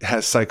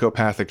has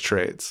psychopathic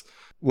traits.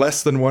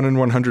 Less than 1 in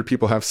 100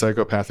 people have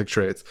psychopathic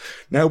traits.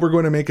 Now we're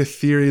going to make a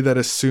theory that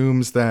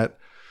assumes that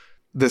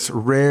this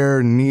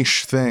rare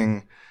niche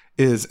thing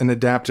is an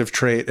adaptive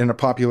trait in a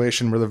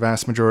population where the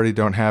vast majority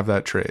don't have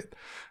that trait.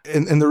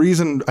 And the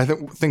reason I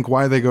think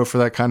why they go for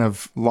that kind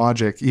of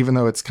logic, even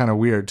though it's kind of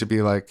weird to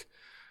be like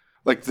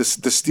this,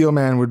 the steel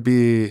man would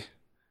be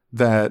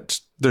that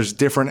there's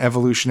different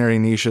evolutionary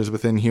niches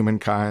within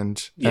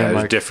humankind. Yeah, and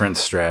there's different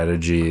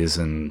strategies,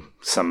 and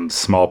some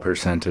small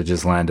percentage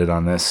is landed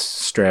on this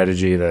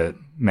strategy that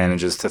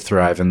manages to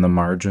thrive in the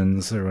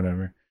margins or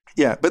whatever.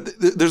 Yeah, but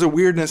there's a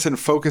weirdness in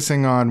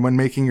focusing on when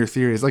making your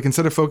theories. Like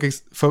instead of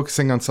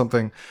focusing on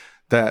something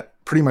that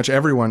pretty much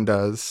everyone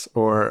does,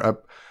 or a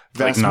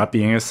like not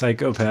being a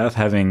psychopath,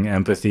 having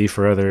empathy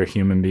for other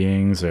human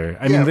beings, or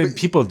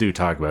people do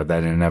talk about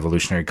that in an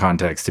evolutionary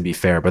context, to be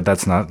fair, but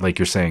that's not, like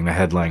you're saying, the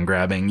headline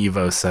grabbing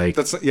Evo Psych.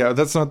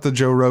 That's not the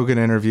Joe Rogan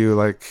interview.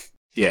 Like,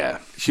 yeah,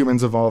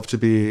 humans evolved to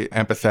be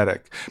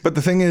empathetic. But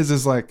the thing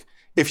is like,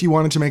 if you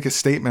wanted to make a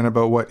statement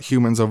about what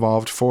humans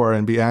evolved for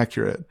and be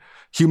accurate,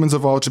 humans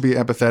evolved to be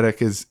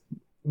empathetic is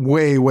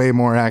way, way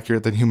more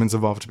accurate than humans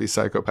evolved to be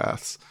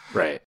psychopaths.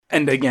 Right.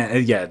 And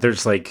again, yeah,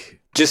 there's like,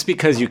 just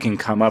because you can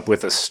come up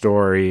with a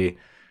story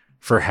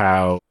for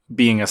how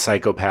being a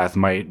psychopath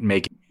might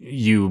make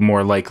you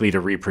more likely to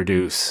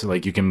reproduce,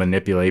 like you can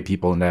manipulate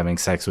people into having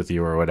sex with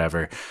you or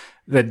whatever,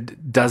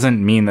 that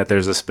doesn't mean that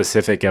there's a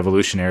specific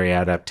evolutionary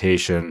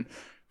adaptation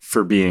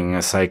for being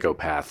a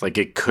psychopath. Like,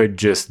 it could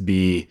just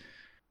be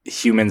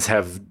humans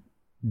have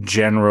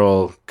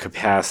general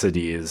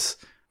capacities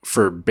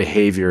for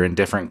behavior in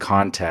different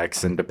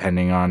contexts, and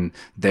depending on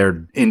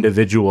their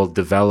individual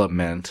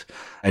development,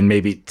 and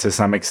maybe to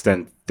some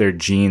extent their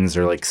genes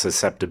or like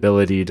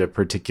susceptibility to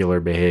particular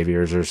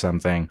behaviors or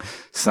something,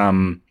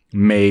 some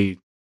may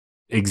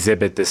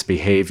exhibit this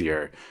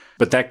behavior.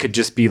 But that could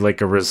just be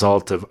like a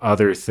result of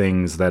other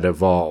things that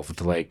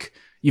evolved, like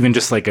even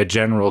just like a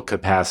general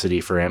capacity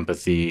for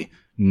empathy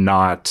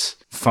not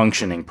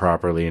functioning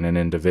properly in an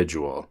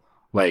individual.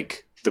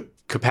 Like, the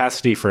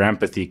capacity for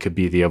empathy could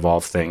be the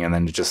evolved thing, and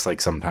then just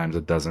like sometimes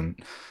it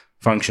doesn't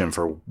function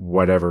for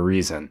whatever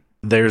reason.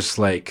 There's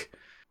like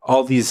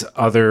all these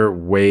other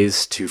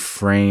ways to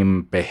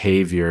frame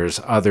behaviors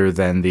other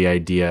than the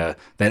idea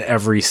that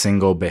every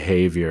single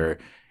behavior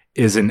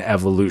isn't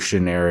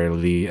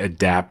evolutionarily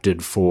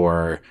adapted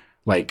for,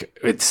 like,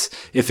 it's,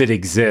 if it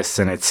exists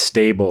and it's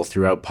stable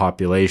throughout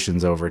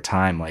populations over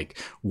time, like,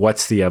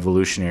 what's the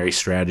evolutionary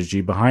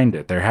strategy behind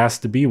it? There has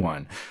to be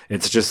one.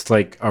 It's just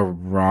like a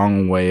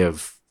wrong way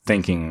of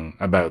thinking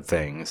about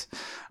things.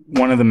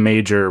 One of the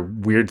major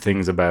weird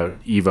things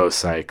about Evo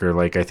Psych, or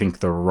like I think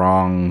the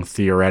wrong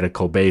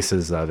theoretical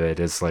basis of it,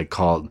 is like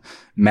called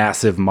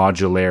massive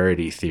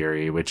modularity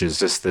theory, which is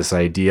just this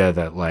idea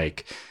that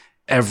like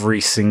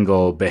every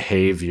single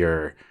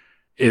behavior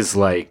is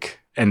like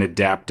an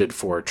adapted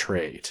for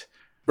trait.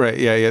 Right.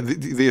 Yeah.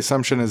 The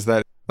assumption is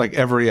that like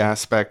every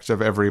aspect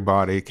of every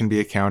body can be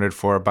accounted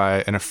for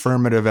by an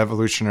affirmative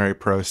evolutionary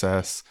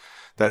process,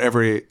 that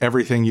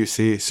everything you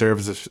see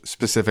serves a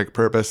specific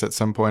purpose at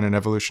some point in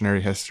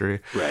evolutionary history.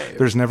 Right.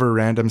 There's never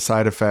random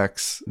side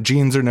effects.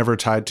 Genes are never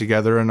tied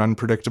together in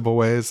unpredictable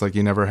ways. Like,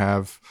 you never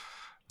have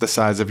the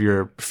size of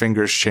your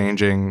fingers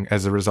changing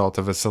as a result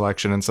of a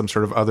selection in some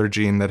sort of other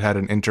gene that had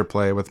an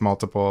interplay with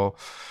multiple.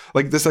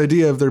 Like, this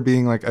idea of there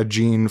being like a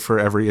gene for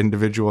every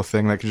individual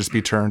thing that can just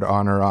be turned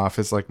on or off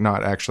is like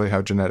not actually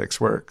how genetics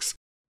works.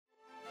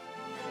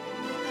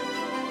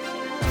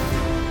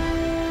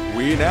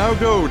 We now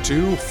go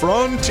to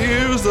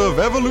Frontiers of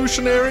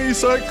Evolutionary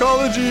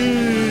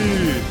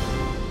Psychology.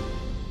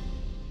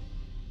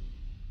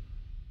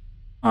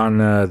 On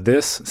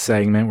this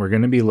segment, we're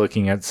going to be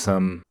looking at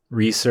some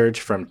research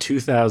from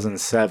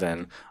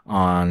 2007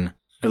 on,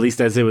 at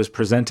least as it was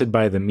presented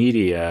by the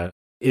media,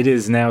 it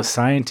is now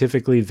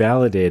scientifically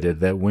validated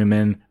that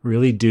women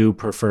really do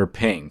prefer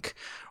pink,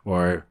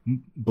 or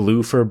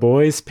blue for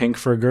boys, pink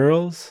for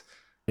girls.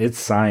 It's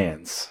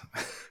science.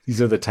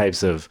 These are the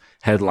types of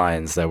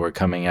headlines that were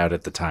coming out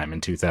at the time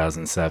in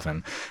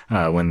 2007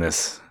 when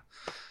this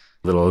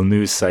little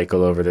news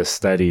cycle over this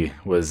study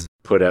was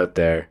put out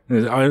there.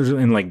 It was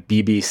in like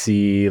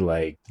BBC,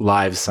 like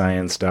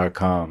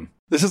livescience.com.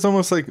 This is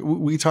almost like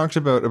we talked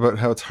about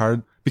how it's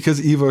hard because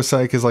Evo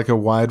Psych is like a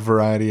wide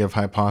variety of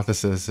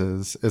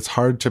hypotheses. It's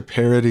hard to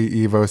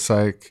parody Evo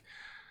Psych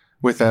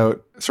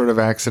without sort of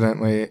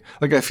accidentally.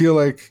 Like, I feel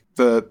like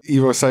the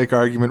Evo Psych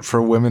argument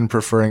for women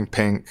preferring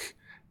pink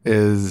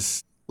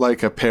is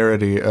like a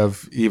parody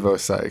of Evo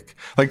Psych.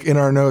 Like, in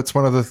our notes,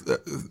 one of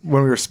the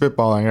when we were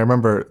spitballing, I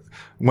remember,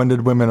 when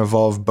did women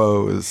evolve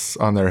bows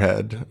on their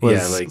head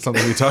was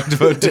something we talked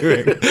about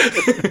doing.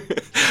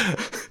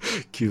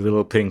 Cute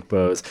little pink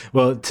bows.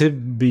 Well, to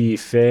be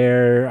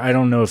fair, I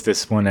don't know if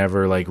this one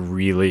ever like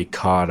really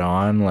caught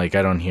on. Like,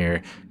 I don't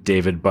hear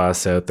David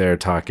Buss out there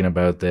talking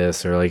about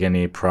this, or like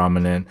any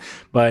prominent,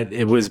 but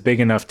it was big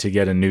enough to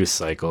get a news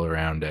cycle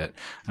around it,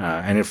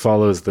 and it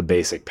follows the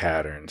basic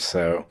pattern.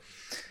 So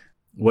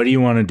what do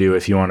you want to do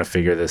if you want to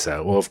figure this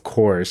out? Well, of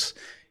course,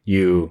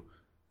 you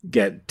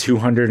get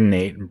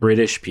 208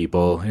 British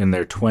people in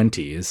their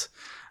 20s,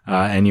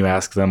 and you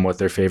ask them what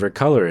their favorite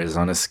color is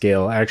on a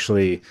scale,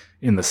 actually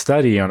in the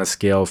study, on a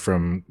scale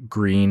from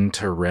green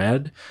to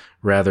red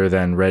rather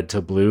than red to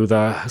blue.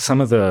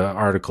 Some of the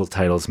article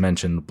titles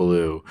mentioned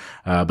blue,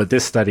 but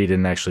this study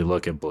didn't actually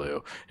look at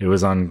blue. It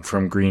was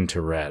from green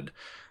to red.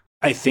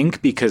 I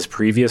think because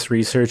previous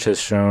research has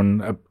shown,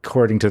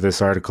 according to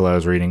this article I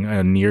was reading,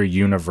 a near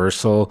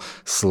universal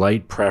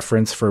slight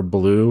preference for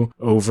blue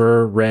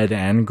over red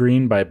and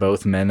green by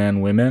both men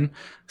and women.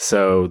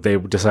 So they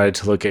decided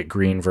to look at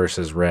green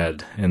versus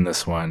red in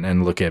this one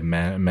and look at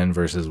men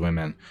versus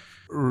women.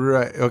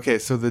 Right. Okay.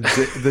 So the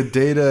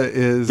data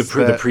is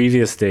the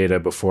previous data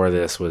before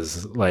this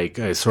was like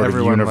a sort of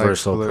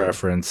universal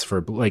preference for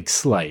like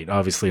slight.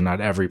 Obviously,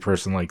 not every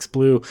person likes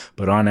blue,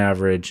 but on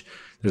average,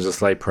 there's a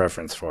slight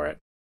preference for it.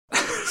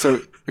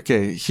 So,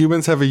 okay,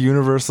 humans have a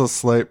universal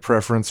slight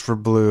preference for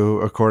blue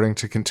according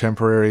to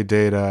contemporary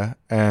data.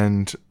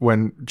 And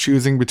when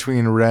choosing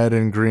between red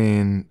and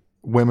green,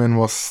 women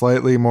will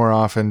slightly more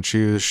often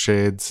choose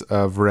shades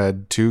of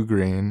red to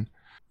green.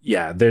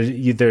 Yeah,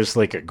 there's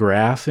like a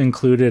graph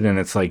included, and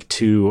it's like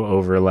two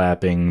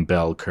overlapping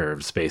bell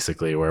curves,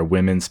 basically, where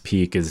women's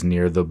peak is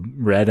near the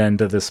red end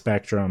of the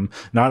spectrum,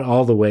 not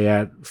all the way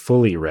at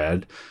fully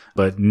red,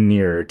 but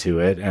nearer to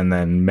it, and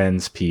then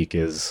men's peak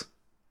is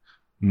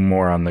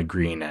more on the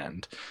green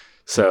end.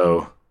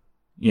 So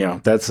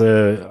That's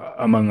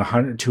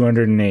among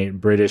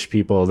 208 British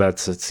people, it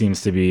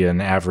seems to be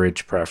an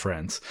average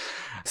preference.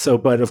 So,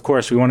 but of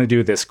course, we want to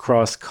do this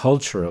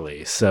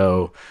cross-culturally.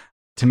 So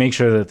to make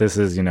sure that this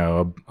is,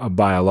 a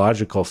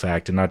biological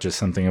fact and not just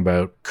something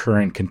about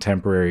current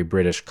contemporary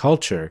British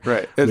culture.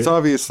 Right. It's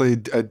obviously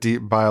a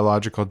deep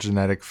biological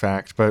genetic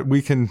fact, but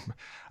we can,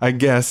 I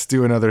guess,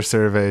 do another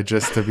survey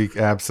just to be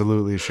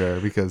absolutely sure,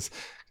 because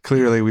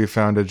clearly we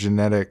found a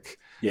genetic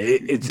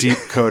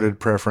deep-coded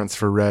preference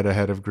for red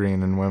ahead of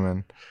green in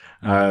women.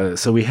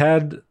 So we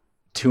had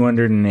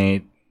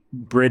 208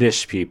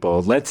 British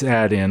people. Let's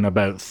add in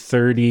about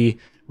 30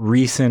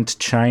 recent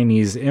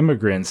Chinese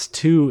immigrants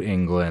to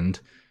England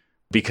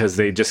because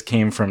they just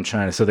came from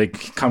China. So they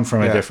come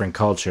from a different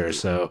culture.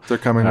 So they're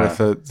coming with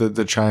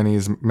the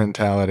Chinese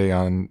mentality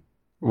on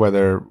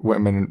whether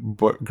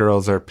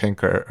girls are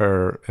pink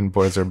and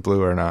boys are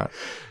blue or not.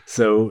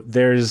 So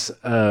there's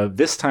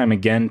this time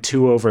again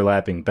 2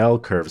 overlapping bell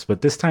curves,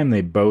 but this time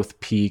they both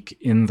peak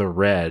in the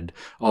red,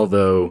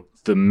 although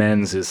the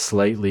men's is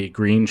slightly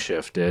green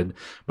shifted,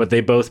 but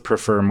they both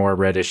prefer more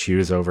reddish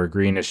hues over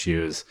greenish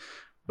hues.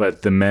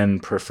 But the men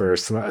prefer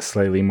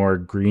slightly more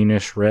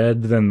greenish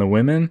red than the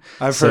women.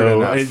 I've heard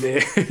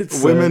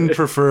enough. Women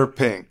prefer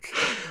pink.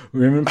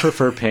 Women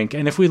prefer pink.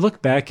 And if we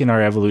look back in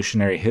our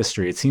evolutionary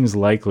history, it seems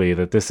likely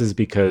that this is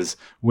because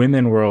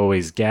women were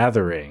always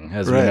gathering,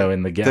 as we know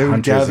in the they would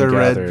hunters gather and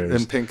gatherers. Red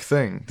and pink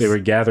things. They were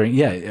gathering.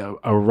 Yeah,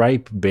 a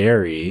ripe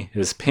berry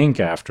is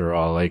pink after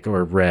all,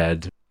 or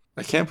red.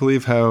 I can't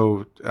believe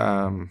how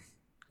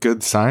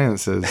good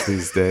science is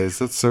these days.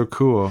 That's so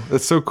cool.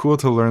 It's so cool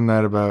to learn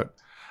that about.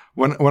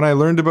 When I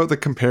learned about the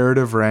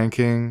comparative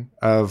ranking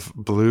of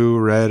blue,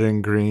 red,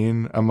 and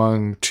green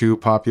among 2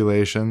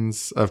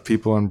 populations of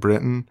people in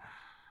Britain,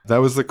 that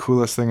was the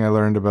coolest thing I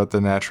learned about the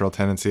natural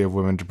tendency of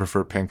women to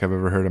prefer pink I've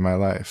ever heard in my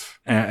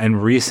life.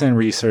 And recent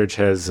research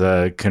has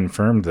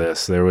confirmed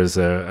this. There was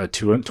a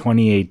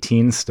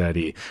 2018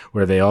 study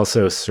where they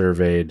also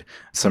surveyed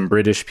some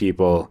British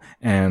people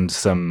and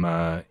some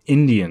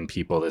Indian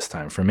people this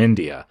time from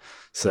India.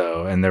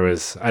 So, and there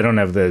was, I don't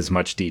have as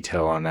much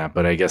detail on that,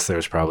 but I guess there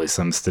was probably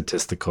some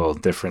statistical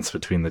difference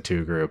between the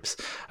 2 groups.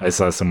 I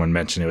saw someone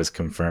mention it was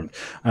confirmed.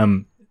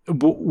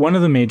 One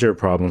of the major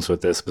problems with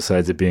this,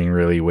 besides it being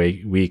really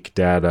weak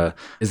data,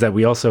 is that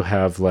we also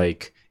have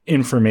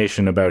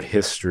information about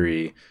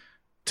history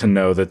to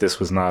know that this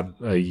was not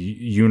a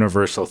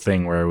universal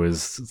thing where it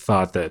was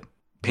thought that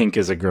pink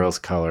is a girl's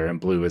color and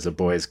blue is a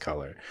boy's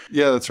color.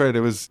 Yeah, that's right. It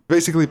was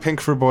basically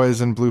pink for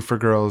boys and blue for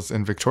girls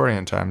in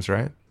Victorian times,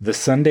 right? The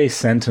Sunday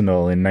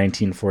Sentinel in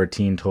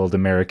 1914 told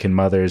American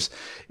mothers,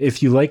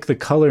 if you like the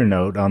color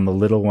note on the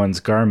little one's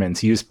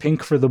garments, use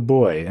pink for the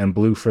boy and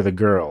blue for the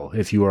girl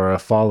if you are a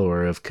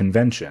follower of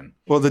convention.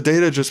 Well, the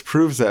data just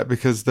proves that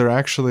because they're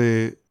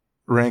actually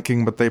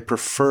ranking what they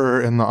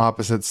prefer in the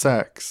opposite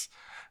sex.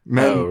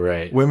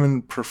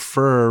 Women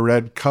prefer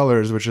red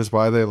colors, which is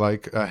why they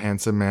like a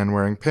handsome man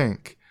wearing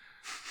pink.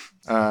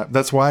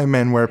 That's why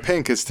men wear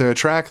pink, is to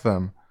attract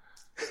them.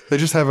 They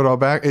just have it all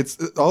back. It's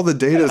all the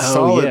data is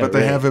solid, but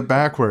they have it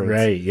backwards.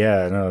 Right.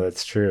 Yeah. No,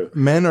 that's true.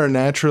 Men are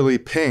naturally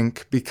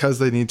pink because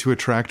they need to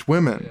attract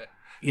women.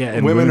 Yeah.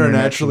 And women are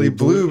naturally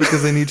blue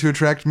because they need to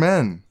attract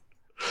men.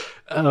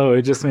 Oh,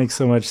 it just makes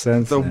so much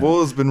sense. The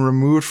wool has been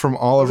removed from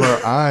all of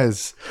our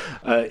eyes.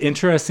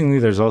 Interestingly,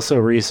 there's also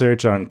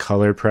research on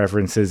color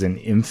preferences in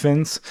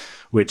infants,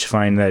 which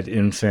find that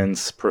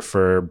infants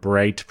prefer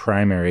bright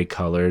primary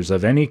colors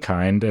of any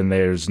kind, and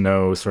there's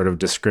no sort of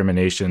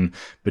discrimination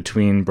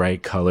between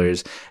bright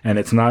colors. And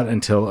it's not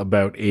until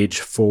about age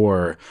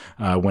 4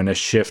 when a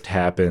shift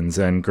happens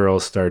and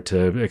girls start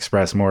to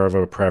express more of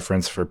a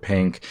preference for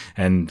pink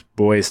and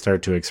boys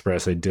start to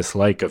express a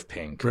dislike of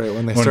pink. Right,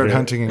 when they start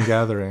hunting and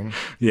gathering.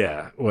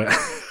 Yeah.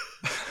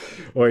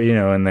 Or,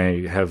 when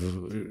they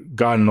have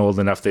gotten old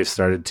enough, they've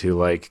started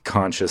to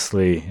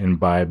consciously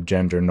imbibe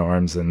gender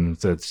norms and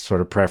the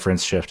sort of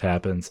preference shift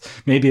happens.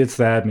 Maybe it's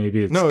that.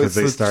 Maybe it's because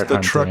they start the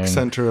hunting. truck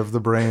center of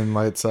the brain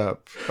lights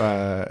up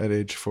at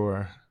age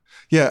 4.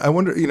 Yeah, I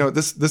wonder,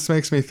 this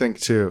makes me think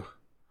too.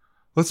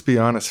 Let's be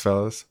honest,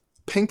 fellas.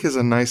 Pink is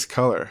a nice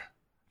color.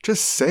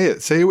 Just say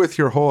it. Say it with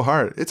your whole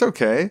heart. It's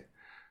okay.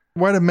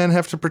 Why do men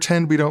have to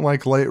pretend we don't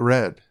like light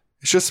red?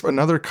 It's just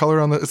another color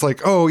on the. It's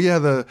like, oh yeah,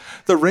 the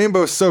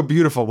rainbow's so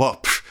beautiful.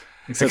 Well,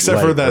 except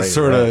for that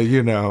sort of,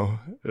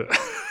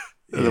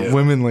 the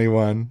womanly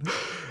one.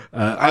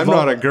 I'm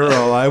not a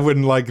girl. I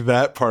wouldn't like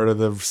that part of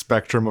the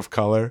spectrum of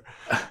color.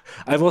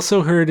 I've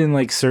also heard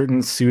in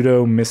certain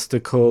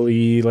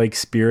pseudo-mystical-y,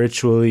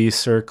 spiritually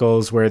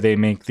circles where they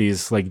make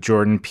these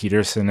Jordan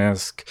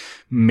Peterson-esque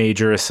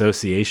major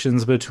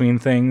associations between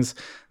things,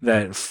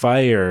 that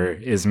fire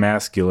is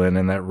masculine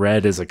and that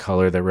red is a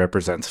color that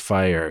represents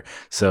fire.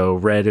 So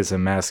red is a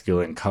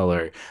masculine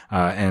color,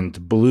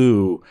 and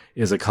blue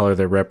is a color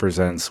that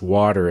represents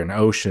water and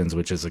oceans,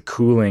 which is a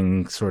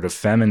cooling sort of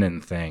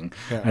feminine thing.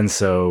 Yeah. And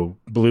so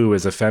blue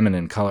is a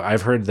feminine color.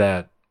 I've heard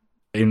that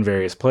in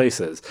various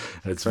places.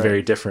 It's Right.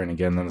 very different,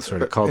 again, than the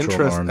sort of But cultural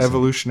interest norms.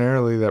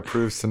 evolutionarily, that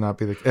proves to not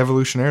be the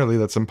evolutionarily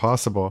that's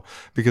impossible,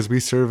 because we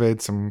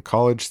surveyed some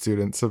college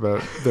students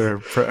about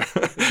their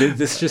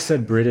This just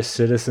said British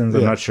citizens.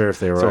 I'm Yeah. not sure if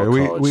they were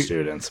Sorry, all college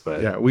students,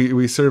 but yeah,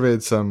 we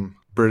surveyed some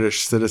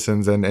British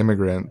citizens and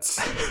immigrants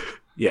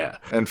yeah,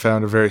 and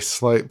found a very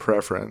slight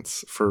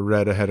preference for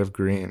red ahead of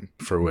green.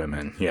 for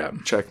women. Yeah.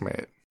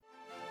 Checkmate.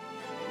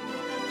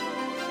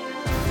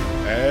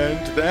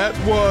 And that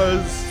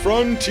was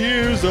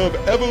Frontiers of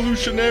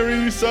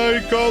Evolutionary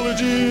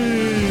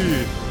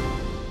Psychology.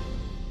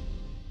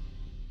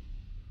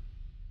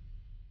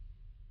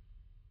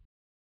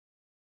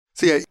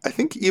 So yeah, I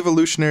think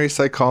evolutionary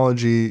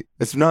psychology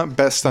is not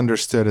best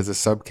understood as a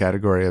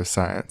subcategory of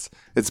science.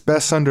 It's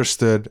best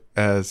understood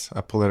as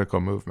a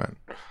political movement.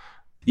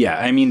 Yeah,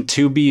 I mean,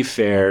 to be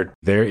fair,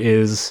 there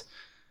is,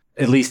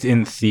 at least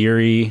in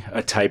theory,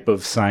 a type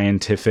of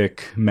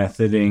scientific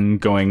methoding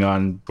going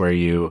on where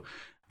you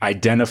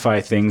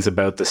identify things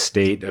about the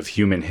state of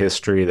human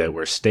history that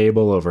were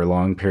stable over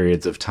long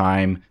periods of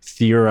time,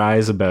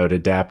 theorize about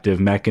adaptive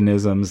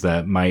mechanisms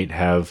that might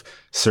have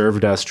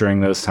served us during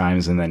those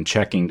times, and then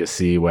checking to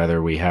see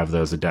whether we have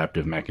those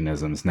adaptive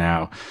mechanisms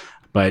now.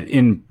 But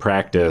in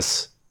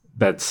practice,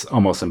 that's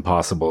almost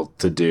impossible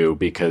to do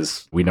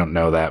because we don't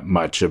know that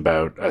much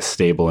about a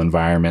stable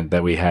environment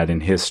that we had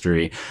in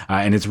history.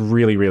 And it's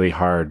really, really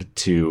hard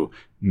to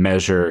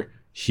measure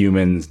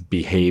human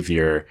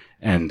behavior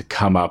and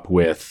come up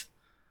with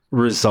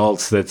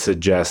results that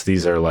suggest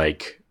these are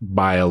like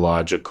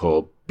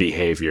biological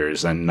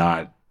behaviors and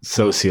not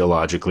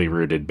sociologically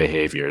rooted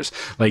behaviors.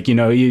 Like,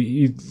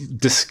 you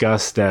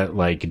discussed that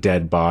like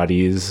dead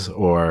bodies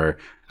or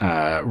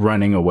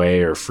running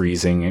away or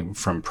freezing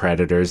from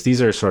predators.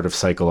 These are sort of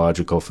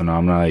psychological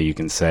phenomena. You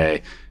can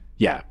say,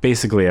 yeah,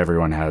 basically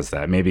everyone has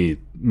that. Maybe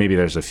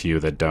there's a few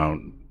that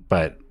don't,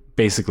 but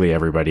basically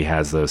everybody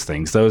has those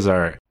things. Those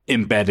are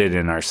embedded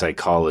in our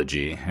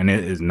psychology, and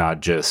it is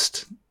not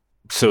just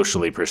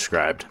socially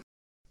prescribed.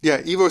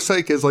 Yeah, Evo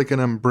Psych is like an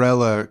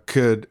umbrella,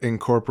 could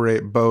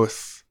incorporate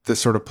both the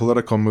sort of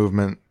political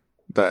movement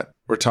that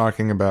we're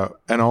talking about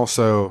and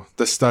also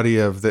the study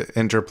of the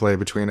interplay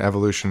between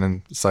evolution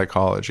and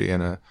psychology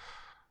in a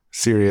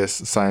serious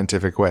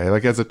scientific way.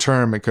 Like as a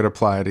term, it could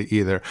apply to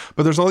either.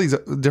 But there's all these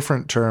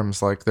different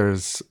terms, like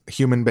there's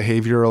human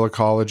behavioral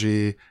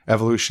ecology,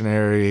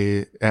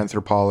 evolutionary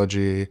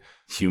anthropology,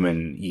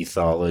 human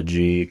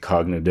ethology,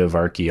 cognitive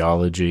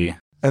archaeology.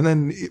 And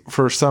then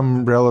for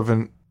some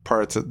relevant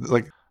parts,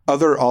 like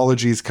other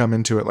ologies come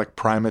into it, like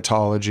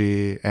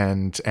primatology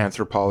and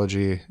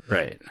anthropology.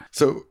 Right.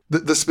 So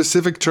the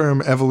specific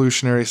term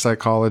evolutionary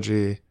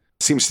psychology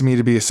seems to me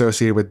to be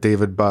associated with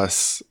David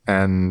Buss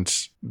and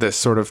this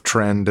sort of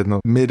trend in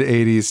the mid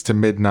 80s to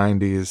mid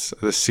 90s,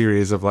 the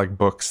series of like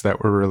books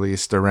that were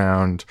released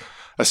around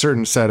a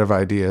certain set of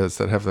ideas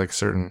that have like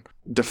certain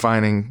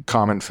defining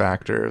common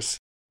factors.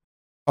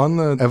 On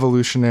the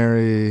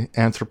evolutionary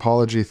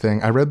anthropology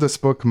thing, I read this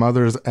book,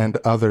 Mothers and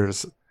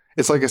Others.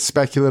 It's like a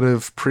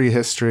speculative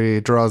prehistory,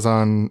 draws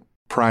on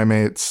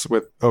primates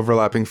with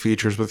overlapping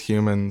features with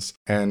humans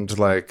and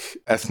like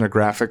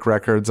ethnographic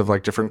records of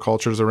like different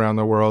cultures around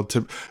the world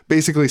to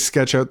basically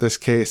sketch out this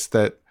case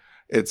that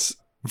it's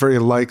very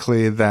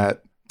likely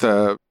that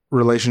the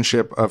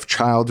relationship of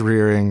child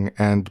rearing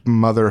and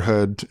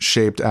motherhood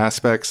shaped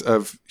aspects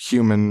of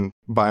human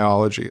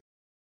biology.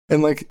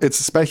 And like it's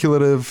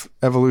speculative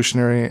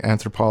evolutionary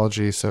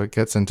anthropology, so it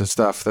gets into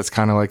stuff that's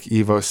kind of like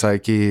Evo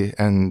Psyche,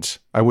 and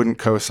I wouldn't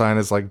co-sign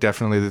as like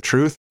definitely the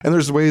truth. And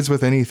there's ways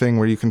with anything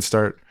where you can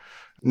start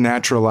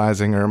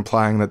naturalizing or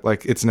implying that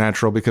like it's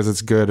natural because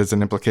it's good as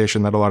an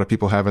implication that a lot of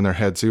people have in their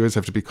heads. So you always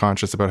have to be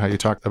conscious about how you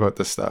talk about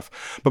this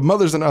stuff. But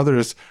Mothers and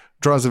Others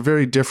draws a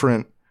very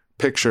different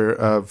picture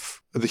of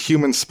the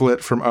human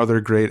split from other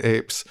great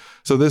apes.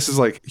 So this is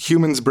like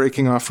humans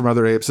breaking off from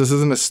other apes. This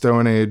isn't a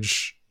Stone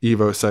Age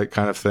Evo Psych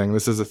kind of thing.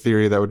 This is a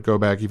theory that would go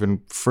back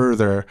even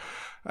further.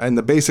 And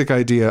the basic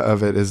idea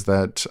of it is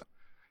that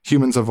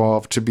humans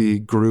evolved to be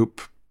group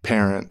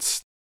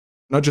parents,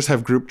 not just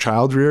have group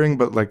child rearing,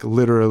 but like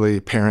literally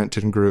parent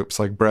in groups,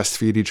 like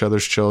breastfeed each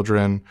other's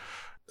children,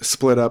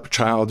 split up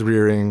child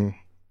rearing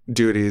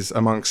duties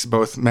amongst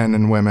both men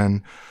and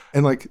women.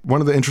 And like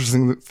one of the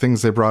interesting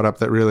things they brought up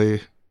that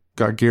really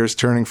got gears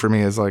turning for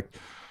me is like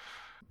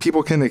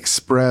people can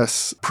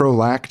express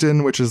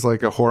prolactin, which is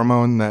like a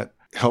hormone that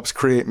helps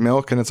create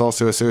milk, and it's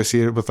also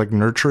associated with like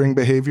nurturing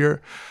behavior.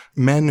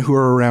 Men who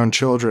are around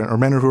children, or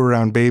men who are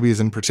around babies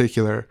in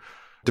particular,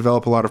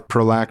 develop a lot of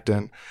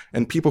prolactin.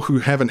 And people who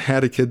haven't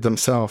had a kid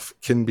themselves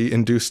can be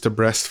induced to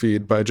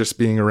breastfeed by just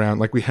being around.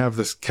 Like we have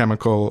this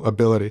chemical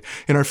ability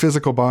in our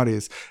physical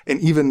bodies. And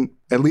even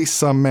at least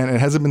some men, it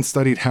hasn't been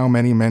studied how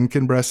many men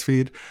can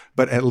breastfeed,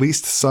 but at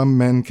least some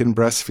men can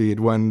breastfeed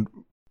when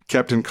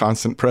kept in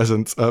constant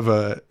presence of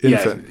a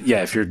infant.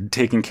 Yeah, if you're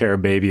taking care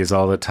of babies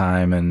all the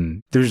time.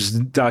 And there's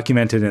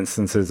documented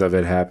instances of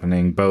it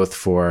happening both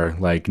for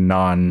like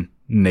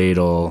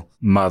non-natal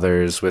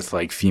mothers with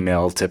like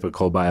female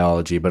typical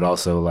biology, but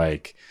also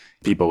like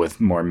people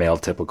with more male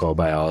typical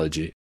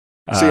biology.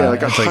 So yeah,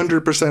 like it's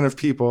 100% of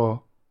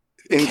people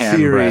in can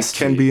theory breastfeed.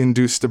 can be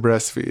induced to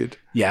breastfeed.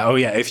 Yeah. Oh,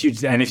 yeah. If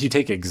you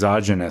take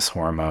exogenous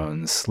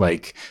hormones,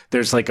 like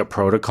there's like a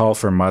protocol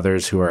for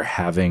mothers who are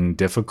having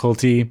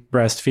difficulty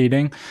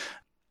breastfeeding.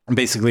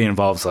 Basically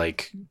involves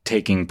like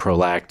taking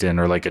prolactin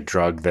or like a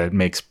drug that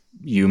makes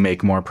you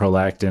make more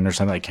prolactin or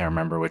something. I can't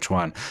remember which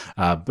one.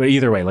 But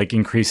either way, like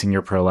increasing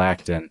your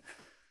prolactin.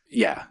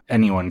 Yeah.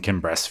 Anyone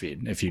can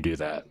breastfeed if you do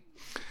that.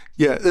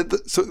 Yeah,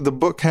 so the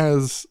book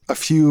has a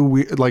few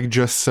weird, like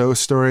just so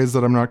stories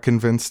that I'm not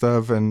convinced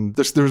of, and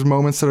there's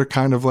moments that are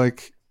kind of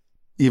like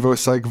Evo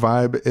Psych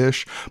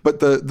vibe-ish,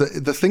 but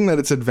the thing that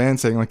it's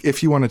advancing, like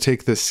if you want to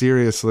take this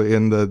seriously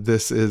and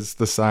this is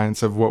the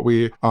science of what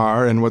we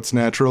are and what's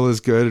natural is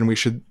good and we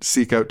should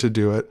seek out to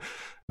do it,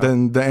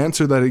 then the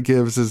answer that it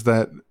gives is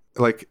that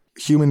like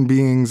human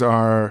beings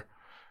are,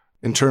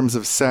 in terms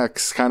of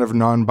sex, kind of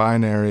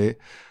non-binary,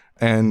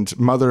 and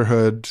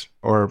motherhood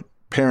or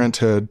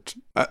parenthood,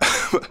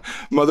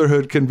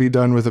 motherhood can be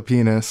done with a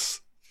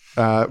penis,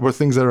 or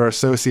things that are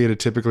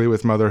associated typically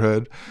with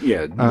motherhood.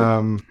 Yeah.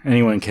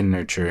 Anyone can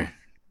nurture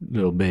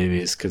little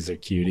babies because they're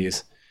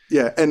cuties.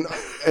 Yeah. And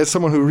as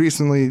someone who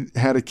recently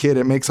had a kid,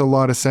 it makes a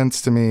lot of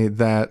sense to me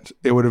that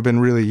it would have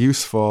been really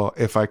useful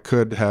if I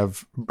could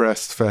have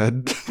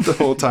breastfed the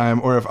whole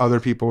time, or if other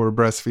people were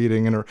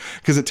breastfeeding, and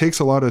because it takes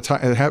a lot of time.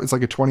 It's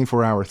like a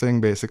 24-hour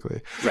thing, basically.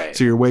 Right.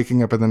 So you're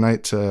waking up in the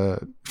night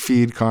to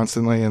feed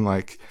constantly, and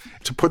like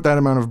to put that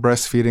amount of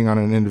breastfeeding on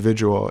an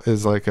individual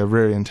is like a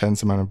very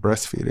intense amount of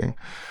breastfeeding.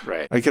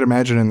 Right. I could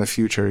imagine in the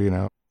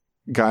future,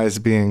 guys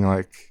being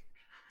like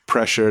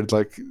pressured,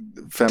 like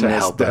feminist to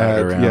help dad,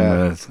 out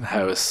around the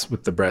house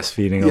with the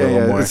breastfeeding a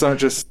little more. It's not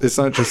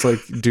just like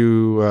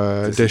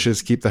do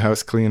dishes, keep the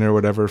house clean or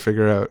whatever,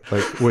 figure out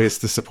like ways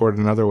to support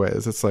in other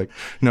ways. It's like,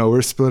 no,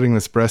 we're splitting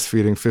this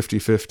breastfeeding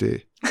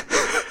 50-50.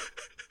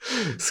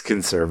 It's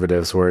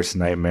conservatives' worst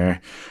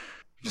nightmare.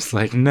 Just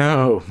like,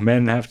 no,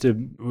 men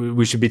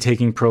we should be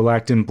taking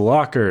prolactin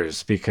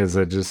blockers because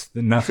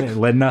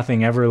let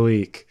nothing ever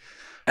leak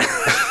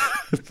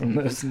from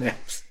those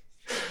nips.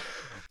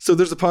 So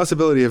there's a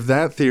possibility, if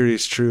that theory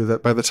is true,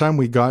 that by the time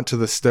we got to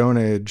the Stone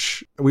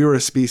Age, we were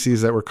a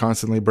species that were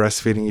constantly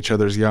breastfeeding each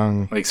other's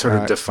young. Like sort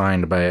of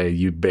defined by a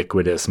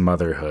ubiquitous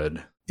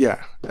motherhood.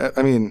 Yeah.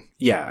 I mean,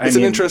 it's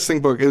an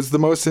interesting book. It was the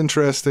most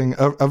interesting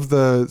of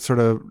the sort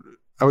of,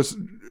 I was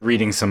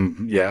reading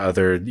some,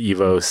 other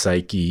Evo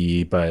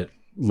Psyche, but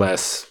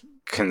less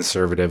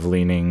conservative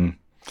leaning.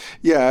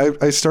 Yeah,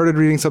 I started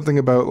reading something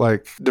about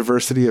like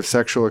diversity of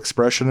sexual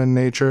expression in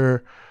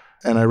nature.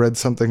 And I read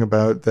something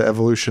about the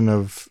evolution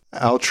of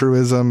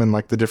altruism and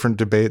like the different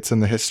debates in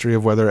the history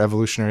of whether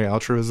evolutionary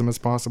altruism is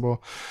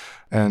possible.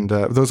 And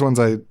those ones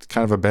I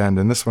kind of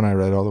abandoned. This one I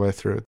read all the way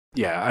through.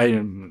 Yeah,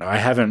 I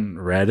haven't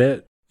read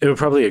it. It would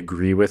probably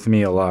agree with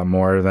me a lot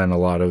more than a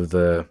lot of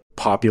the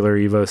popular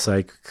Evo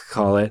Psych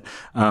call it.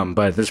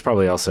 But this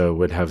probably also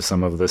would have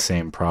some of the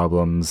same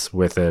problems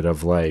with it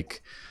of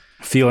like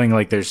feeling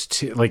like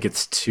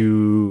it's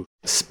too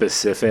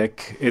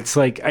specific. It's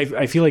like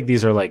I feel like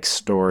these are like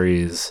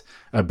stories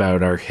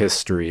about our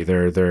history.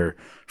 They're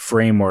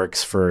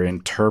frameworks for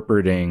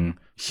interpreting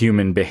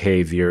human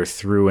behavior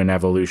through an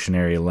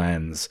evolutionary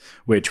lens,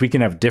 which we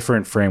can have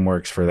different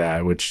frameworks for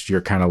that, which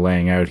you're kind of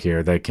laying out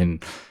here, that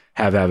can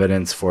have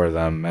evidence for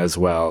them as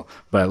well.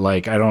 But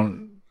like I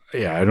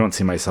don't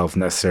see myself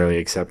necessarily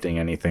accepting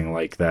anything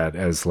like that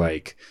as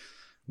like,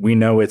 we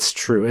know it's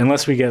true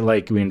unless we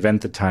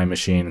invent the time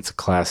machine. It's a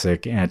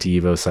classic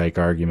anti-Evo Psych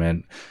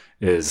argument,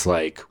 is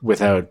like,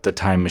 without the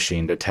time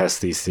machine to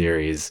test these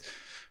theories,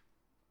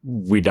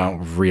 we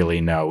don't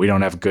really know. We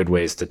don't have good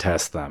ways to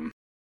test them.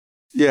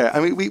 Yeah, I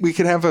mean, we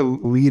could have a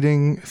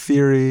leading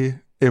theory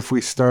if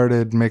we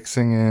started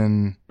mixing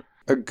in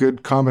a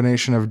good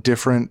combination of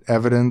different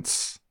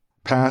evidence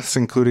paths,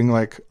 including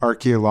like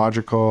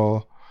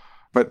archaeological.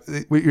 But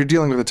you're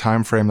dealing with a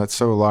time frame that's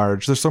so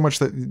large. There's so much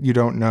that you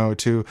don't know,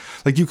 too.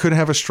 Like, you could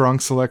have a strong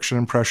selection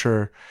and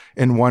pressure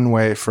in one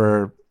way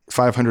for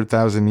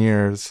 500,000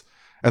 years,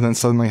 and then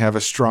suddenly have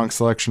a strong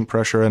selection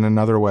pressure in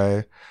another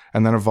way,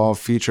 and then evolve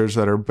features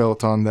that are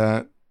built on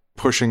that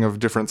pushing of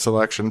different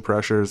selection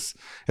pressures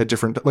at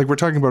different... Like, we're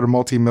talking about a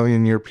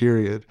multi-million year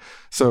period.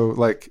 So,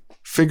 like,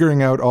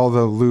 figuring out all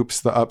the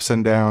loops, the ups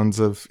and downs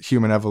of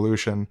human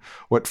evolution,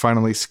 what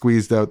finally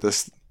squeezed out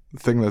this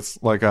thing that's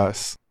like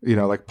us,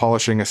 like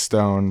polishing a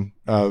stone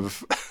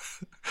of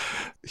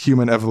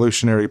human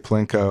evolutionary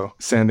plinko,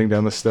 sanding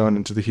down the stone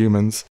into the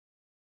humans.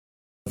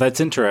 That's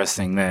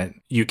interesting that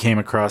you came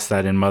across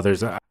that in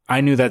mothers.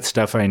 I knew that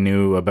stuff I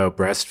knew about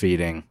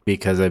breastfeeding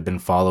because I've been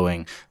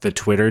following the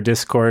Twitter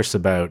discourse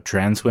about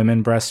trans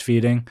women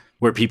breastfeeding,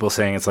 where people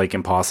saying it's like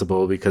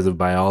impossible because of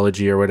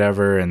biology or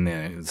whatever. And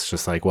it's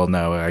just like, well,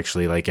 no,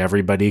 actually, like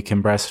everybody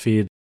can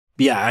breastfeed.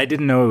 Yeah, I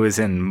didn't know it was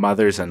in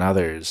Mothers and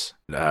Others,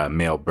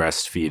 male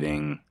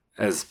breastfeeding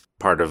as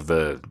part of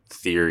the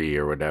theory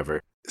or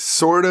whatever.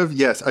 Sort of,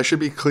 yes. I should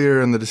be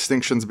clear in the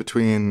distinctions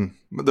between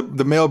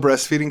the male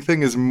breastfeeding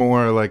thing is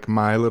more like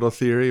my little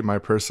theory, my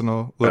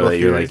personal little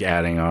theory. You're like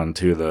adding on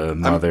to the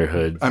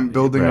motherhood. I'm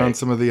building on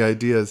some of the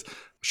ideas.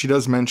 She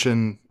does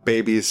mention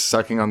babies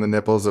sucking on the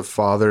nipples of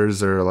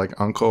fathers or like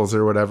uncles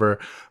or whatever.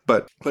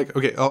 But like,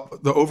 okay,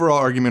 the overall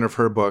argument of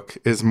her book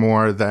is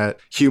more that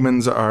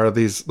humans are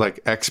these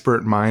like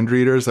expert mind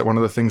readers, that one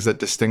of the things that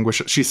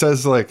distinguish, she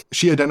says like,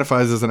 she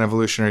identifies as an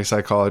evolutionary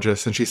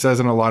psychologist, and she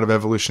says in a lot of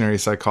evolutionary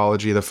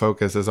psychology, the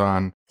focus is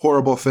on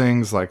horrible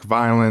things like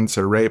violence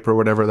or rape or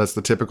whatever. That's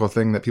the typical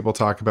thing that people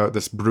talk about,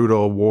 this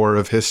brutal war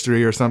of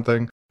history or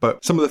something.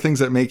 But some of the things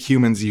that make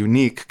humans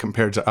unique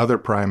compared to other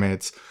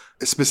primates,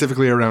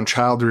 specifically around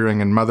child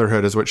rearing and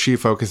motherhood, is what she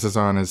focuses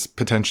on, is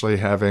potentially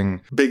having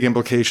big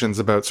implications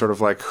about sort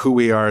of like who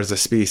we are as a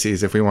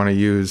species, if we want to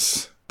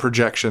use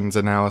projections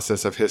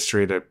analysis of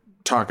history to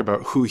talk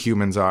about who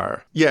humans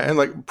are. Yeah, and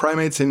like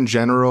primates in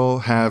general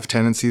have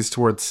tendencies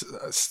towards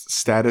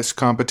status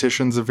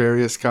competitions of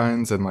various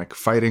kinds and like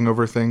fighting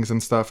over things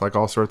and stuff. Like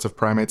all sorts of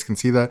primates can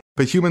see that.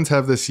 But humans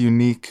have this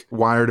unique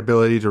wired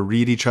ability to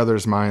read each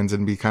other's minds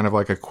and be kind of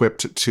like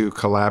equipped to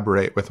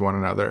collaborate with one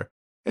another.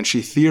 And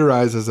she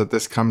theorizes that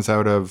this comes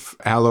out of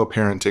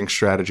alloparenting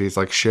strategies,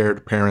 like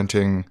shared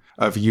parenting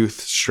of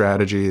youth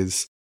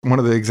strategies. One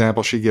of the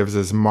examples she gives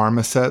is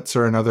marmosets,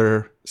 or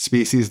another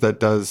species that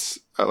does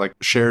like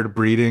shared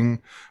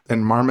breeding.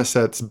 And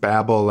marmosets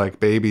babble like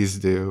babies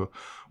do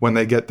when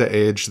they get the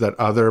age that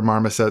other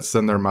marmosets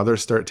and their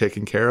mothers start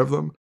taking care of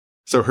them.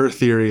 So her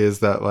theory is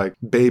that like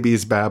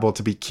babies babble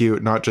to be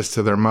cute, not just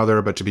to their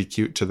mother, but to be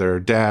cute to their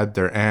dad,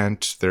 their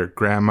aunt, their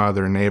grandma,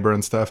 their neighbor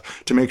and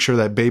stuff, to make sure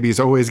that babies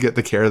always get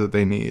the care that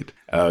they need.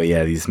 Oh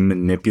yeah, these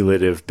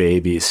manipulative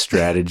babies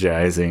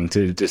strategizing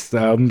to just,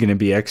 I'm going to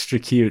be extra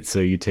cute so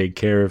you take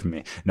care of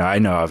me. No, I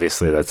know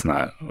obviously that's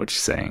not what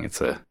she's saying.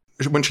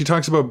 When she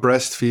talks about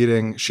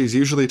breastfeeding, she's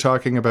usually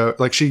talking about,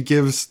 like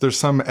there's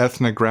some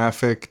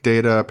ethnographic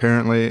data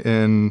apparently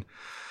in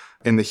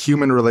the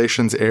Human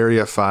Relations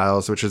Area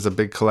Files, which is a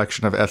big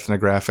collection of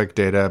ethnographic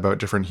data about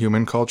different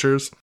human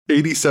cultures.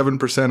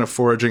 87% of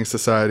foraging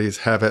societies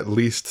have at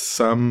least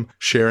some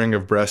sharing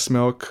of breast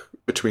milk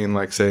between,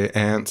 like, say,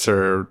 ants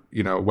or,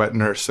 wet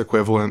nurse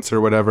equivalents or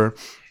whatever.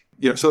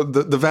 So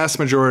the vast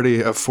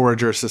majority of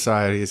forager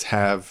societies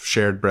have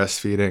shared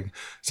breastfeeding.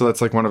 So that's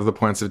like one of the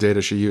points of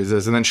data she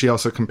uses. And then she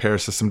also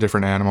compares to some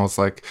different animals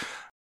like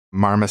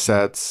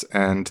marmosets,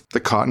 and the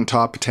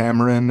cotton-top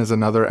tamarin is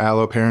another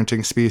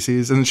alloparenting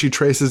species. And she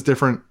traces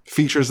different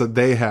features that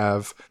they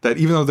have that,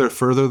 even though they're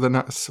further than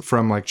us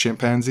from like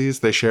chimpanzees,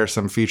 they share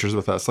some features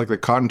with us. Like the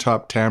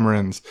cotton-top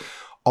tamarins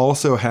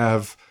also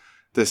have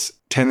this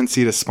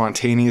tendency to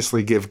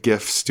spontaneously give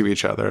gifts to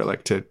each other,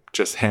 like to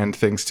just hand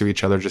things to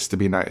each other just to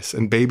be nice.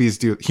 And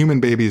human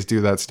babies do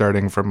that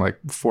starting from like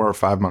 4 or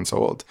 5 months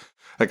old.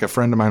 Like a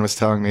friend of mine was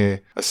telling me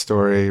a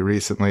story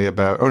recently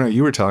about, oh no,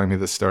 you were telling me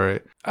this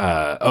story.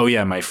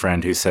 My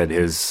friend who said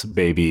his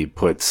baby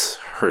puts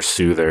her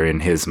soother in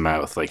his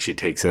mouth, like she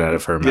takes it out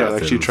of her mouth. Yeah,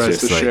 like she tries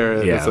to share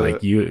it. Yeah,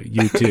 like you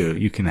too,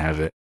 you can have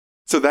it.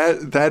 So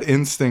that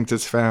instinct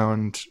is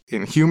found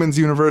in humans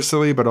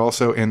universally, but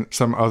also in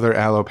some other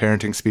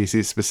alloparenting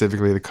species,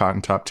 specifically the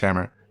cotton-top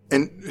tamarin.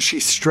 And she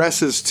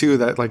stresses, too,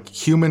 that like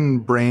human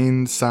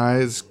brain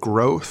size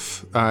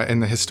growth in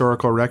the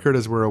historical record,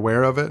 as we're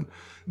aware of it,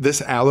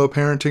 this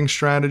alloparenting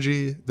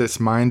strategy, this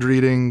mind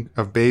reading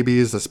of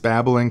babies, this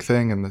babbling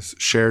thing, and this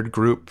shared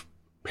group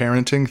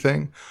parenting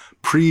thing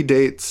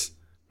predates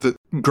the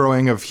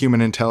growing of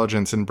human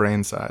intelligence and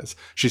brain size.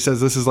 She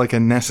says this is like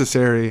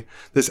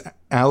this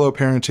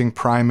alloparenting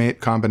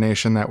primate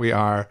combination that we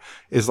are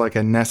is like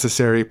a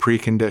necessary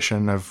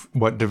precondition of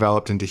what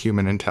developed into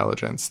human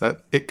intelligence,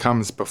 that it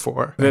comes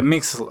before. That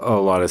makes a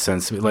lot of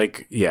sense to me.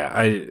 Like,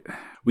 yeah,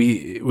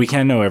 we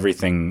can't know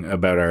everything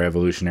about our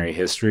evolutionary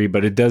history,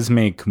 but it does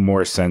make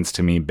more sense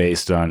to me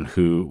based on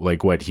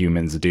what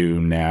humans do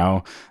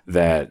now,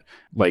 that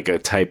like a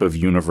type of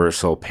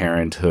universal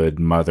parenthood,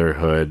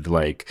 motherhood,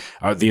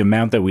 the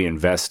amount that we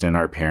invest in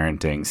our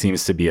parenting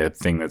seems to be a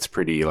thing that's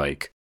pretty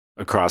like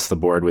across the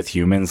board with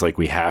humans. Like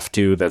we have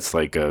to, that's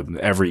like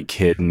every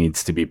kid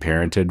needs to be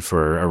parented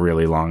for a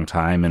really long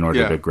time in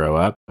order to grow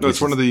up.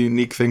 That's one of the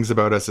unique things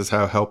about us, is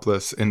how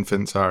helpless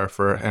infants are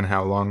and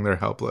how long they're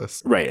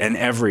helpless. Right. And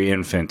every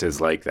infant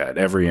is like that.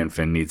 Every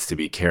infant needs to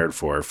be cared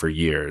for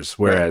years.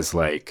 Whereas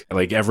like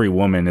every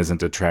woman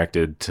isn't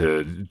attracted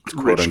to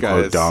quote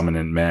unquote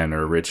dominant men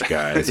or rich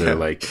guys or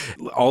like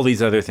all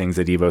these other things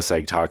that Evo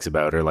Psych talks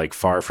about are like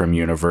far from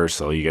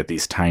universal. You get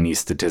these tiny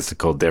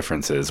statistical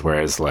differences.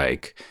 Whereas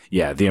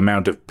the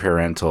amount of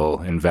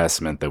parental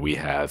investment that we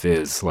have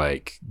is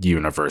like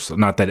universal.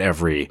 Not that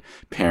every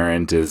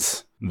parent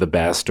is the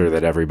best or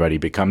that everybody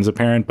becomes a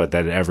parent, but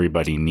that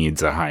everybody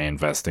needs a high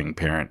investing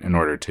parent in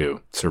order to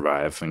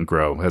survive and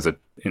grow as an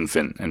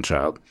infant and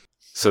child.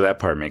 So that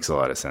part makes a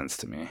lot of sense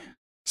to me.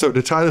 So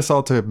to tie this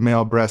all to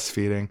male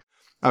breastfeeding,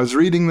 I was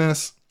reading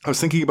this I was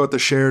thinking about the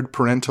shared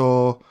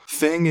parental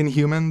thing in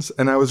humans,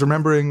 and I was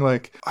remembering, I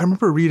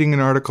remember reading an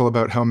article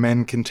about how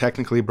men can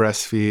technically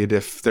breastfeed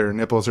if their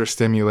nipples are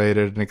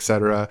stimulated and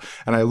etc.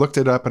 And I looked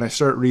it up and I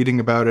started reading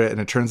about it, and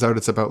it turns out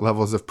it's about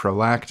levels of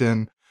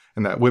prolactin,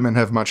 and that women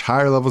have much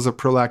higher levels of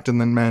prolactin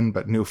than men,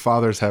 but new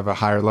fathers have a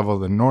higher level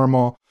than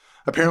normal.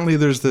 Apparently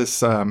there's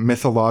this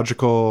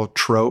mythological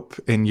trope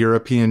in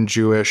European,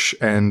 Jewish,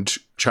 and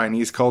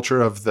Chinese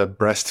culture of the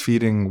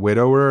breastfeeding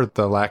widower,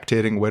 the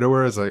lactating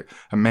widower, is like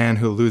a man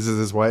who loses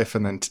his wife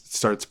and then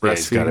starts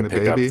breastfeeding the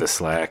baby. Pick up the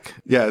slack.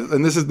 Yeah,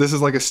 and this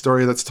is like a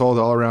story that's told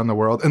all around the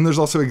world. And there's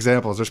also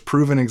examples. There's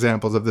proven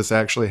examples of this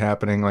actually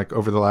happening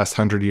over the last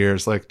 100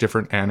 years,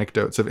 different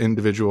anecdotes of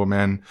individual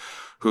men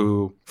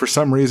who, for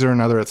some reason or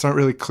another, it's not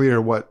really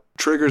clear what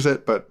triggers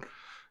it, but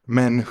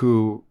men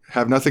who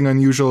have nothing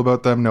unusual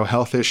about them, no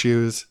health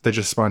issues, they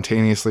just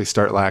spontaneously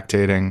start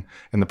lactating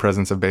in the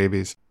presence of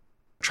babies.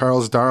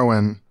 Charles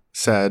Darwin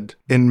said,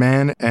 "In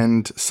man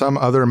and some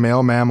other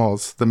male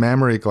mammals, the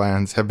mammary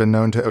glands have been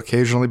known to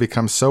occasionally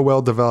become so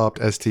well developed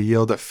as to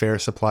yield a fair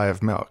supply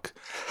of milk."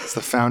 It's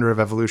the founder of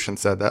evolution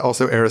said that.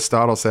 Also,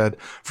 Aristotle said,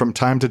 "From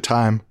time to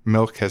time,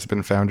 milk has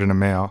been found in a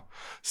male."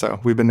 So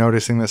we've been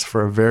noticing this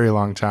for a very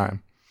long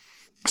time.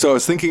 So I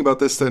was thinking about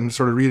this and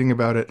sort of reading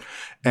about it,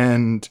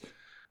 and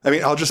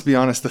I'll just be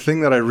honest. The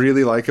thing that I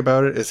really like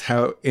about it is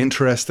how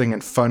interesting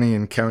and funny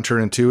and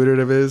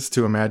counterintuitive it is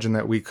to imagine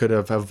that we could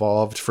have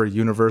evolved for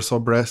universal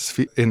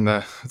breastfeeding. In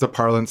the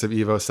parlance of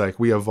Evo Psych,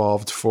 we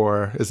evolved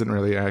for isn't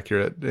really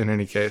accurate in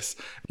any case.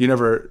 You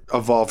never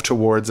evolve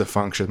towards a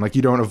function.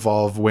 You don't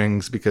evolve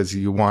wings because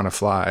you want to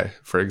fly,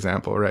 for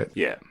example, right?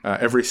 Yeah.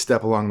 Every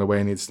step along the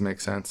way needs to make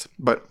sense.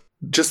 But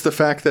just the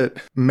fact that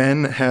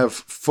men have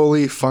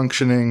fully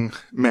functioning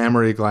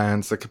mammary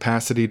glands, the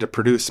capacity to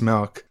produce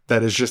milk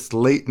that is just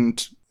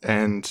latent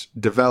and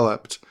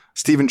developed.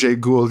 Stephen Jay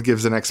Gould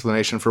gives an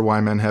explanation for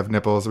why men have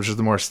nipples, which is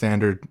the more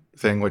standard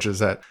thing, which is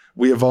that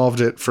we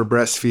evolved it for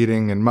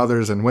breastfeeding in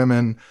mothers and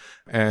women,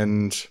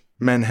 and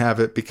men have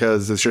it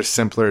because it's just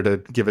simpler to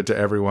give it to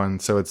everyone,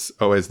 so it's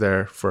always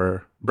there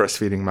for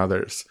breastfeeding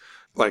mothers.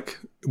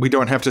 We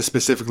don't have to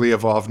specifically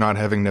evolve not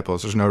having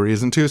nipples. There's no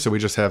reason to, so we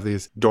just have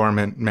these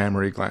dormant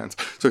mammary glands.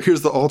 So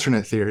here's the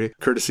alternate theory,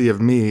 courtesy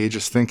of me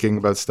just thinking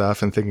about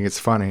stuff and thinking it's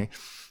funny,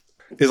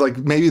 is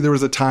maybe there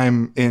was a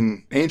time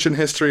in ancient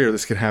history, or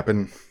this could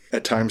happen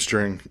at times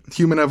during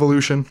human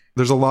evolution.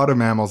 There's a lot of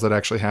mammals that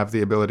actually have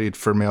the ability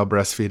for male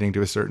breastfeeding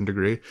to a certain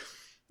degree.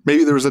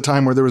 Maybe there was a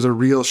time where there was a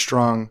real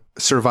strong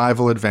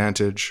survival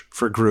advantage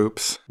for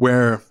groups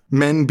where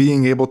men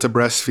being able to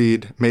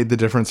breastfeed made the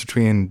difference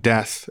between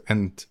death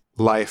and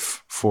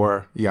life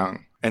for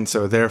young. And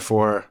so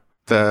therefore,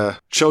 the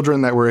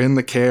children that were in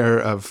the care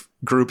of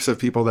groups of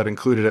people that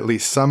included at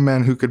least some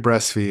men who could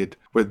breastfeed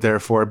would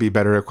therefore be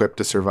better equipped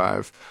to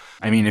survive.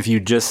 If you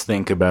just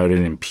think about it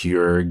in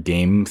pure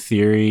game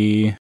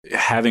theory,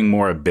 having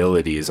more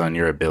abilities on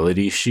your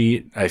ability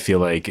sheet, I feel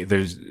like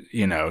there's,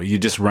 you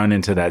just run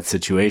into that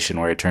situation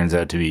where it turns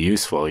out to be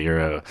useful.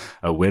 You're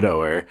a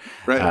widower.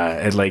 Right.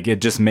 And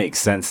it just makes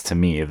sense to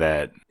me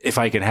that if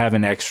I could have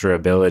an extra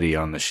ability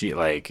on the sheet,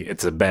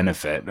 it's a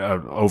benefit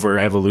over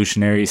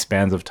evolutionary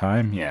spans of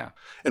time. Yeah.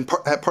 And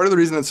part of the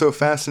reason it's so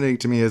fascinating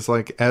to me is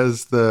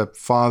as the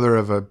father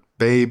of a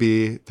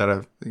baby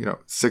that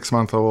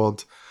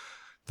 6-month-old,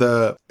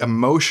 the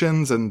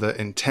emotions and the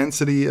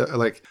intensity,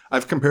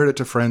 I've compared it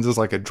to Friends as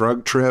a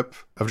drug trip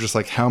of just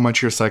how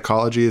much your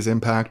psychology is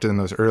impacted in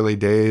those early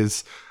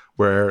days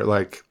where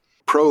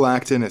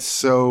prolactin is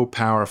so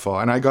powerful.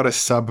 And I got a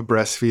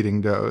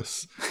sub-breastfeeding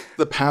dose.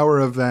 The power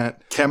of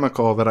that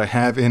chemical that I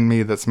have in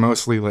me that's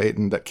mostly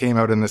latent that came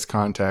out in this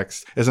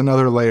context is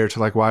another layer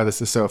to why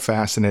this is so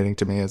fascinating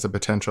to me as a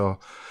potential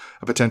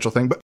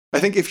thing. But I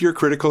think if you're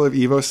critical of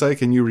Evo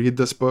Psych and you read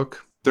this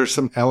book, there's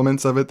some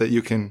elements of it that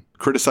you can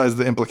criticize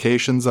the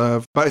implications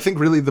of. But I think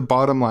really the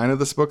bottom line of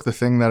this book, the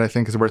thing that I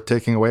think is worth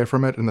taking away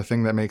from it and the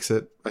thing that makes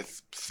it, I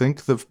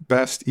think, the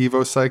best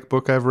Evo Psych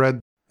book I've read.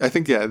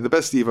 The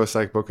best Evo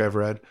Psych book I've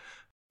read.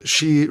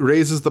 She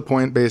raises the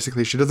point,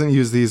 basically, she doesn't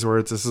use these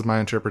words, this is my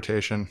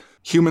interpretation.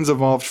 Humans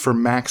evolved for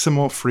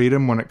maximal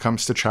freedom when it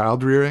comes to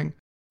child rearing.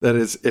 That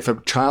is, if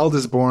a child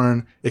is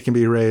born, it can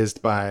be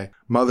raised by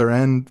mother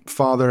and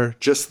father,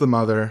 just the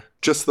mother,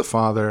 just the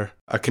father,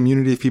 a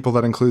community of people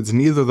that includes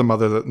neither the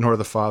mother nor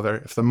the father.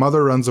 If the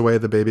mother runs away,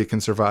 the baby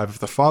can survive. If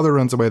the father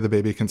runs away, the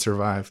baby can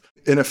survive.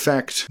 In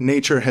effect,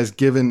 nature has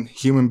given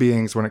human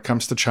beings, when it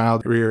comes to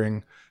child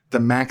rearing, the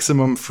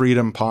maximum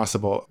freedom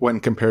possible when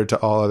compared to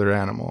all other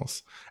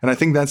animals. And I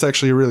think that's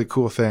actually a really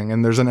cool thing,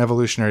 and there's an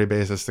evolutionary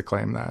basis to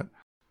claim that.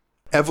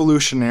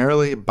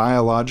 Evolutionarily,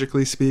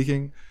 biologically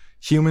speaking,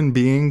 human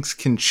beings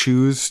can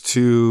choose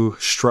to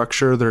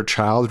structure their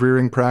child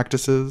rearing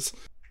practices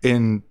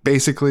in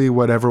basically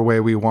whatever way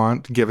we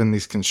want, given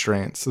these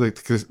constraints.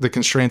 The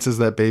constraints is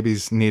that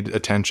babies need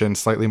attention,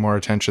 slightly more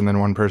attention than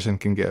one person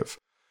can give.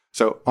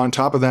 So on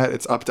top of that,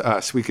 it's up to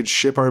us. We could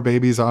ship our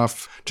babies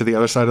off to the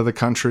other side of the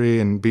country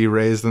and be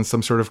raised in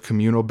some sort of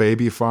communal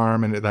baby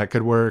farm, and that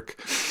could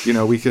work.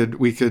 We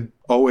could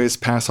always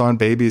pass on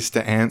babies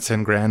to aunts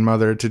and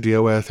grandmother to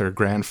deal with, or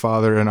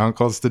grandfather and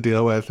uncles to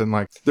deal with. And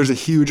like, there's a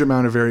huge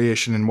amount of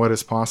variation in what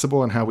is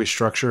possible and how we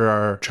structure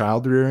our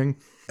child rearing.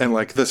 And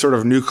like the sort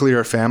of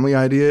nuclear family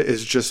idea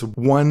is just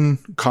one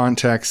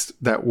context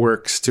that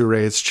works to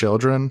raise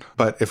children.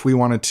 But if we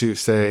wanted to,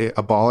 say,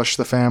 abolish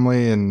the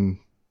family, and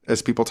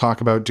as people talk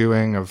about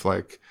doing, of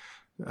like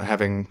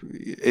having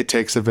it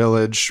takes a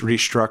village,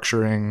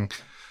 restructuring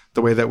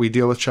the way that we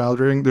deal with child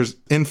rearing, there's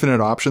infinite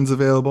options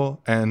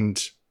available.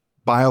 And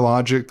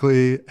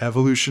biologically,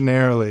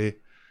 evolutionarily,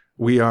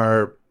 we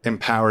are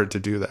empowered to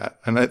do that.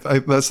 And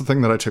that's the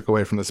thing that I took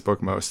away from this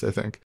book most, I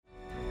think.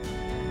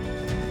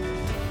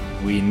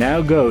 We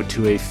now go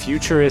to a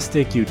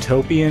futuristic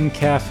utopian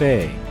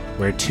cafe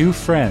where two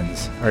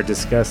friends are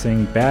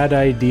discussing bad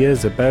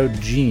ideas about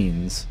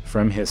genes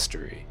from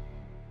history.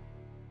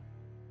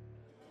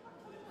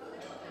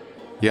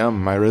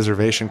 Yum, my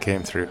reservation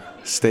came through.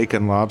 Steak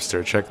and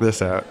lobster, check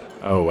this out.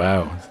 Oh,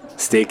 wow.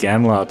 Steak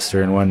and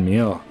lobster in one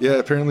meal. Yeah,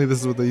 apparently this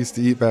is what they used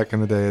to eat back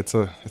in the day. It's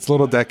a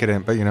little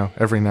decadent, but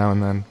every now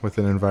and then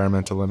within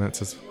environmental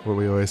limits is what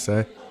we always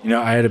say.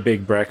 I had a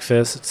big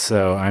breakfast,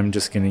 so I'm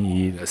just going to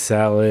eat a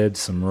salad,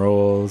 some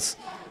rolls,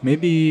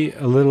 maybe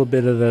a little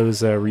bit of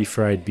those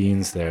refried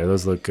beans there.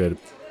 Those look good.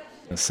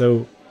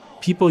 So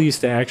people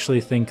used to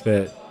actually think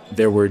that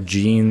there were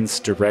genes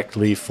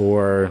directly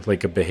for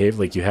like a behavior,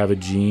 like you have a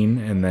gene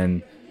and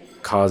then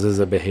causes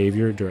a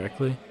behavior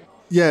directly?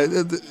 Yeah,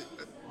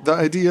 the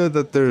idea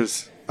that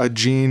there's a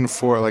gene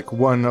for, like,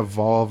 one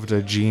evolved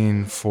a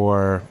gene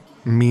for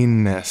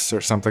meanness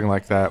or something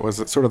like that was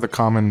sort of the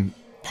common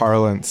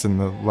parlance in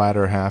the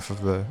latter half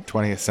of the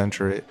 20th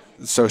century.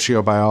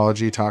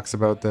 Sociobiology talks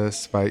about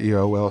this by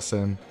E.O.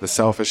 Wilson. The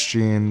selfish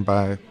gene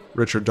by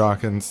Richard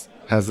Dawkins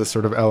has this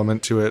sort of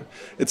element to it.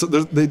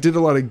 They did a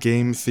lot of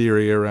game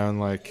theory around,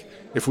 like,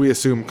 if we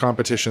assume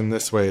competition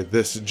this way,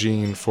 this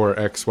gene for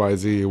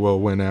XYZ will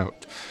win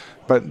out.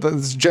 But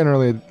that's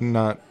generally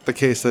not the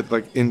case, that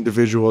like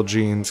individual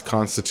genes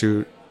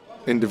constitute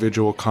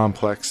individual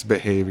complex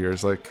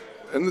behaviors.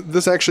 And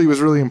this actually was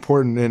really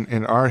important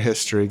in our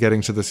history,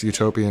 getting to this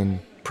utopian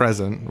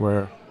present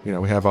where,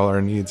 we have all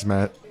our needs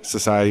met.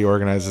 Society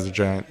organizes a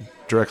giant,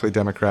 directly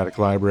democratic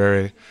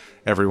library.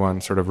 Everyone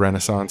sort of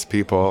Renaissance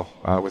people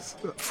with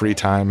free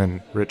time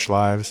and rich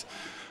lives.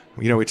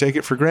 We take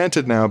it for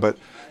granted now, but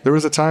there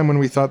was a time when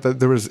we thought that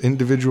there was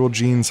individual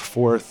genes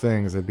for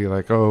things. It'd be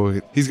like, oh,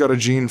 he's got a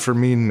gene for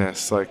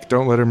meanness. Like,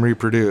 don't let him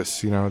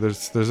reproduce.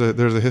 There's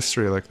a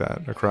history like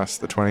that across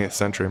the 20th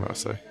century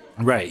mostly.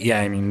 Right.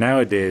 Yeah.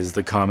 Nowadays,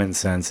 the common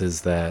sense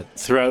is that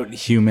throughout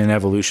human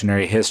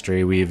evolutionary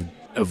history, we've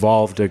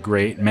evolved a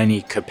great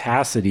many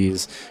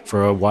capacities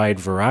for a wide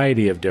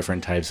variety of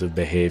different types of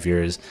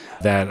behaviors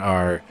that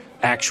are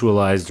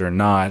actualized or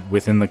not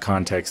within the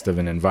context of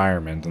an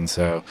environment. And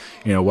so,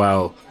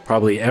 while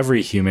probably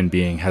every human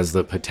being has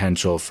the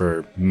potential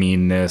for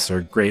meanness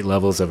or great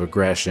levels of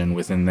aggression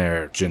within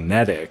their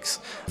genetics,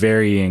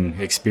 varying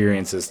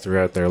experiences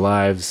throughout their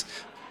lives,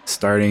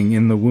 starting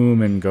in the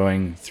womb and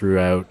going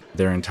throughout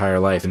their entire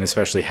life, and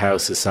especially how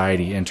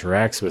society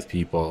interacts with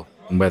people,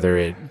 and whether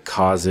it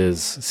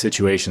causes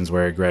situations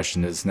where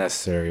aggression is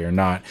necessary or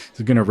not,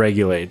 is going to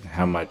regulate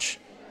how much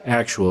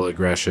actual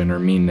aggression or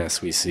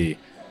meanness we see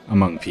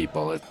among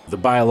people. The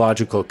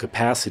biological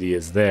capacity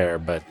is there,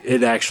 but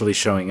it actually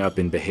showing up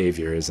in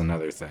behavior is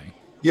another thing.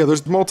 Yeah,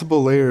 there's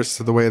multiple layers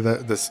to the way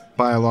that this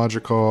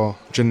biological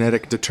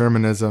genetic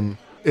determinism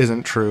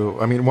isn't true.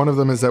 One of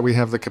them is that we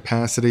have the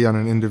capacity on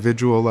an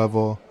individual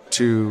level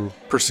to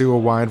pursue a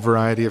wide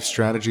variety of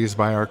strategies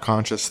by our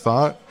conscious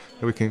thought,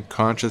 that we can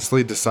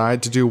consciously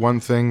decide to do one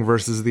thing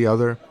versus the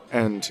other.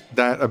 And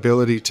that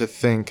ability to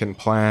think and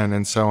plan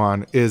and so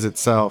on is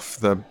itself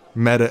the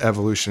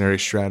meta-evolutionary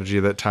strategy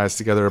that ties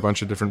together a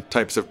bunch of different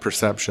types of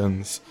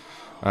perceptions,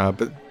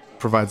 but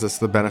provides us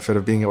the benefit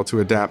of being able to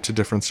adapt to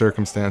different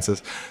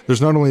circumstances.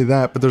 There's not only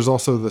that, but there's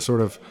also the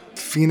sort of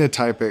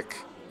phenotypic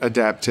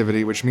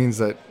adaptivity, which means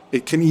that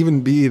it can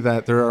even be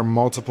that there are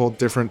multiple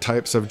different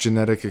types of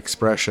genetic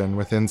expression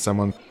within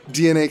someone.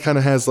 DNA kind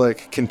of has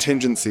like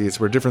contingencies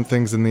where different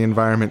things in the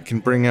environment can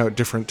bring out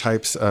different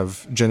types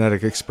of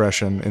genetic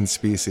expression in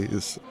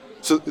species.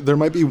 So there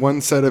might be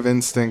one set of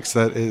instincts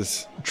that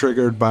is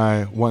triggered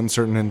by one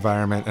certain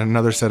environment and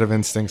another set of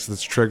instincts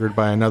that's triggered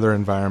by another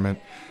environment.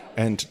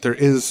 And there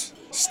is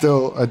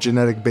still a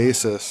genetic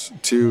basis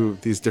to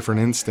these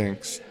different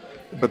instincts,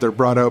 but they're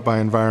brought out by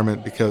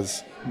environment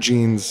because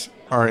genes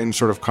are in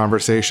sort of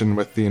conversation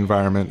with the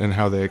environment and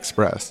how they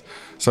express.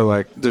 So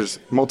like there's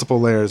multiple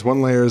layers.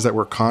 One layer is that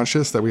we're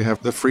conscious, that we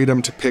have the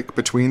freedom to pick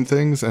between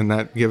things, and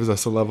that gives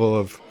us a level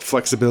of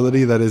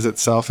flexibility that is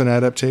itself an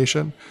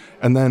adaptation.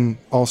 And then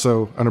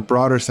also in a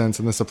broader sense,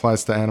 and this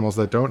applies to animals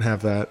that don't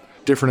have that,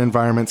 different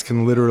environments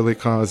can literally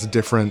cause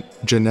different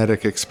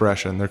genetic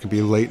expression. There could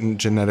be latent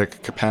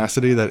genetic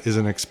capacity that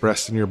isn't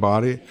expressed in your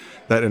body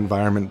that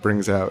environment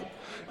brings out.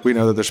 we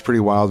know that there's pretty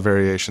wild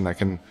variation that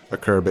can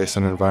occur based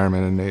on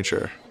environment and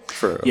nature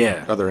for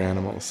other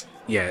animals.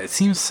 Yeah, it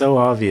seems so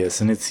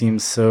obvious, and it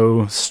seems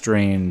so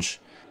strange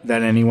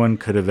that anyone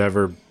could have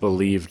ever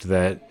believed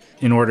that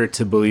in order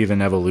to believe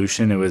in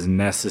evolution, it was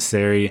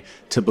necessary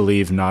to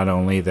believe not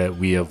only that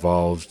we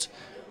evolved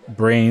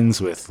brains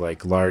with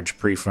like large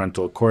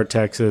prefrontal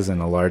cortexes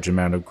and a large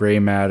amount of gray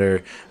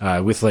matter,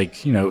 with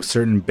like, you know,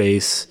 certain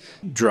base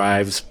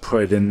drives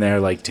put in there,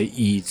 like to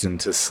eat and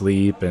to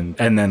sleep, and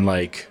then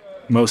like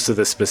most of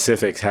the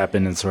specifics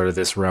happen in sort of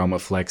this realm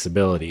of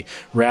flexibility,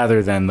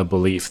 rather than the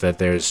belief that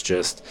there's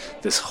just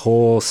this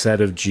whole set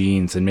of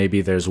genes, and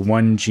maybe there's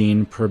one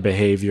gene per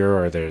behavior,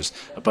 or there's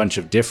a bunch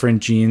of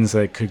different genes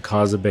that could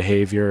cause a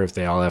behavior if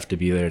they all have to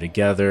be there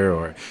together,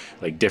 or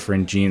like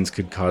different genes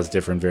could cause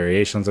different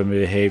variations of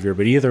behavior.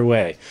 But either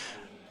way,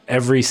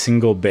 every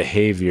single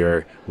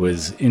behavior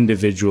was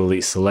individually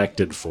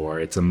selected for.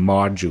 It's a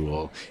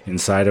module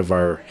inside of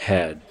our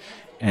head,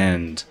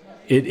 and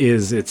it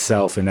is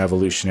itself an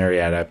evolutionary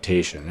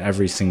adaptation.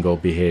 Every single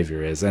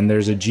behavior is. And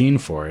there's a gene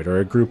for it, or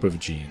a group of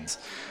genes.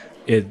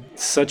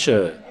 It's such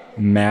a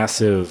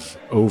massive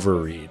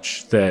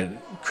overreach that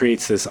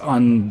creates this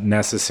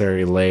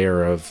unnecessary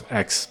layer of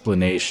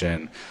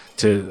explanation,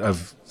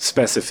 of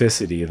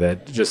specificity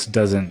that just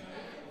doesn't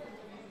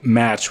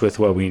match with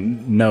what we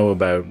know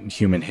about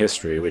human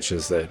history, which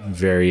is that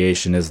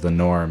variation is the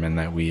norm, and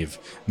that we've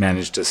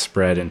managed to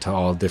spread into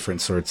all different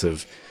sorts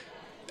of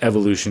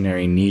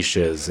evolutionary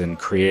niches and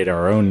create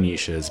our own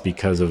niches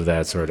because of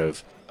that sort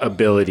of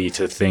ability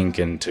to think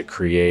and to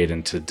create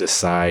and to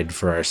decide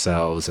for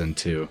ourselves and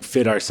to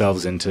fit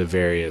ourselves into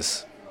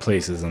various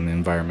places on the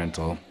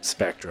environmental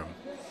spectrum.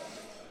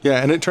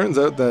 Yeah, and it turns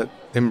out that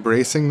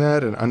embracing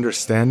that and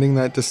understanding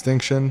that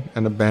distinction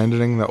and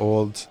abandoning the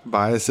old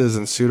biases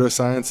and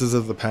pseudosciences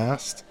of the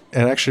past,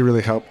 it actually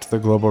really helped the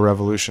global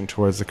revolution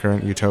towards the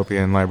current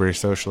utopian library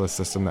socialist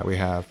system that we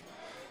have.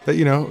 That,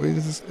 you know,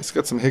 it's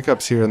got some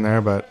hiccups here and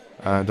there, but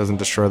it doesn't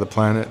destroy the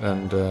planet,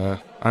 and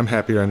I'm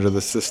happier under the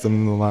system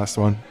than the last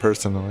one,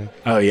 personally.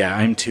 Oh, yeah,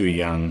 I'm too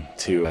young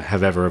to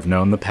have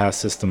known the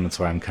past system. That's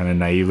why I'm kind of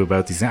naive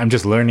about these things. I'm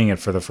just learning it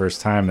for the first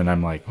time, and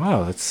I'm like,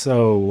 wow, that's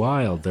so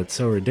wild. That's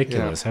so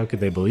ridiculous. Yeah. How could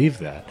they believe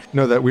that?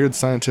 No, that weird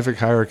scientific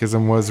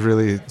hierarchism was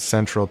really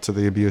central to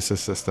the abusive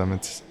system.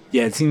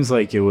 Yeah, it seems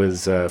like it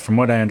was, from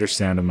what I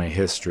understand of my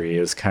history,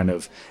 it was kind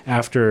of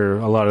after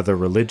a lot of the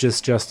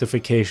religious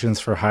justifications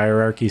for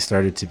hierarchy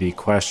started to be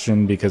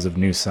questioned because of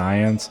new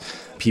science.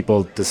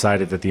 People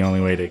decided that the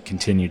only way to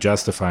continue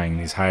justifying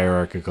these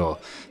hierarchical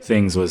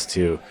things was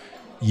to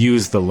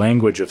use the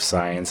language of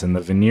science and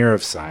the veneer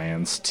of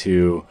science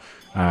to,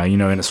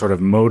 in a sort of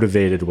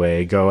motivated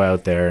way, go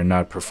out there and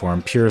not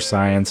perform pure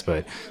science,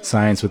 but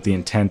science with the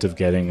intent of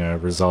getting a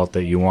result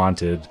that you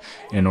wanted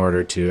in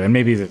order to, and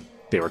maybe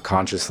they were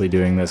consciously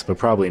doing this, but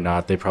probably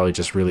not. They probably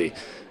just really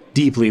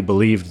deeply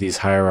believed these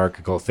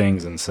hierarchical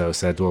things, and so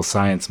said, well,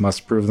 science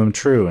must prove them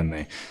true, and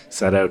they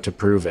set out to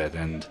prove it.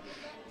 And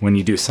when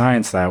you do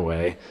science that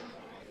way,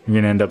 you're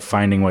going to end up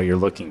finding what you're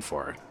looking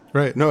for.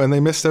 Right. No, and they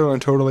missed out on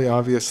totally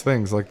obvious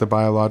things, like the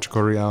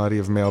biological reality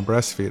of male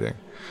breastfeeding.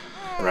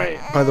 Right.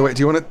 By the way, do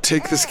you want to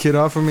take this kid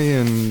off of me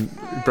and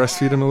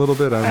breastfeed him a little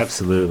bit?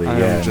 Absolutely,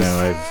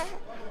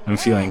 I'm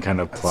feeling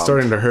kind of plump.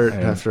 Starting to hurt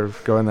after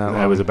going that long.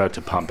 I was about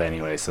to pump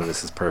anyway, so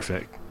this is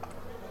perfect.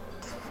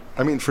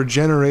 I mean, for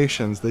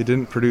generations, they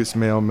didn't produce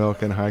male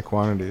milk in high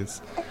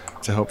quantities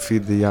to help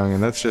feed the young.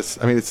 And that's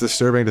just, it's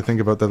disturbing to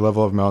think about the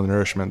level of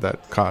malnourishment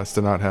that caused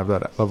to not have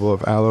that level of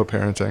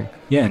alloparenting.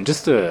 Yeah, and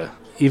just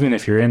even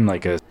if you're in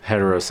like a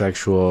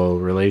heterosexual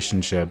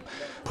relationship,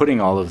 putting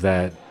all of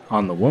that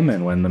on the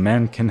woman when the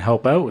man can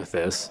help out with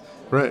this.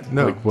 Right.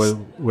 No. Like,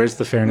 where's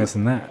the fairness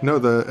in that? No,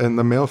 the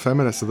male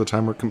feminists of the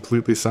time were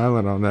completely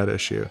silent on that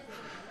issue,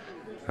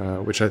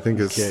 which I think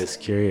is... Yeah, it's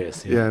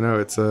curious. Yeah, no,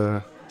 it's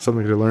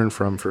something to learn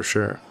from for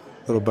sure.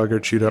 Little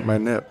bugger chewed up my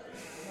nip.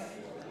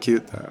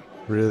 Cute, though.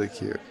 Really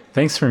cute.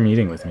 Thanks for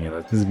meeting with me.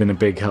 This has been a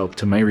big help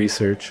to my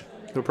research.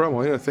 No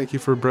problem. Yeah, thank you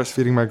for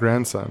breastfeeding my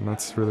grandson.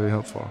 That's really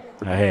helpful.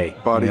 Hey.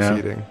 Body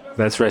feeding.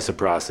 That's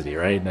reciprocity,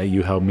 right?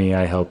 You help me,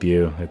 I help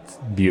you. It's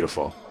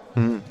beautiful.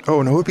 Mm.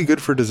 Oh, and what would be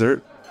good for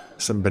dessert?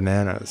 Some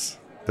bananas.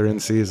 They're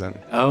in season.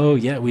 Oh,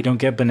 yeah. We don't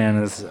get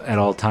bananas at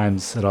all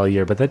times at all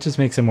year, but that just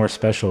makes it more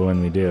special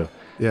when we do.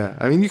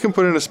 Yeah. You can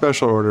put in a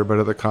special order, but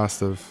at the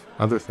cost of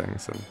other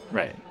things. And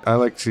right. I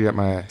like to get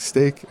my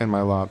steak and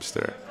my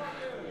lobster.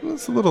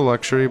 It's a little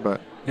luxury,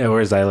 but... Yeah,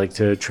 whereas I like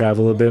to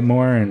travel a bit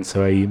more, and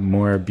so I eat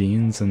more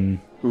beans and...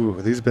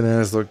 Ooh, these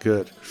bananas look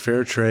good.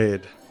 Fair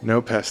trade.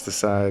 No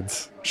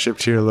pesticides.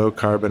 Shipped here low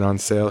carbon on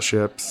sail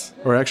ships.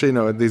 Or actually,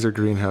 no, these are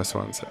greenhouse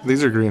ones.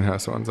 These are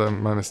greenhouse ones.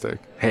 My mistake.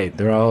 Hey,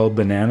 they're all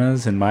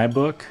bananas in my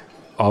book.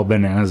 All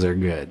bananas are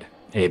good.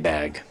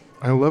 A-bag.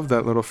 I love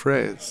that little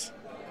phrase.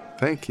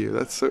 Thank you.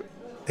 That's so...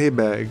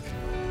 A-bag.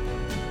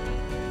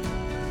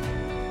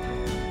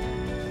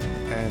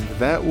 And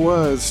that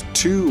was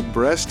two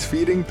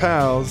breastfeeding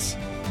pals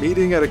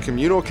meeting at a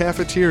communal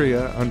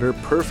cafeteria under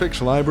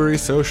perfect library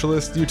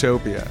socialist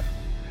utopia.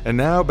 And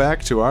now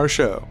back to our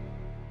show.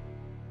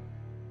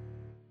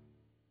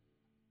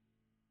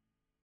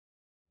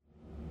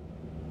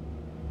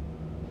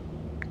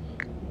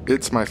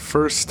 It's my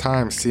first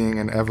time seeing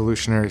an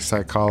evolutionary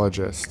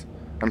psychologist.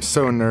 I'm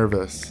so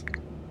nervous. ...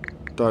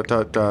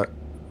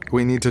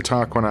 We need to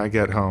talk when I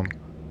get home.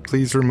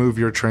 Please remove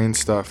your train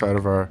stuff out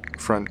of our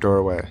front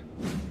doorway.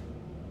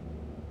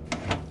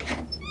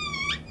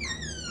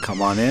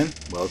 Come on in.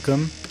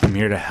 Welcome. I'm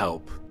here to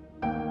help.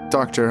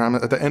 Doctor, I'm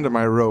at the end of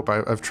my rope.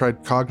 I've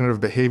tried cognitive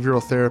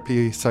behavioral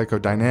therapy,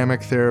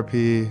 psychodynamic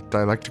therapy,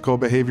 dialectical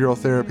behavioral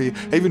therapy.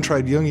 I even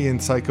tried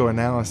Jungian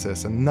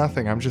psychoanalysis, and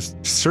nothing. I'm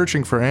just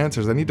searching for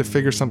answers. I need to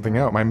figure something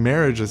out. My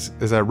marriage is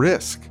at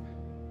risk.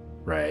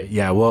 Right.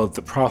 Yeah, well,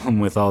 the problem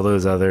with all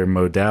those other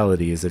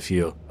modalities, if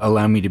you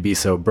allow me to be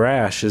so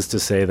brash, is to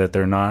say that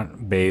they're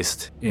not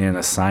based in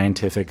a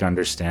scientific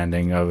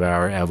understanding of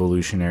our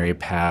evolutionary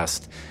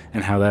past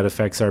and how that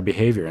affects our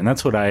behavior. And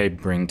that's what I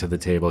bring to the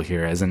table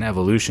here as an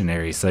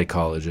evolutionary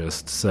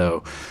psychologist.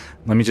 So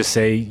let me just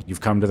say,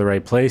 you've come to the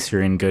right place.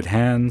 You're in good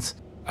hands.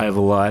 I have a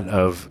lot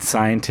of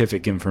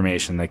scientific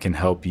information that can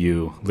help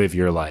you live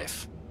your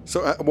life.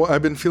 So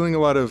I've been feeling a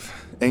lot of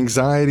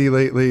anxiety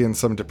lately and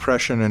some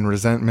depression and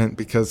resentment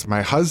because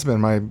my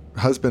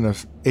husband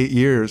of 8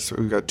 years,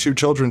 we've got 2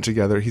 children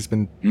together, he's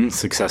been...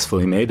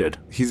 successfully mated.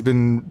 He's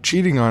been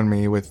cheating on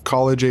me with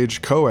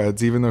college-age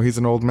co-eds, even though he's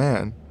an old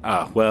man.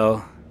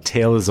 Well,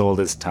 tale as old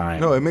as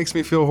time. No, it makes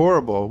me feel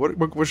horrible.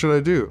 What should I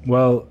do?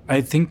 Well,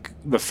 I think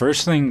the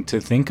first thing to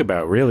think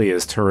about really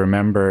is to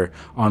remember,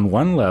 on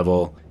one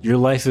level, your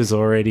life is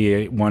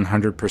already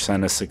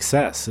 100% a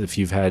success. If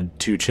you've had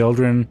 2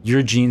 children,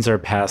 your genes are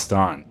passed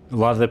on. A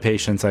lot of the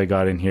patients I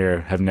got in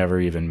here have never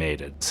even made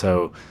it.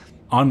 So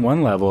on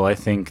one level, I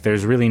think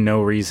there's really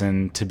no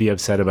reason to be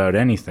upset about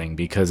anything,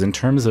 because in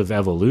terms of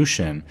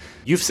evolution,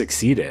 you've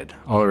succeeded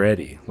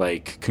already.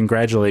 Like,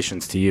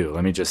 congratulations to you,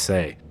 let me just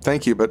say.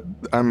 Thank you, but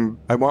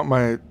I want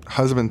my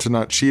husband to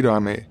not cheat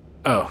on me.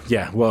 Oh,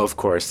 yeah, well, of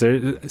course.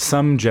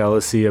 Some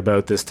jealousy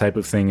about this type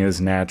of thing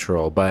is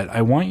natural, but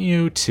I want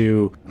you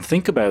to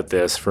think about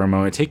this for a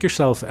moment. Take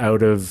yourself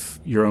out of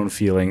your own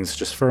feelings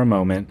just for a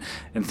moment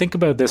and think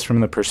about this from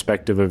the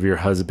perspective of your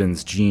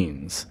husband's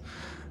genes.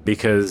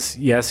 Because,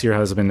 yes, your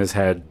husband has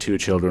had 2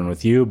 children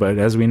with you, but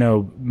as we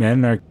know,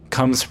 men are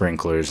cum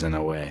sprinklers in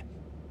a way.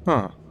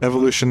 Huh.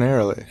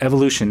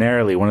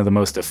 Evolutionarily, one of the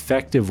most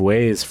effective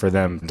ways for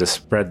them to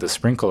spread the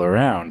sprinkle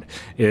around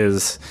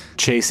is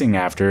chasing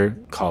after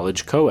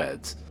college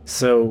co-eds.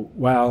 So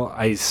while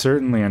I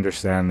certainly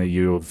understand that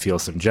you feel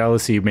some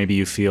jealousy, maybe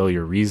you feel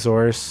your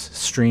resource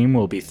stream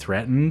will be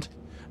threatened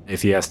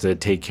if he has to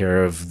take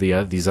care of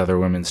these other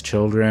women's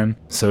children.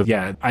 So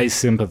yeah, I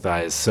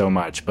sympathize so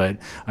much. But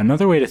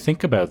another way to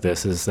think about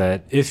this is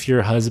that if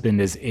your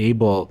husband is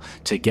able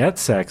to get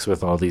sex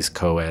with all these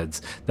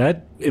co-eds,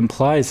 that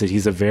implies that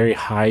he's a very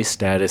high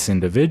status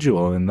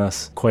individual and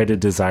thus quite a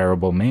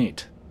desirable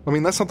mate. I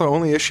mean, that's not the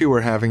only issue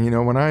we're having,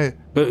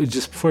 But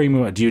just before you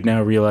move on, do you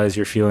now realize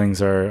your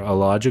feelings are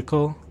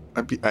illogical?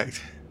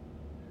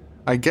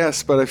 I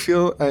guess, but I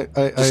feel...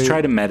 Just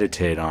try to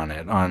meditate on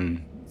it,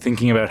 on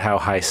thinking about how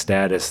high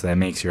status that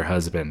makes your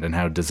husband and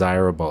how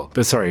desirable.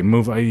 But sorry,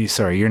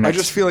 you're next. I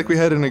just feel like we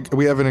have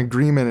an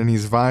agreement and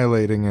he's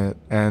violating it,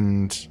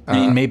 and I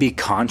mean, maybe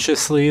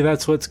consciously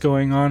that's what's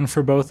going on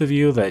for both of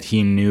you, that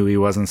he knew he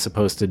wasn't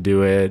supposed to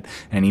do it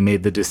and he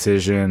made the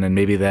decision, and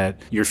maybe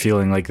that you're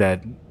feeling like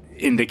that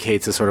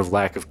indicates a sort of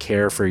lack of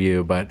care for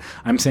you. But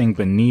I'm saying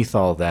beneath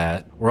all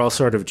that, we're all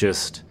sort of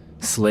just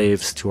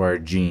slaves to our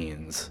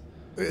genes.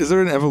 Is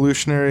there an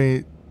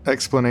evolutionary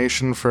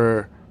explanation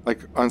for...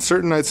 Like, on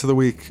certain nights of the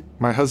week,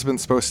 my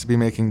husband's supposed to be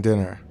making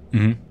dinner.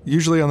 Mm-hmm.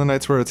 Usually on the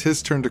nights where it's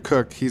his turn to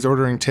cook, he's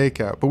ordering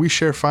takeout, but we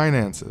share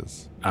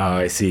finances. Oh,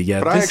 I see. Yeah.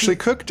 But I actually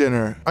cook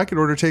dinner. I could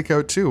order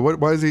takeout too.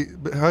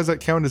 How does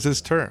that count as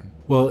his turn?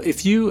 Well,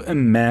 if you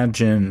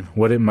imagine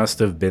what it must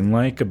have been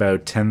like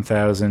about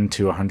 10,000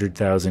 to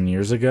 100,000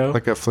 years ago.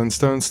 Like a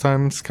Flintstones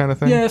times kind of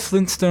thing? Yeah,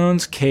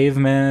 Flintstones,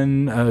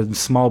 cavemen,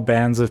 small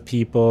bands of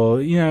people.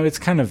 It's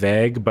kind of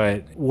vague,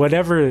 but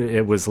whatever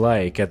it was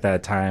like at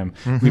that time,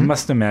 we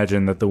must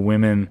imagine that the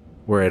women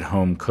were at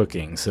home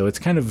cooking. So it's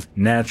kind of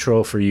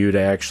natural for you to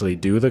actually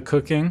do the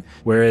cooking,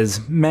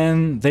 whereas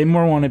men, they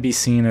more want to be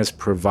seen as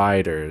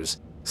providers.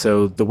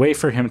 So the way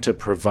for him to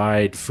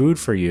provide food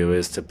for you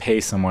is to pay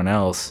someone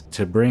else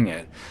to bring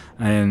it.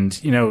 And,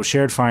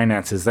 shared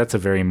finances, that's a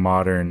very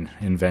modern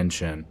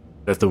invention,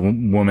 that the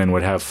woman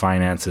would have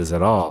finances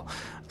at all.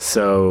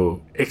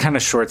 So it kind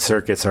of short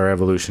circuits our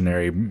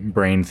evolutionary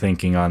brain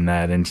thinking on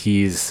that. And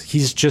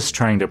he's just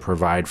trying to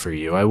provide for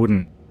you. I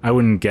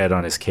wouldn't get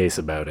on his case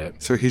about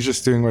it. So he's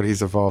just doing what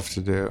he's evolved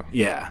to do.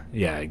 Yeah,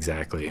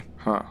 exactly.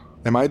 Huh.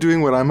 Am I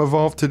doing what I'm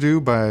evolved to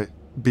do by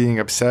being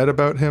upset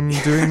about him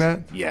doing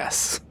that?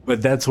 Yes.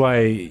 But that's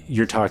why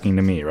you're talking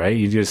to me, right?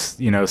 You just,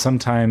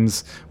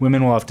 sometimes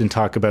women will often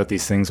talk about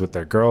these things with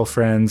their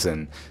girlfriends.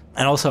 And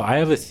also, I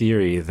have a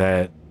theory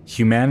that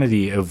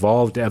humanity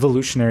evolved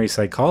evolutionary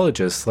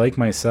psychologists like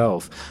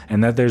myself,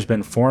 and that there's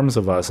been forms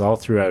of us all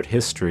throughout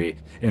history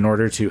in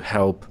order to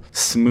help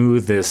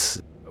smooth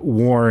this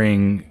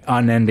warring,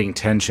 unending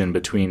tension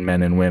between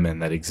men and women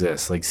that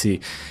exists. Like, see,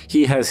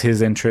 he has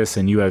his interests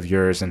and you have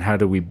yours, and how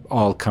do we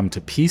all come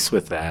to peace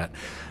with that?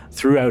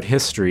 Throughout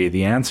history,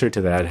 the answer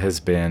to that has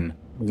been,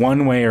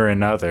 one way or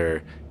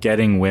another,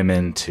 getting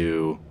women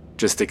to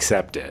just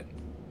accept it.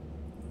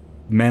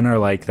 Men are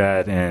like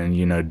that,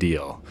 and,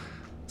 deal.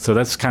 So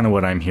that's kind of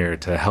what I'm here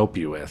to help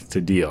you with,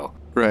 to deal.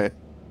 Right.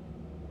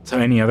 So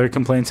any other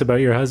complaints about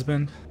your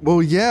husband?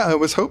 Well, yeah, I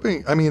was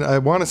hoping, I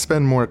want to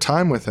spend more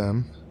time with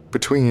him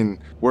between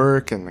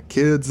work and the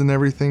kids and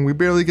everything. We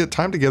barely get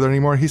time together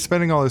anymore. He's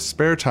spending all his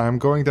spare time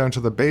going down to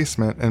the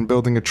basement and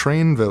building a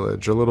train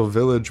village, a little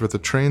village with a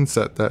train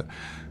set that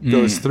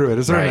goes through it.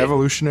 Is there an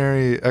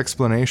evolutionary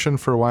explanation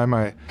for why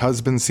my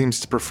husband seems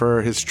to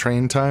prefer his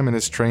train time and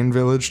his train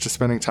village to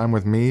spending time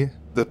with me,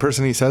 the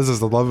person he says is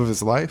the love of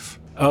his life?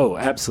 Oh,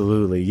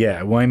 absolutely.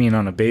 Yeah. Well,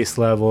 on a base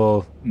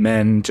level,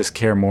 men just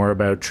care more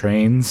about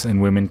trains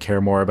and women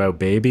care more about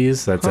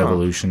babies. That's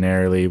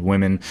evolutionarily.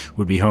 Women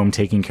would be home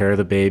taking care of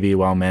the baby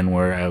while men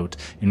were out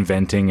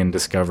inventing and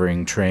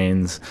discovering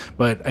trains.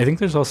 But I think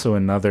there's also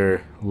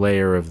another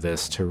layer of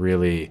this to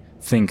really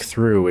think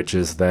through, which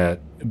is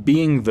that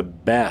being the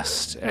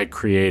best at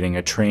creating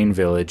a train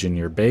village in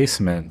your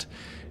basement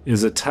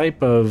is a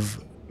type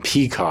of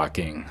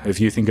peacocking.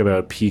 If you think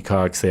about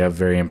peacocks, they have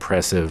very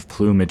impressive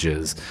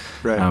plumages.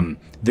 Right.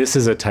 This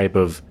is a type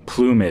of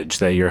plumage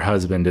that your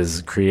husband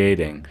is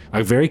creating.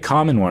 A very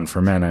common one for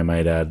men, I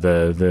might add.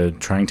 The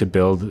trying to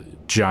build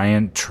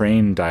giant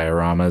train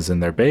dioramas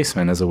in their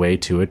basement as a way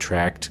to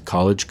attract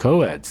college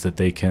co-eds that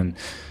they can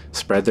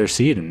spread their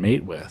seed and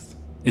mate with.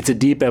 It's a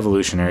deep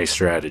evolutionary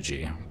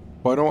strategy.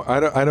 Well,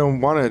 I don't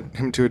want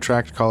him to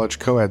attract college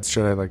co-eds.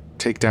 Should I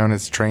take down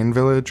his train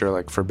village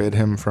or forbid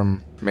him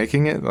from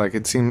making it?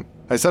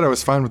 I said I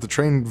was fine with the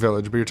train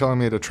village, but you're telling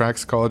me it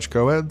attracts college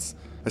co-eds?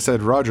 I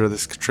said, Roger,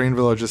 this train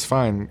village is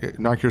fine.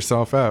 Knock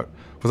yourself out.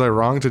 Was I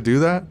wrong to do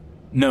that?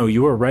 No,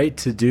 you were right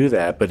to do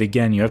that. But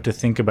again, you have to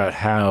think about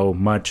how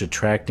much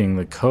attracting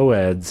the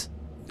co-eds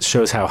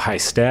shows how high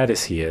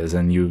status he is,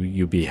 and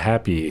you be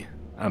happy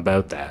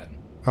about that.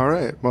 All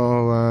right,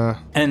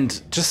 well... And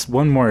just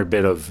one more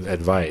bit of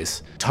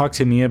advice. Talk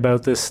to me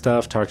about this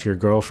stuff, talk to your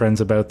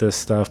girlfriends about this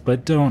stuff,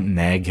 but don't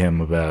nag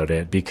him about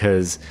it,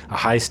 because a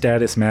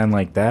high-status man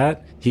like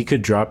that, he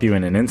could drop you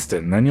in an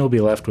instant, and then you'll be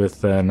left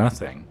with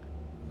nothing.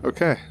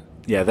 Okay.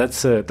 Yeah,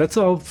 that's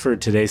all for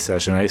today's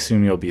session. I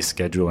assume you'll be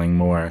scheduling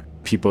more.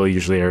 People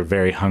usually are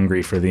very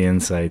hungry for the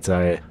insights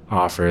I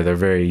offer. They're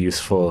very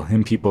useful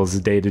in people's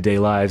day-to-day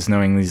lives,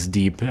 knowing these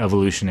deep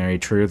evolutionary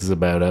truths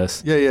about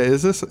us. Yeah.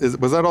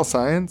 Was that all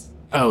science?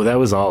 Oh, that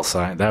was all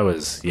science. That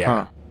was, yeah.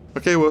 Huh.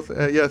 Okay, well,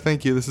 yeah,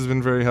 thank you. This has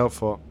been very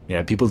helpful.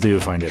 Yeah, people do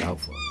find it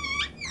helpful.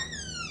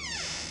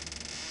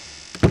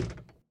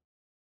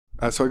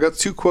 So I got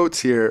two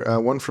quotes here,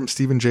 one from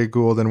Stephen Jay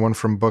Gould and one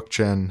from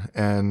Bookchin,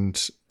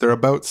 and they're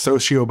about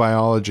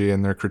sociobiology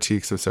and their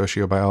critiques of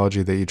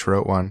sociobiology. They each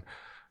wrote one.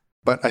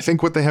 But I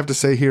think what they have to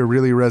say here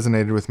really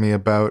resonated with me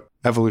about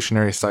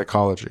evolutionary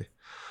psychology.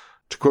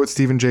 To quote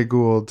Stephen Jay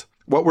Gould,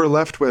 "What we're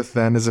left with,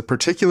 then, is a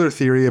particular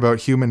theory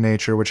about human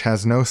nature which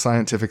has no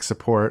scientific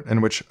support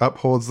and which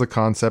upholds the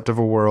concept of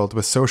a world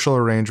with social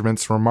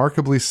arrangements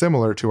remarkably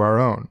similar to our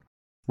own.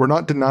 We're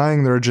not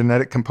denying there are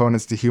genetic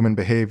components to human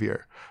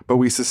behavior, but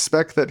we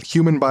suspect that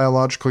human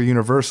biological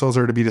universals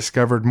are to be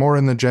discovered more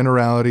in the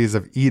generalities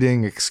of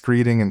eating,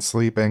 excreting, and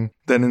sleeping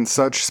than in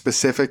such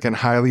specific and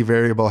highly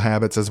variable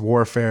habits as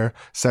warfare,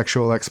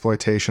 sexual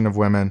exploitation of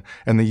women,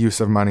 and the use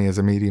of money as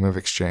a medium of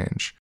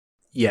exchange."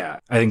 Yeah,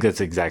 I think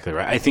that's exactly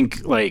right. I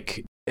think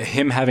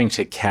him having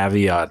to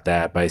caveat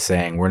that by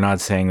saying we're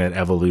not saying that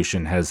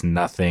evolution has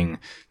nothing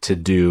to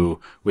do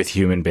with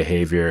human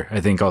behavior, I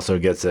think also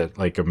gets at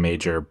a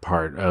major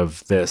part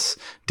of this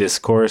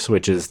discourse,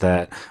 which is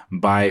that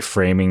by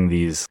framing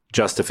these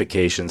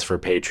justifications for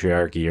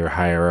patriarchy or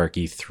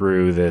hierarchy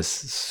through this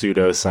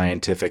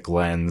pseudo-scientific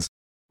lens,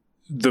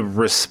 the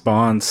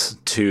response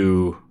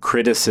to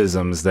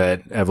criticisms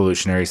that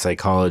evolutionary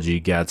psychology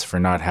gets for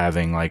not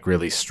having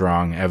really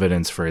strong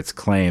evidence for its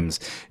claims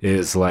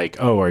is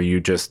oh, are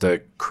you just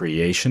a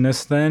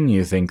creationist then?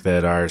 You think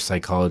that our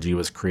psychology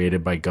was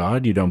created by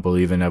God? You don't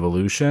believe in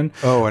evolution?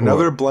 Oh,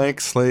 another blank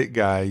slate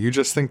guy. You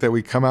just think that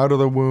we come out of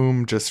the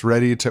womb just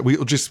ready to,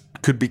 we just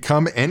could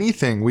become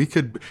anything. We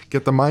could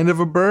get the mind of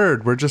a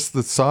bird. We're just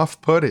the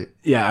soft putty.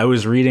 Yeah, I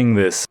was reading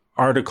this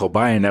article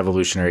by an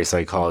evolutionary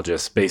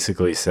psychologist,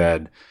 basically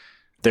said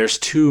there's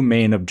two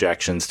main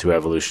objections to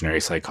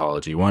evolutionary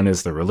psychology. One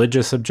is the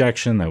religious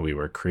objection that we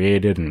were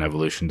created and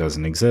evolution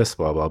doesn't exist,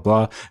 blah, blah,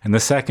 blah. And the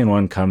second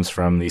one comes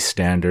from the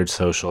standard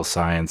social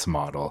science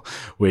model,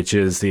 which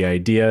is the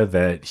idea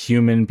that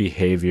human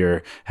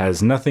behavior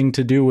has nothing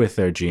to do with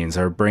their genes.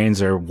 Our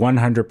brains are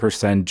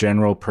 100%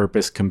 general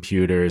purpose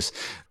computers.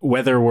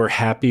 Whether we're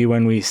happy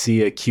when we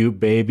see a cute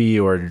baby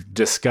or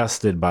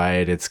disgusted by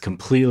it, it's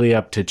completely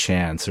up to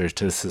chance or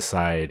to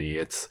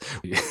society.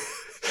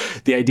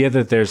 The idea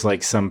that there's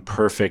like some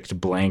perfect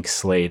blank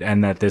slate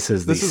and that this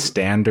is the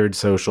standard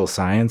social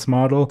science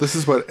model. This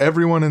is what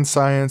everyone in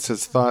science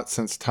has thought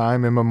since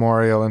time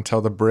immemorial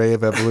until the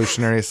brave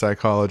evolutionary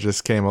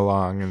psychologists came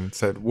along and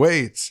said,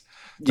 wait,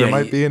 there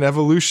might be an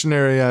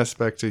evolutionary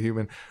aspect to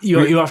human.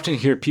 You often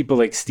hear people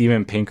like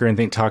Steven Pinker and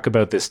they talk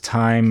about this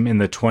time in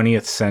the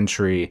 20th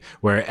century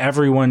where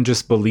everyone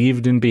just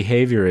believed in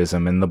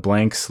behaviorism and the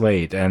blank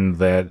slate, and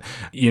that,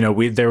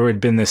 there had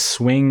been this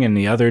swing in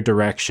the other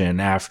direction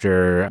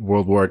after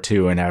World War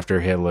II and after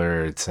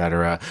Hitler,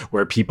 etc.,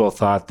 where people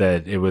thought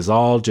that it was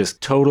all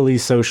just totally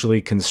socially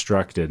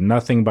constructed,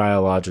 nothing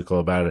biological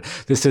about it.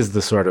 This is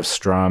the sort of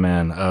straw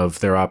man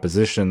of their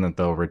opposition that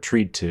they'll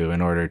retreat to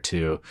in order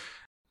to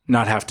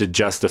not have to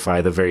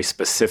justify the very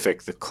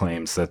specific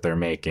claims that they're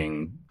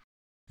making.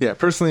 Yeah,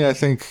 personally, I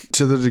think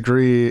to the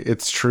degree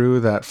it's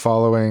true that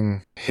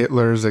following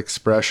Hitler's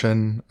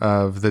expression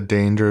of the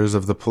dangers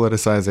of the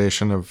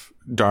politicization of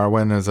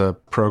Darwin as a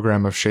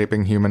program of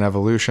shaping human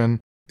evolution,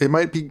 it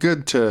might be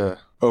good to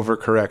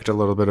overcorrect a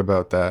little bit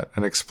about that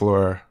and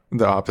explore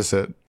the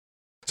opposite.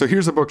 So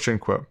here's a Bookchin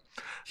quote.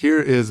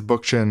 Here is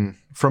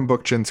from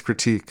Bookchin's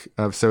critique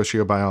of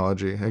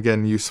sociobiology,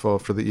 again, useful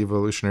for the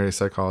evolutionary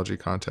psychology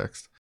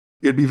context.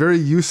 It'd be very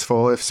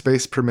useful if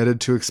space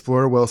permitted to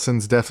explore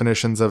Wilson's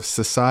definitions of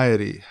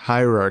society,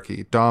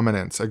 hierarchy,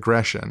 dominance,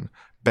 aggression,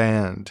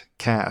 band,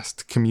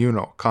 caste,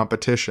 communal,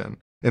 competition,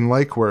 in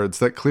like words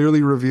that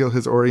clearly reveal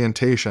his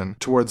orientation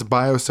towards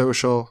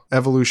biosocial,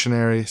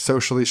 evolutionary,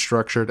 socially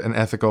structured, and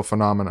ethical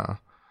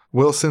phenomena.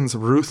 Wilson's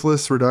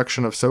ruthless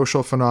reduction of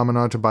social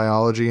phenomena to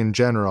biology in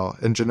general,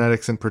 and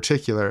genetics in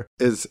particular,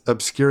 is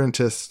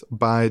obscurantist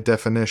by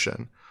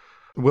definition.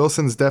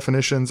 Wilson's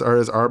definitions are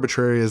as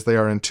arbitrary as they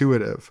are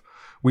intuitive.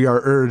 We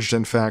are urged,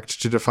 in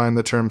fact, to define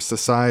the terms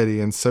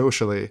society and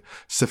socially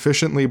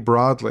sufficiently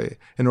broadly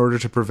in order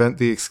to prevent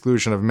the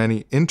exclusion of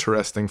many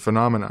interesting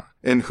phenomena,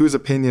 in whose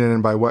opinion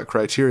and by what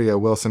criteria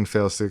Wilson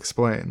fails to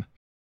explain.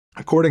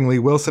 Accordingly,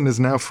 Wilson is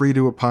now free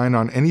to opine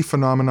on any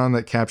phenomenon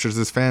that captures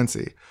his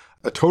fancy,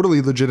 a totally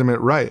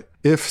legitimate right,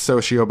 if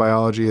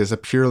sociobiology is a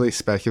purely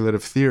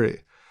speculative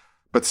theory,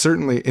 but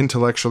certainly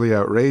intellectually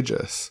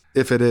outrageous,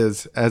 if it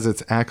is, as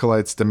its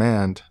acolytes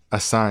demand, a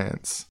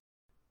science.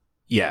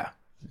 Yeah.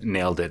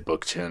 Nailed it,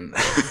 Bookchin.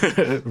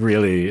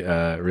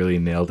 really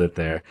nailed it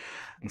there.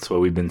 That's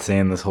what we've been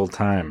saying this whole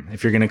time.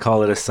 If you're going to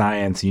call it a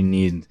science, you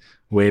need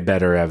way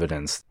better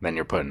evidence than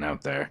you're putting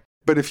out there.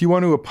 But if you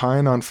want to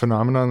opine on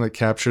phenomenon that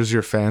captures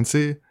your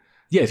fancy...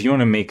 Yeah, if you want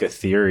to make a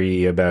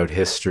theory about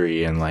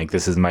history and like,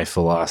 this is my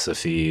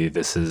philosophy,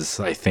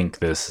 I think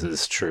this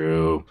is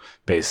true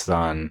based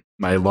on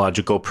my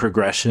logical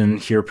progression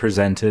here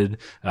presented,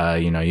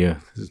 you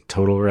have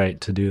total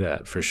right to do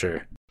that for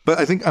sure. But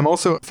I think I'm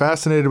also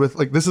fascinated with,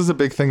 this is a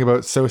big thing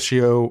about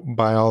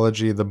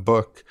sociobiology, the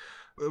book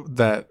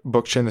that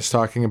Bookchin is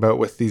talking about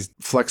with these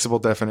flexible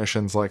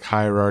definitions like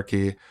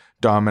hierarchy,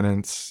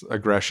 dominance,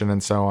 aggression,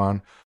 and so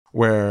on,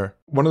 where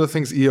one of the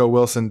things E.O.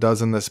 Wilson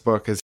does in this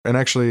book is, and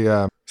actually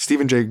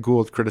Stephen Jay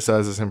Gould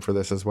criticizes him for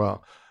this as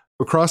well.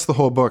 Across the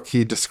whole book,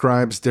 he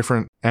describes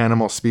different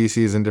animal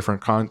species in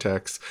different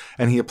contexts,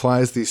 and he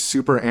applies these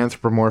super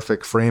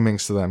anthropomorphic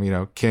framings to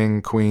them,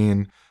 king,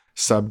 queen,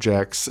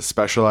 subjects,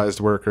 specialized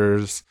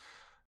workers.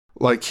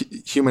 Like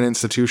human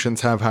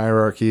institutions have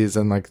hierarchies,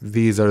 and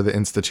these are the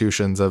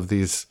institutions of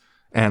these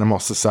animal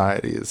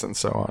societies and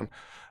so on.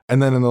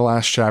 And then in the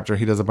last chapter,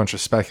 he does a bunch of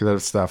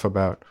speculative stuff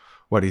about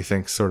what he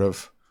thinks sort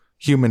of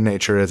human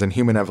nature is and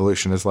human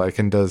evolution is like,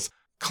 and does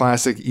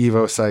classic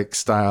Evo Psych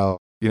style,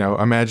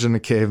 imagine a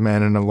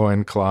caveman in a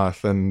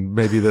loincloth and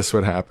maybe this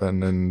would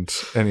happen. And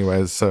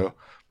anyways, so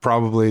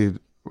probably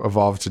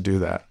evolved to do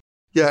that.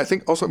 Yeah, I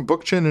think also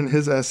Bookchin in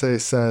his essay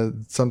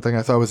said something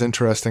I thought was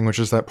interesting, which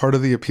is that part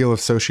of the appeal of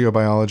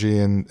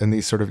sociobiology and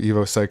these sort of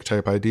Evo Psych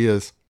type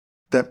ideas,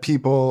 that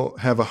people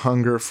have a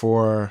hunger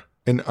for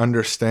an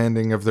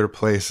understanding of their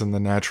place in the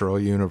natural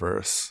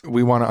universe.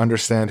 We want to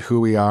understand who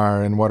we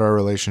are and what our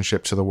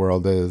relationship to the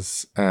world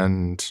is.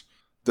 And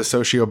the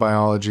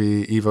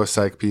sociobiology, Evo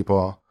Psych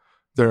people,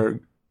 they're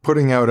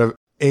putting out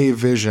a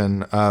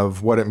vision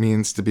of what it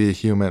means to be a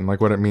human,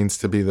 what it means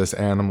to be this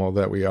animal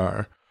that we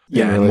are.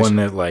 Yeah, and one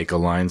that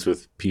aligns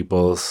with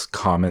people's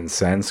common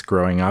sense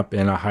growing up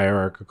in a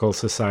hierarchical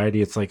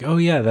society. It's like, oh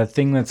yeah, that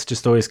thing that's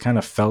just always kind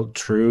of felt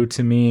true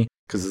to me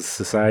because the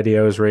society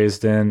I was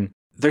raised in,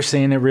 they're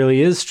saying it really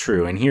is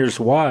true, and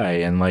here's why.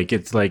 And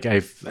it's I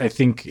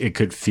think it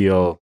could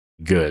feel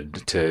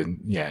good to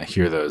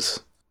hear those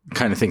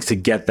kind of things, to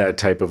get that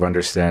type of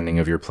understanding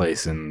of your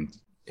place in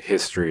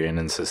history and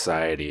in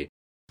society.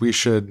 We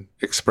should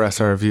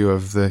express our view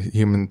of the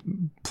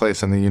human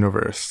place in the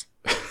universe.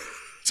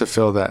 To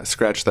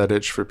scratch that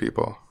itch for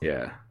people.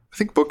 Yeah. I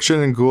think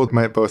Bookchin and Gould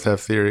might both have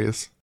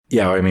theories.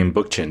 Yeah,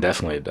 Bookchin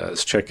definitely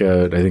does. Check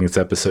out, I think it's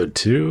episode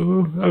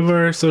 2 of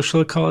our social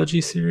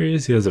ecology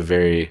series. He has a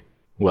very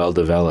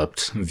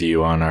well-developed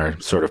view on our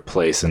sort of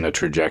place in the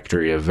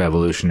trajectory of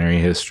evolutionary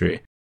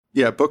history.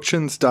 Yeah,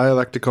 Bookchin's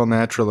dialectical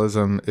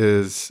naturalism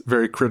is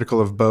very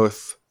critical of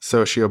both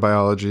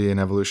sociobiology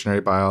and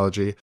evolutionary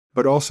biology.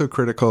 but also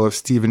critical of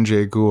Stephen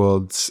Jay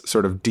Gould's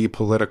sort of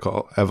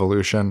depolitical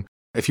evolution.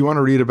 If you want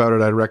to read about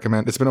it, I'd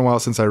recommend, it's been a while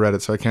since I read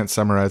it, so I can't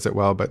summarize it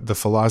well, but The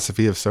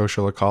Philosophy of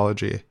Social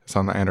Ecology is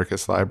on the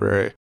Anarchist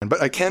Library. But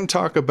I can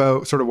talk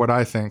about sort of what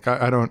I think.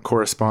 I don't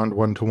correspond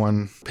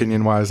one-to-one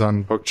opinion-wise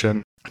on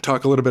Bookchin.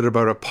 Talk a little bit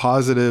about a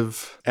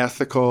positive,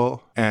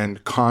 ethical,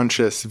 and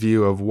conscious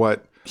view of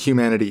what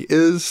humanity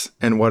is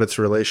and what its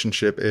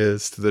relationship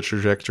is to the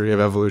trajectory of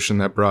evolution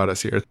that brought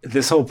us here.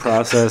 This whole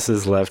process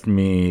has left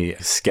me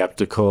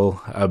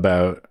skeptical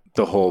about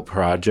the whole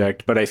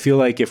project, but I feel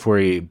like if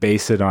we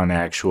base it on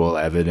actual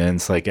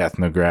evidence, like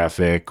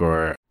ethnographic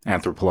or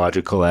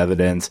anthropological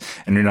evidence,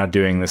 and you're not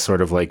doing this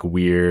sort of like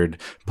weird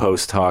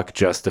post hoc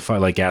justify,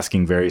 like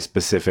asking very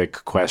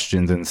specific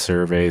questions and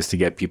surveys to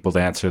get people to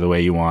answer the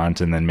way you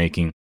want and then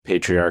making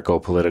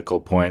patriarchal political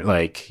point,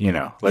 like, you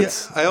know,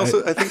 let's... Yeah,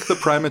 I think the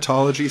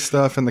primatology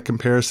stuff and the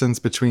comparisons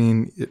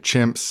between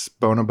chimps,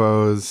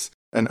 bonobos,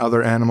 and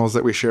other animals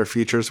that we share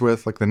features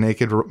with, like the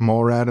naked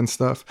mole rat and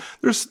stuff.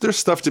 There's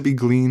stuff to be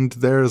gleaned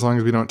there as long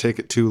as we don't take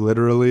it too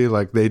literally,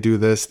 like they do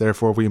this,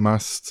 therefore we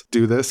must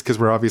do this, because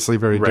we're obviously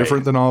very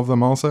different than all of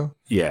them also.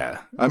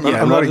 Yeah. I'm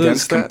not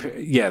against that.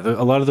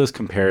 A lot of those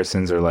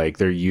comparisons are like,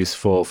 they're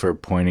useful for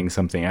pointing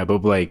something out,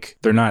 but like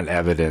they're not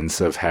evidence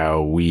of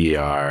how we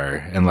are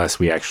unless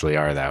we actually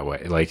are that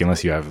way. Like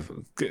unless you have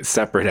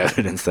separate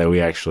evidence that we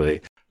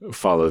actually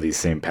follow these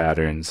same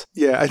patterns.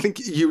 Yeah, I think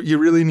you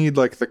really need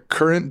like the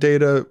current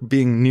data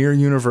being near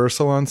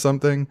universal on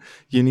something.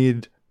 You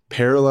need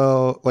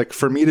parallel, like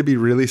for me to be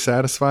really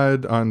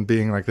satisfied on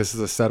being like, this is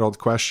a settled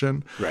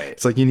question. Right.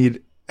 It's like you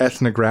need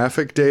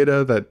ethnographic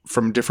data that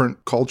from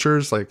different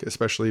cultures, like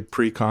especially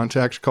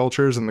pre-contact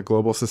cultures in the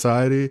global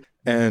society.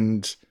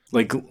 And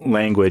like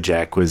language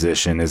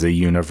acquisition is a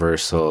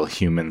universal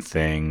human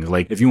thing.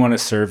 Like if you want to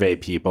survey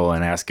people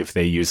and ask if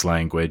they use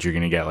language, you're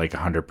going to get like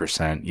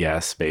 100%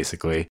 yes,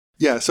 basically.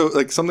 Yeah, so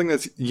like something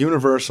that's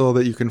universal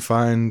that you can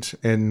find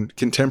in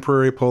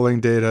contemporary polling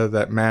data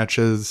that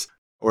matches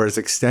or is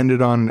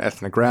extended on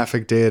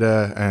ethnographic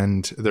data,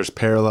 and there's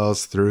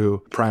parallels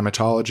through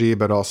primatology,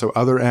 but also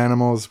other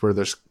animals where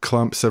there's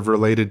clumps of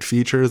related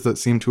features that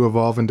seem to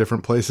evolve in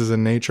different places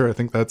in nature. I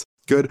think that's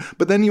good.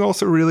 But then you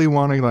also really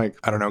want to, like,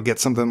 I don't know, get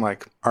something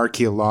like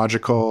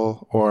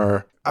archaeological,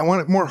 or I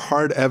want more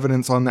hard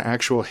evidence on the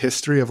actual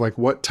history of like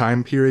what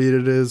time period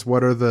it is,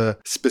 what are the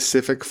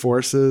specific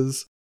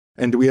forces,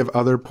 and do we have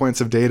other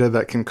points of data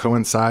that can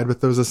coincide with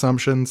those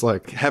assumptions?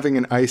 Like having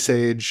an ice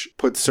age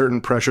put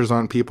certain pressures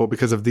on people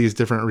because of these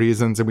different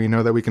reasons, and we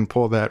know that we can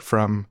pull that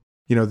from,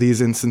 you know,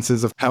 these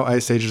instances of how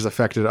ice ages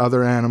affected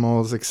other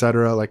animals,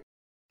 etc. Like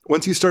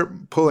once you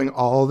start pulling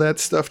all that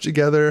stuff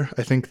together,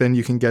 I think then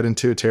you can get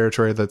into a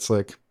territory that's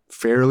like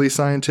fairly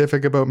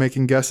scientific about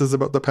making guesses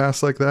about the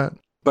past like that.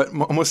 But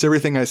almost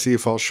everything I see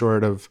falls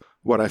short of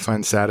what I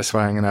find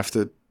satisfying enough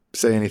to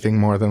say anything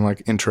more than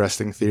like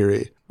interesting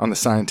theory on the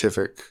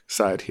scientific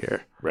side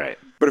here. Right.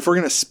 But if we're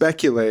going to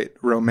speculate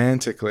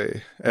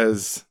romantically,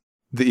 as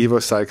the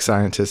Evo Psych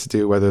scientists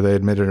do, whether they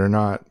admit it or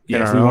not,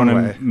 in our own way. If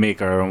we want to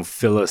make our own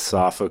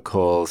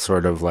philosophical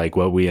sort of like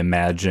what we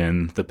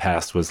imagine the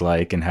past was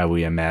like and how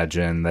we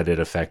imagine that it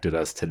affected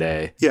us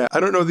today. Yeah, I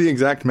don't know the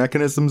exact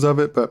mechanisms of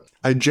it, but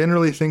I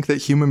generally think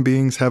that human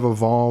beings have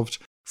evolved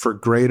for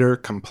greater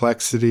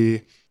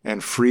complexity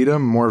and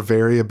freedom, more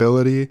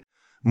variability,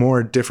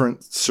 more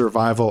different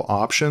survival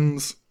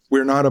options.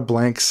 We're not a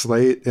blank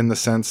slate in the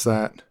sense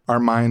that our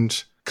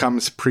mind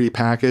comes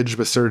pre-packaged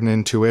with certain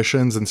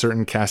intuitions and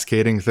certain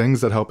cascading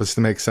things that help us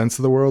to make sense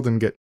of the world and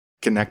get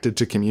connected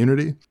to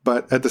community.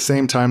 But at the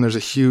same time, there's a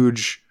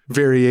huge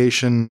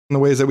variation in the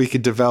ways that we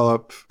could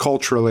develop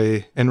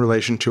culturally in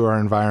relation to our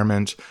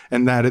environment.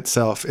 And that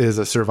itself is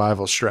a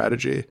survival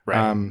strategy.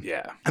 Right.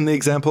 Yeah. And the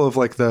example of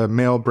like the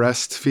male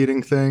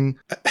breastfeeding thing,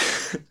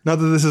 not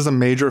that this is a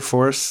major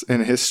force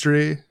in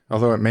history,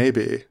 although it may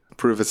be,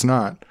 prove it's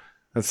not.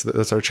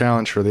 That's our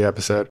challenge for the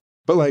episode.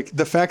 But like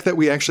the fact that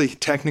we actually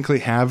technically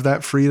have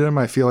that freedom,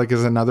 I feel like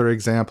is another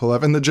example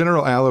of, and the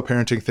general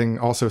alloparenting thing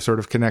also sort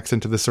of connects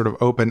into this sort of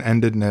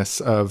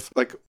open-endedness of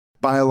like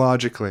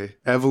biologically,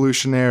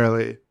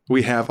 evolutionarily,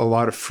 we have a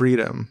lot of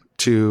freedom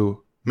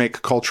to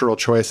make cultural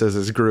choices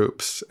as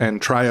groups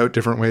and try out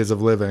different ways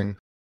of living.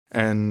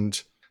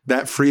 And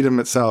that freedom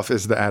itself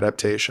is the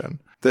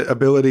adaptation. The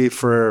ability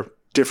for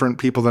different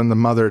people than the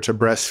mother to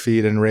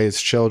breastfeed and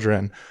raise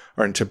children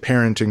or to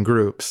parent in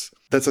groups.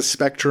 That's a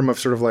spectrum of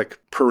sort of like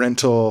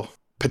parental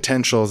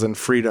potentials and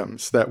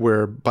freedoms that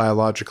we're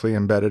biologically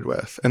embedded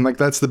with. And like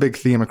that's the big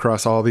theme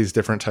across all these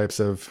different types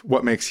of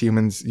what makes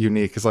humans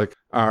unique is like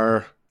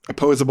our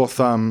opposable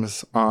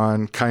thumbs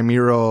on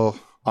chimeral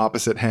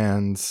opposite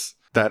hands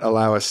that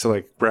allow us to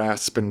like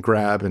grasp and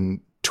grab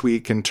and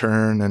tweak and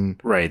turn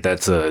and Right,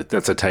 that's a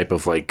type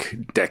of like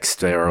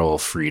dexteral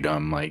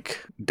freedom,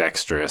 like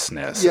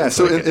dexterousness. yeah. It's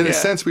So like in a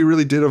sense, we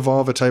really did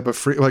evolve a type of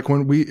free, like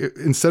when we,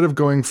 instead of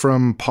going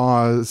from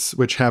paws,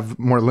 which have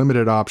more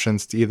limited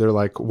options to either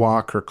like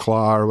walk or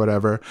claw or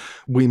whatever,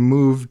 we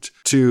moved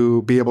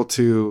to be able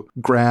to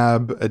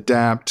grab,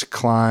 adapt,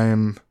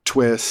 climb,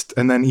 twist,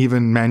 and then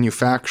even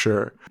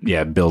manufacture.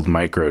 yeah, build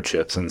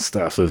microchips and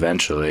stuff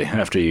eventually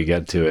after you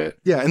get to it.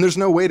 Yeah, and there's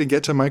no way to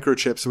get to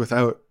microchips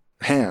without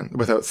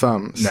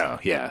thumbs. No,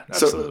 yeah,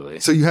 absolutely.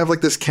 So you have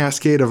like this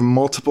cascade of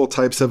multiple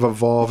types of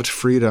evolved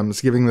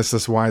freedoms, giving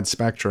this wide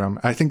spectrum.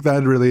 I think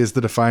that really is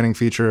the defining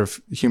feature of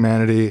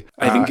humanity,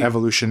 I think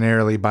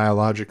evolutionarily,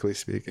 biologically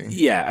speaking.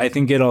 Yeah, I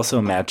think it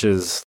also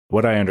matches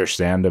what I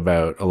understand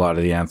about a lot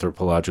of the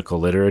anthropological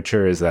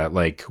literature is that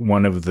like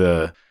one of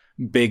the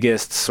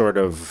biggest sort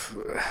of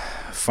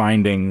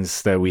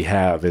findings that we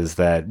have is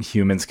that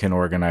humans can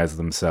organize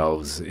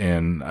themselves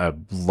in a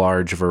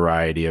large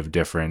variety of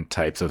different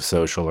types of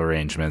social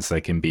arrangements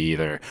that can be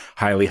either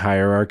highly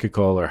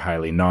hierarchical or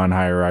highly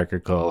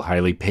non-hierarchical,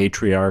 highly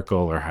patriarchal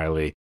or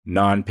highly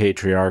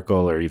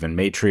non-patriarchal or even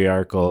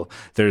matriarchal.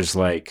 There's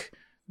like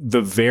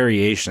the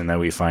variation that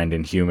we find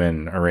in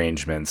human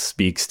arrangements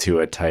speaks to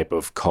a type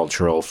of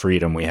cultural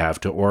freedom we have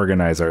to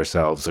organize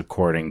ourselves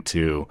according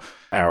to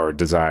our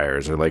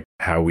desires or like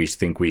how we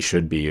think we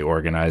should be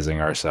organizing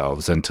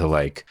ourselves and to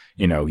like,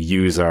 you know,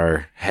 use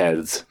our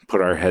heads,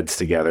 put our heads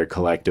together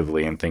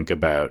collectively and think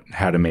about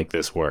how to make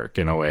this work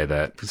in a way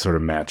that sort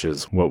of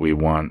matches what we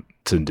want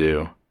to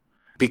do.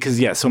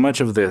 Because, yeah, so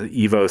much of the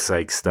Evo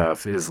Psych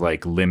stuff is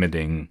like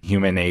limiting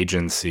human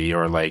agency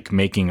or like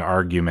making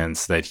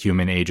arguments that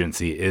human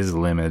agency is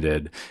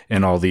limited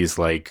in all these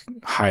like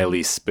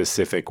highly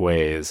specific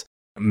ways.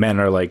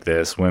 Men are like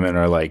this, women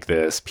are like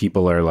this,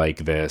 people are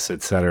like this,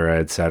 et cetera,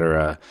 et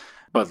cetera.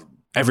 But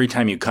every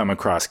time you come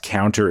across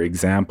counter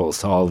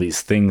examples to all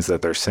these things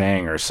that they're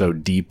saying are so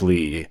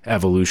deeply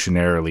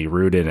evolutionarily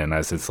rooted in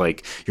us, it's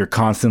like you're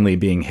constantly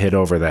being hit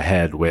over the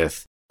head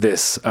with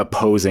this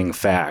opposing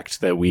fact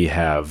that we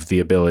have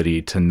the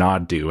ability to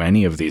not do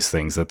any of these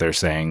things that they're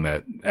saying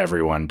that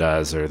everyone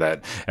does or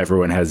that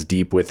everyone has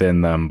deep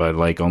within them, but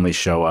like only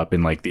show up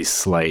in like these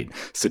slight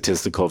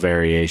statistical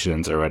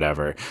variations or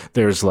whatever.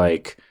 There's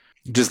like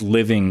just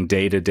living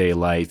day-to-day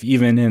life,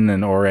 even in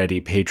an already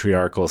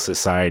patriarchal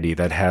society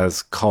that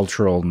has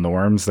cultural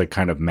norms that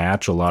kind of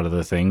match a lot of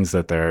the things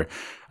that they're,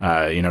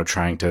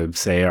 trying to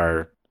say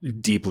are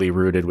deeply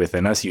rooted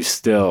within us. You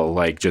still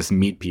like just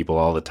meet people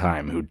all the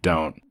time who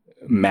don't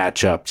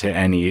match up to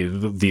any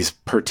of these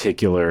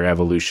particular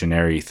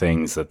evolutionary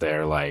things that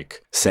they're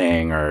like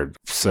saying are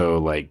so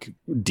like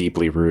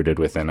deeply rooted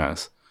within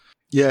us.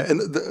 Yeah,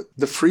 and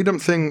the freedom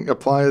thing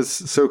applies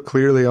so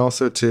clearly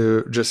also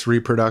to just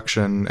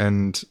reproduction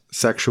and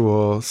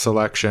sexual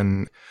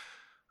selection.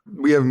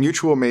 We have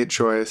mutual mate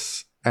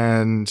choice,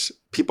 and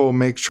people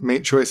make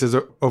mate choices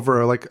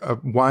over like a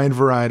wide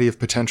variety of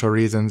potential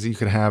reasons. You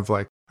could have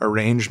like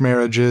arranged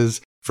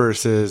marriages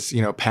versus,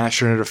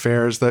 passionate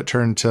affairs that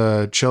turn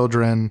to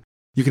children.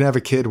 You can have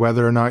a kid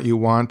whether or not you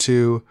want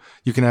to.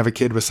 You can have a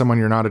kid with someone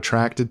you're not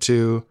attracted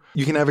to.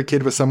 You can have a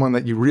kid with someone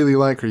that you really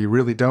like or you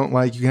really don't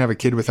like. You can have a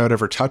kid without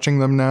ever touching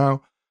them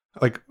now.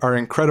 Like our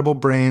incredible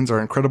brains, our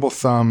incredible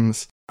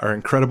thumbs, our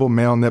incredible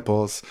male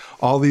nipples,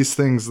 all these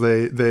things,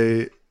 they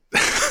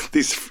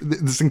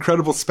this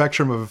incredible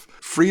spectrum of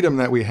freedom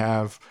that we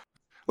have.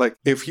 Like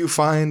if you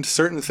find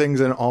certain things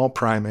in all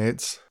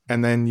primates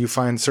and then you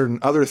find certain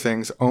other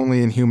things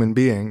only in human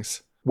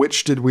beings,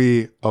 which did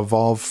we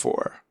evolve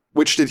for?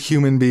 Which did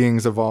human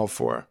beings evolve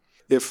for?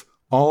 If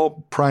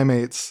all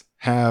primates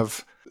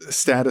have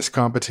status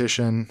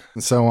competition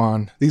and so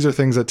on, these are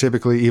things that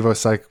typically Evo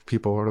Psych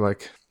people are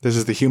like, this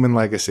is the human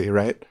legacy,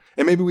 right?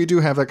 And maybe we do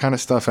have that kind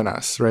of stuff in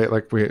us, right?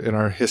 Like we in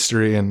our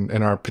history and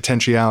in our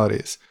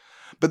potentialities.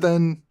 But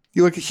then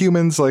you look at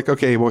humans like,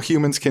 okay, well,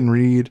 humans can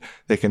read,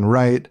 they can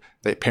write,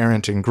 they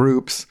parent in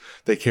groups,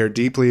 they care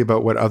deeply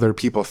about what other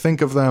people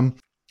think of them.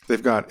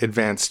 They've got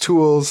advanced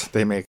tools,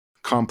 they make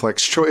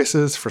complex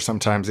choices for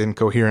sometimes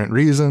incoherent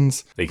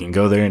reasons. They can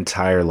go their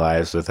entire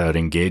lives without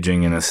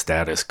engaging in a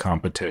status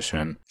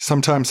competition.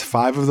 Sometimes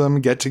 5 of them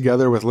get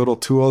together with little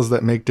tools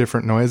that make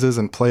different noises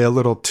and play a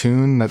little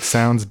tune that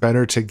sounds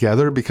better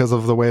together because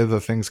of the way the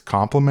things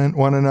complement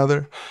one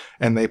another.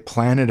 And they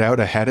plan it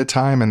out ahead of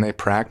time and they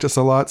practice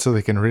a lot so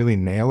they can really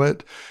nail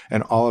it.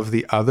 And all of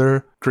the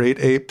other great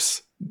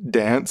apes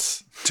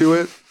dance to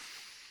it.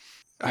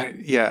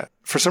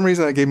 For some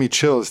reason that gave me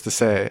chills to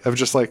say, of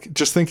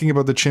just thinking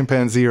about the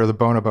chimpanzee or the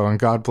bonobo, and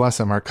God bless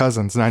them, our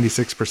cousins,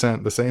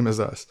 96% the same as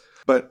us.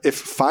 But if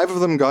 5 of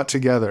them got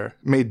together,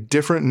 made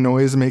different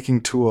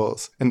noise-making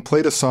tools, and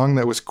played a song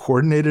that was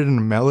coordinated in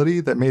a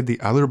melody that made the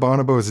other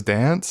bonobos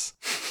dance,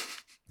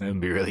 that would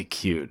be really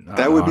cute.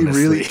 That would be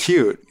really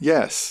cute,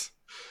 yes.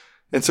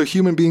 And so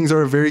human beings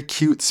are a very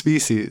cute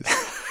species.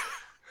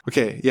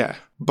 Okay, yeah,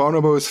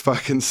 bonobos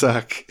fucking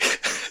suck.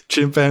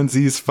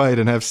 Chimpanzees fight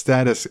and have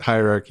status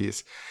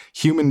hierarchies.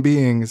 Human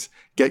beings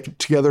get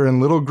together in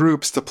little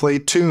groups to play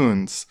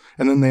tunes,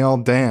 and then they all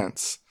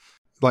dance.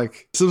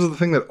 Like, this is the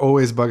thing that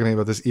always bugged me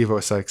about this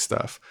Evo Psych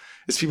stuff,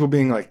 is people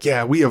being like,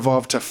 yeah, we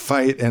evolved to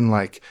fight and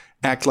like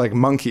act like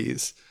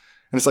monkeys.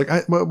 And it's like,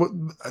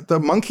 the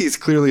monkeys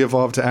clearly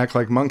evolved to act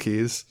like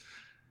monkeys.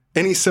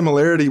 Any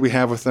similarity we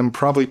have with them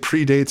probably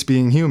predates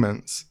being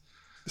humans.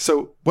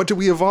 So what do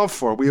we evolve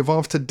for? We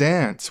evolved to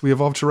dance. We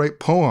evolved to write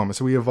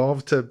poems. We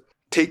evolved to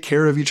take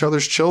care of each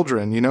other's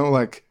children,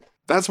 like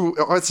that's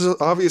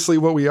obviously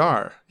what we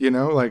are,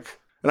 like,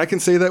 and I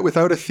can say that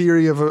without a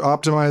theory of an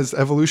optimized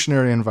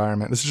evolutionary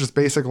environment. This is just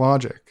basic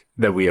logic.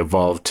 That we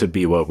evolved to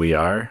be what we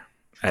are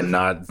and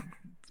not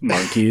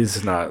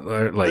monkeys, not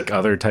like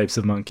other types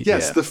of monkeys.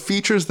 Yes, yeah. The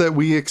features that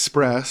we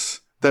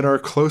express that our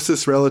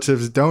closest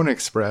relatives don't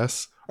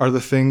express are the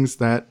things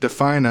that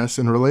define us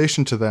in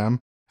relation to them.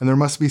 And there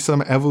must be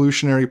some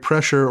evolutionary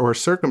pressure or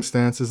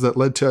circumstances that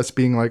led to us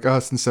being like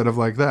us instead of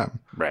like them.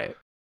 Right.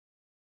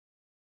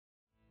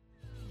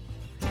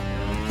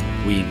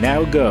 We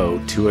now go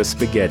to a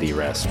spaghetti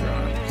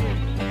restaurant.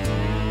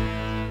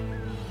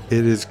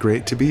 It is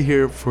great to be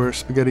here for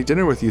spaghetti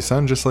dinner with you,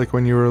 son, just like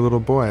when you were a little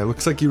boy. It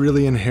looks like you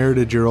really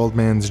inherited your old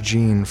man's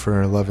gene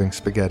for loving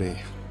spaghetti.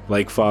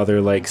 Like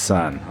father, like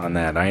son on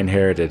that. I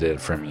inherited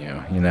it from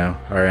you,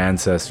 Our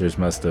ancestors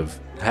must have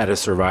had a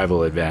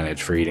survival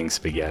advantage for eating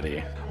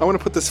spaghetti. I want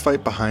to put this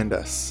fight behind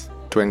us.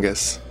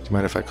 Twingus, do you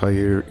mind if I call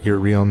you your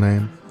real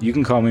name? You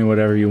can call me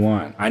whatever you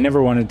want. I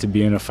never wanted to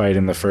be in a fight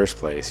in the first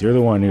place. You're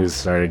the one who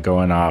started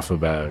going off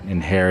about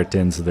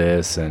inheritance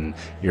this, and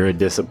you're a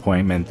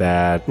disappointment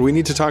that. We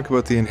need to talk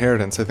about the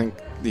inheritance. I think,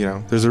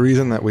 there's a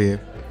reason that this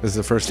is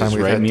the first time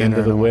we've had dinner. Just write me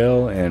into the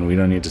will, and we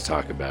don't need to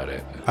talk about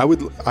it.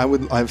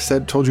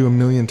 I've told you a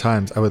million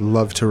times, I would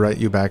love to write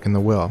you back in the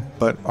will.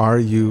 But are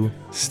you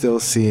still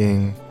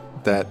seeing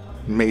that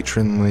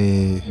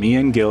matronly... Me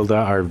and Gilda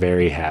are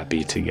very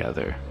happy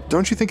together.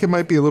 Don't you think it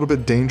might be a little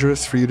bit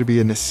dangerous for you to be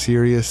in a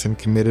serious and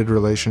committed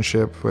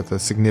relationship with a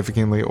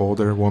significantly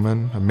older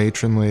woman, a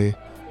matronly,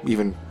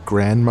 even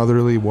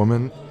grandmotherly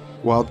woman,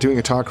 while doing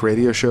a talk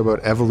radio show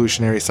about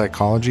evolutionary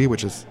psychology,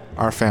 which is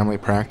our family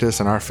practice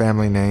and our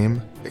family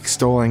name,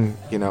 extolling,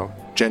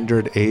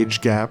 gendered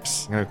age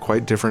gaps in a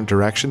quite different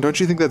direction? Don't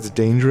you think that's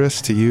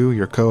dangerous to you,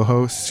 your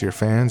co-hosts, your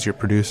fans, your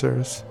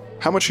producers?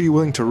 How much are you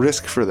willing to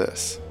risk for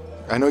this?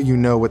 I know you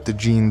know what the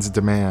genes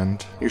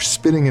demand. You're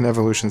spitting in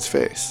evolution's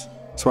face.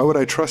 So why would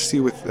I trust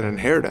you with an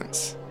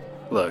inheritance?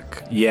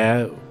 Look,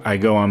 yeah, I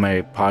go on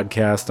my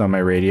podcast, on my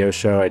radio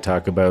show, I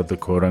talk about the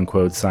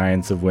quote-unquote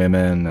science of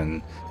women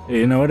and,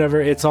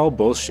 whatever. It's all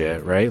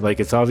bullshit, right? Like,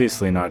 it's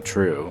obviously not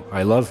true.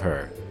 I love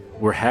her.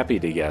 We're happy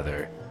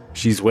together.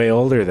 She's way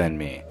older than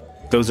me.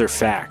 Those are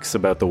facts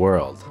about the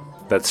world.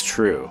 That's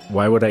true.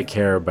 Why would I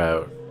care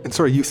about... And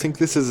sorry, you think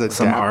this is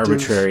some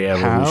arbitrary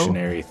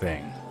evolutionary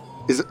thing?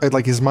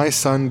 Is my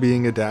son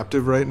being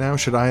adaptive right now?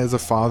 Should I, as a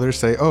father,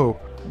 say, oh,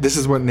 this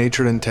is what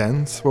nature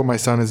intends, what my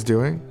son is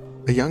doing?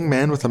 A young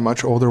man with a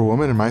much older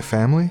woman in my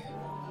family?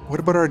 What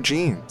about our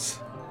genes?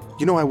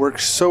 I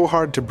worked so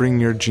hard to bring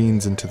your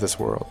genes into this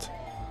world.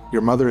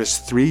 Your mother is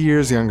 3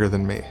 years younger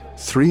than me,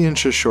 3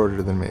 inches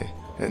shorter than me,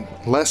 and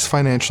less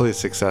financially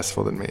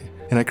successful than me.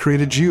 And I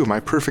created you, my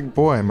perfect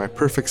boy, my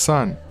perfect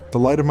son, the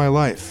light of my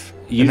life.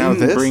 You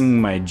didn't bring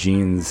my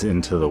genes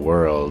into the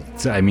world.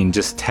 I mean,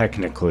 just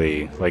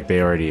technically, like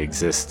they already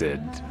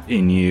existed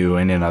in you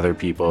and in other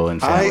people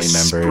and family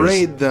members. I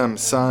sprayed them,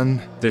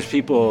 son. There's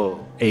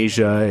people,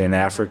 Asia and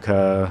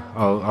Africa,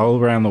 all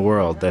around the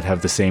world that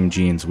have the same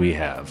genes we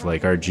have.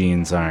 Like our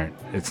genes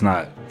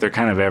they're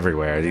kind of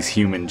everywhere, these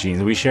human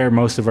genes. We share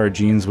most of our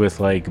genes with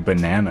like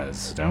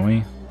bananas, don't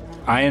we?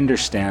 I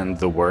understand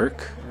the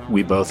work.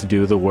 We both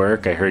do the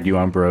work. I heard you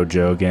on Bro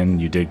Jogan.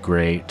 You did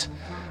great.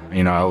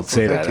 I'll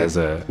say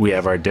that we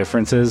have our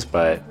differences,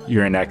 but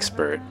you're an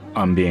expert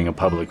on being a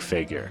public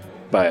figure.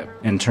 But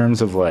in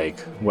terms of like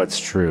what's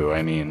true,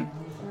 I mean,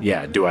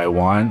 yeah, do I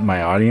want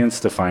my audience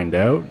to find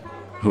out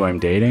who I'm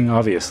dating?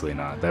 Obviously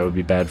not. That would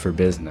be bad for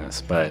business.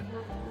 But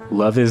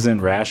love isn't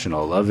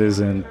rational. Love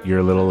isn't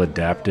your little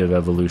adaptive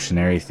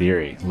evolutionary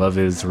theory. Love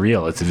is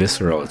real. It's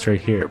visceral. It's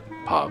right here,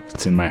 Pop.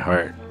 It's in my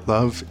heart.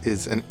 Love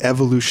is an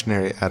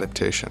evolutionary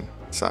adaptation,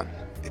 son.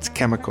 It's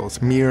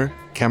chemicals, mere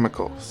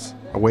chemicals.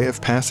 A way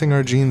of passing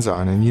our genes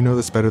on, and you know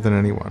this better than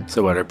anyone.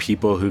 So what, are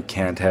people who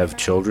can't have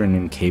children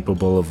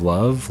incapable of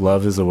love?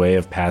 Love is a way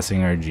of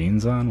passing our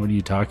genes on? What are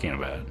you talking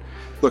about?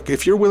 Look,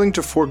 if you're willing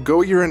to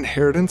forego your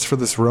inheritance for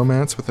this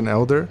romance with an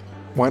elder,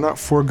 why not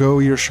forego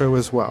your show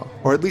as well?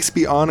 Or at least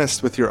be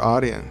honest with your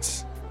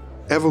audience.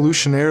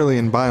 Evolutionarily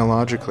and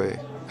biologically,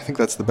 I think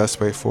that's the best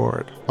way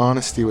forward.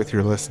 Honesty with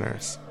your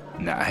listeners.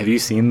 Now, have you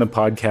seen the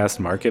podcast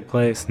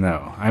marketplace?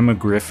 No. I'm a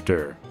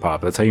grifter,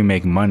 Pop. That's how you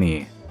make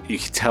money. You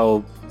can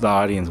tell the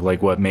audience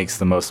like what makes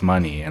the most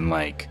money, and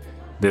like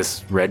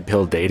this red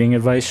pill dating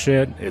advice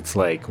shit, it's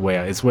like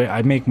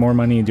I make more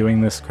money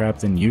doing this crap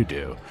than you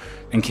do.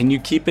 And can you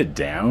keep it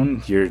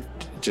down? You're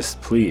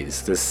just,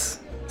 please,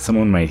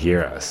 someone might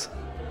hear us.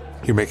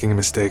 You're making a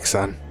mistake,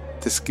 son.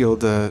 This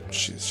Gilda,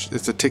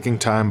 it's a ticking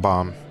time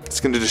bomb.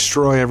 It's going to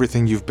destroy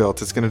everything you've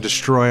built. It's going to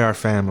destroy our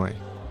family.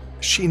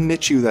 She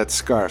knit you that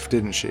scarf,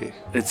 didn't she?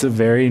 It's a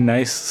very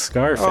nice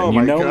scarf, Oh and you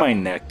my know God. my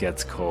neck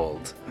gets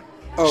cold.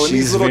 Oh, and She's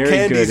these little very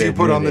candies good you at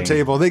put on the knitting.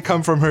 table, they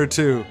come from her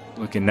too.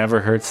 Look, it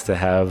never hurts to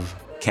have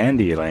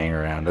candy laying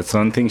around. That's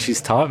one thing she's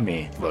taught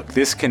me. Look,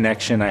 this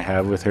connection I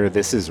have with her,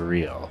 this is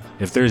real.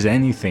 If there's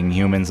anything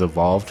humans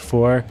evolved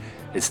for,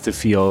 it's to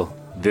feel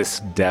this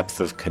depth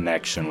of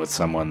connection with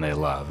someone they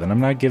love. And I'm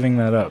not giving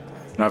that up.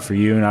 Not for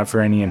you, not for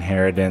any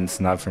inheritance,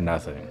 not for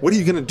nothing. What are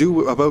you gonna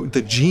do about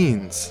the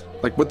genes?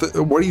 Like, what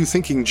are you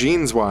thinking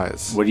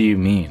genes-wise? What do you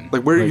mean?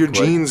 Like, where are your what-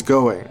 genes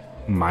going?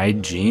 My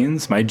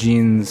genes? My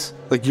genes...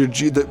 Like,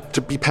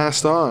 to be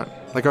passed on.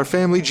 Like our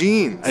family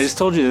genes. I just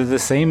told you they're the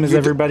same as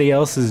everybody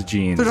else's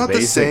genes. They're not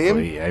the same?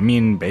 basically. I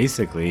mean,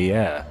 basically,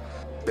 yeah.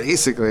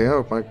 Basically,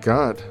 oh my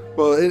God.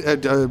 Well,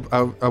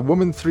 a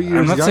woman 3 I'm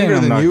years not saying younger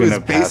I'm than not you is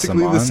gonna pass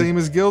basically them the on. same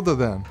as Gilda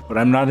then. But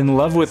I'm not in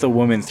love with a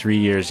woman 3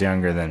 years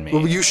younger than me.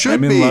 Well, you should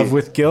I'm in be. love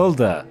with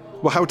Gilda.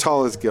 Well, how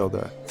tall is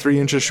Gilda? 3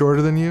 inches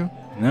shorter than you?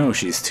 No,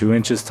 she's 2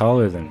 inches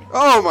taller than me.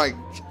 Oh my...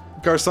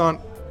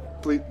 Garçon,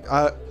 please,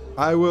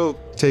 I will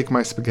take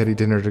my spaghetti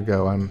dinner to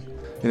go. I'm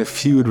in a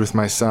feud with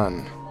my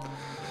son.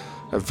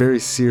 A very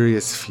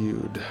serious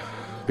feud,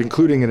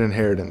 including an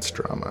inheritance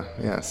drama.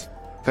 Yes.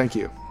 Thank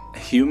you.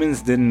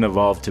 Humans didn't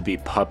evolve to be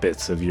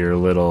puppets of your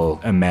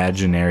little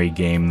imaginary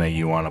game that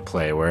you want to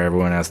play, where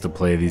everyone has to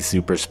play these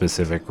super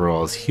specific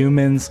roles.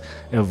 Humans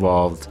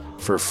evolved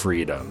for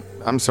freedom.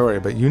 I'm sorry,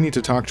 but you need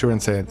to talk to her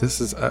and say,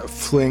 this is a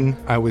fling.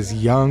 I was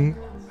young.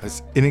 I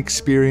was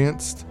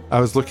inexperienced.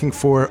 I was looking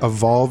for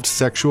evolved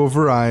sexual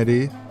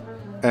variety,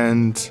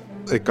 and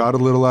it got a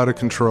little out of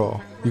control.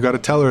 You got to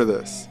tell her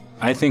this.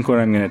 I think what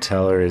I'm going to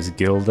tell her is,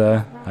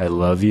 Gilda, I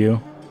love you.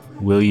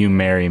 Will you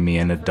marry me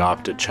and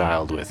adopt a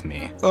child with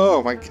me?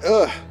 Oh my...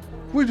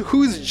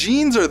 Whose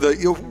genes are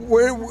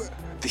where...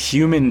 The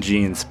human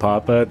genes,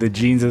 Papa. The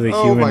genes of the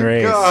human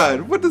race. Oh my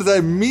God, what does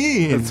that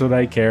mean? That's what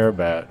I care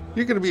about.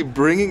 You're gonna be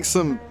bringing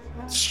some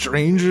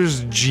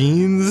stranger's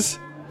genes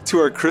to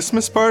our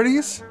Christmas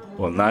parties?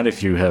 Well, not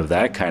if you have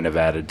that kind of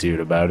attitude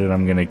about it.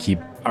 I'm going to keep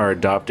our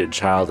adopted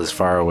child as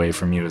far away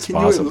from you as Can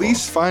possible. you at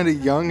least find a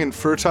young and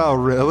fertile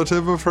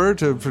relative of her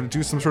to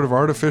do some sort of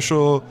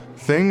artificial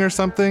thing or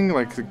something?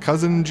 Like the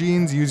cousin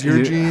genes, use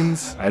your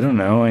genes? I don't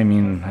know. I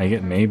mean, I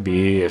get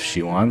maybe if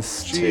she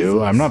wants Jesus.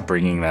 to. I'm not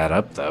bringing that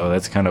up, though.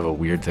 That's kind of a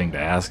weird thing to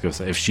ask.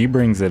 If she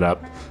brings it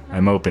up,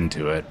 I'm open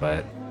to it.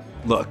 But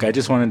look, I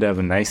just wanted to have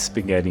a nice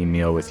spaghetti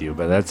meal with you,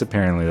 but that's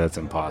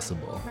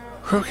impossible.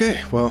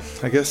 Okay, well,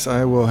 I guess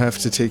I will have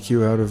to take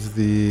you out of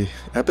the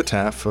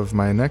epitaph of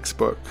my next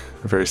book,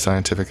 a very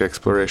scientific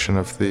exploration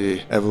of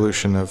the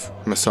evolution of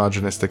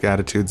misogynistic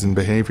attitudes and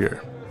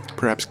behavior.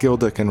 Perhaps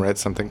Gilda can write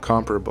something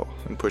comparable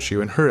and push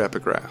you in her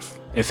epigraph.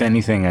 If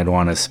anything, I'd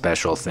want a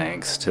special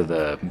thanks to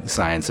the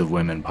Science of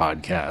Women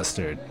podcast.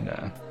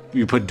 Or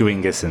you put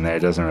Dwingus in there,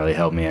 it doesn't really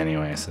help me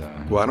anyway. So.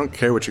 Well, I don't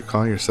care what you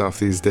call yourself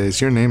these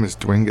days. Your name is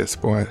Dwingus,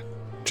 boy.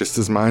 Just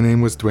as my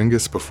name was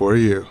Dwingus before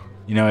you.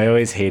 You know, I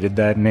always hated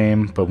that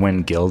name, but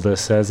when Gilda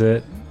says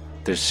it,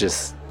 there's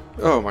just...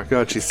 Oh my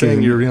God, she's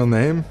saying your real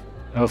name?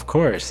 Of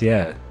course,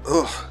 yeah.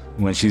 Ugh.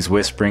 When she's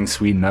whispering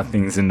sweet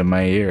nothings into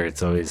my ear,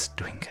 it's always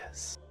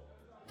Dwingus.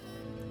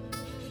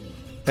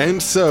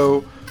 And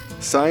so,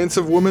 Science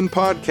of Woman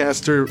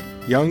podcaster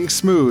Young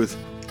Smooth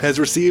has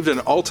received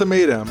an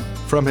ultimatum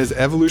from his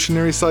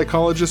evolutionary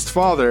psychologist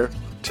father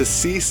to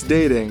cease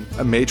dating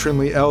a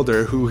matronly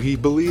elder who he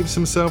believes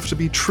himself to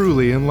be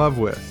truly in love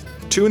with.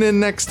 Tune in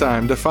next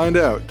time to find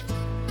out.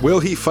 Will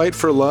he fight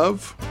for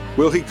love?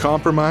 Will he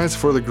compromise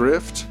for the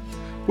grift?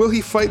 Will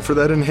he fight for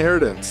that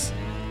inheritance?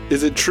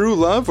 Is it true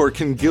love, or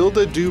can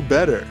Gilda do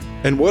better?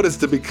 And what is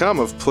to become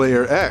of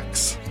Player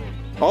X?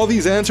 All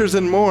these answers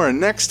and more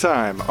next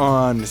time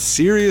on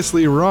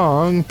Seriously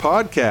Wrong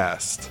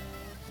Podcast.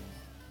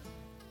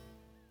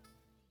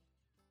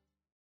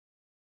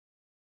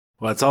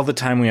 Well, that's all the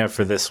time we have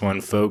for this one,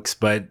 folks,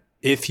 but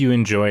if you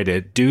enjoyed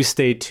it, do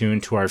stay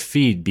tuned to our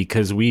feed,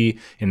 because we,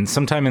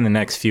 sometime in the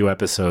next few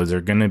episodes,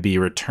 are going to be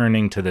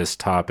returning to this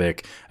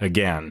topic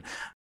again.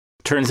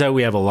 Turns out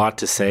we have a lot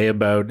to say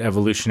about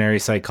evolutionary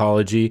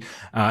psychology,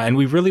 and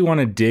we really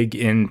want to dig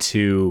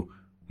into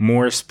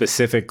more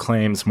specific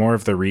claims, more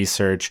of the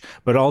research,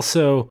 but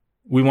also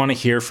we want to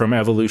hear from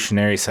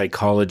evolutionary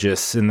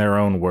psychologists in their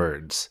own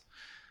words.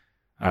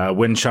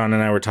 When Sean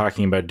and I were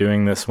talking about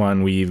doing this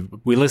one, we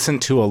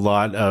listened to a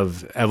lot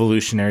of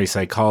evolutionary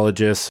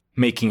psychologists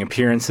making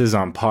appearances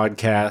on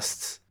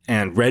podcasts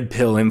and red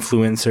pill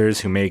influencers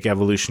who make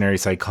evolutionary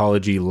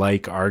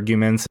psychology-like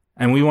arguments.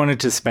 And we wanted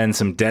to spend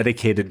some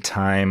dedicated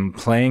time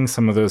playing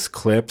some of those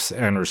clips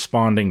and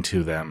responding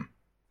to them.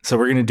 So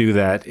we're going to do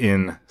that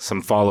in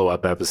some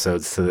follow-up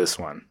episodes to this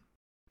one.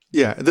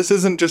 Yeah, this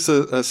isn't just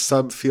a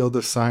subfield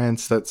of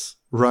science that's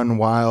run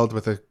wild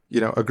with a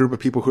group of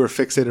people who are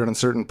fixated on a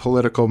certain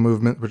political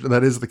movement, which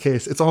that is the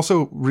case. It's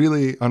also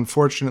really,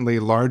 unfortunately,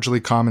 largely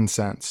common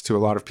sense to a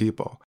lot of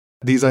people.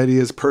 These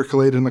ideas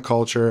percolate in the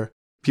culture.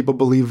 People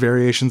believe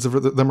variations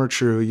of them are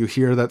true. You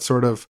hear that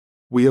sort of,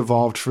 we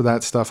evolved for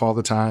that stuff all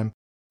the time.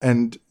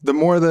 And the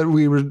more that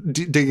we were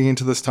digging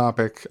into this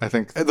topic, I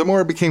think the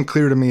more it became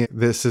clear to me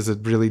this is a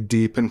really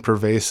deep and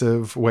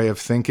pervasive way of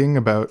thinking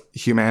about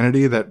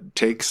humanity that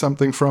takes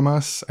something from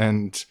us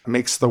and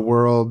makes the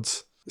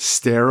world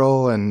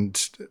sterile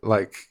and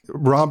like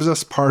robs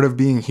us part of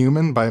being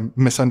human by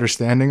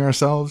misunderstanding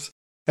ourselves.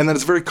 And that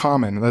it's very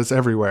common, that it's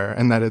everywhere,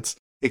 and that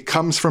it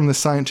comes from the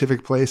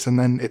scientific place and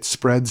then it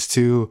spreads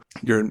to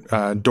your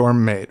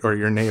dorm mate or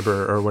your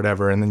neighbor or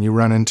whatever. And then you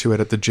run into it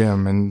at the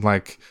gym and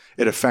like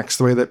it affects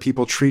the way that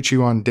people treat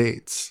you on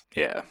dates.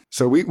 Yeah.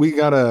 So we're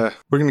going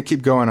to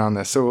keep going on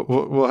this. So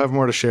we'll have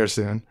more to share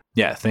soon.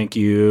 Yeah. Thank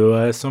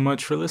you so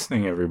much for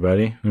listening,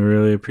 everybody. We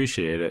really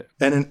appreciate it.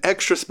 And an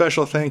extra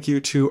special thank you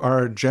to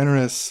our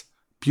generous,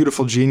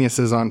 beautiful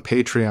geniuses on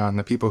Patreon,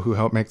 the people who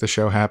help make the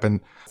show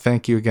happen.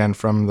 Thank you again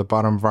from the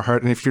bottom of our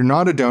heart. And if you're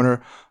not a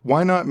donor,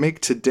 why not make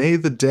today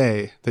the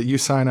day that you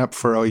sign up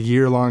for a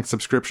year-long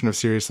subscription of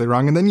Seriously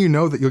Wrong? And then you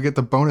know that you'll get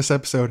the bonus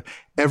episode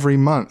every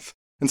month.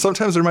 And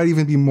sometimes there might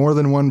even be more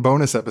than one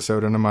bonus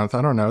episode in a month.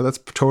 I don't know. That's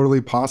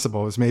totally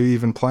possible. It's maybe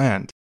even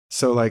planned.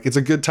 So like, it's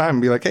a good time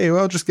to be like, hey,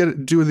 well, just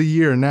do the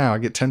year now. I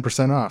get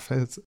 10% off.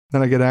 Then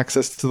I get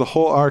access to the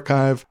whole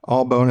archive,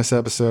 all bonus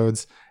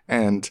episodes,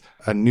 and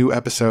a new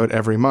episode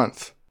every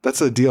month.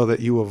 That's a deal that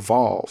you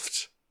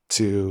evolved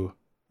to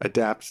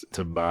adapt.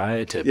 To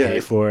buy, to pay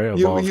for,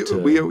 evolve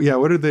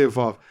what did they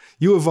evolve?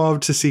 You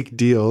evolved to seek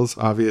deals,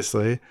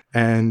 obviously.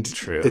 And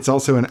True. It's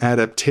also an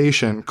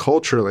adaptation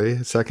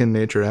culturally, second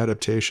nature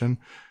adaptation,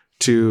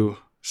 to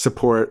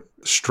support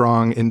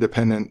strong,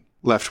 independent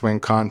left-wing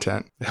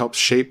content. It helps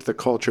shape the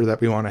culture that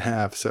we want to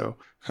have so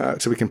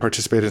we can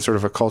participate in sort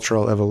of a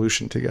cultural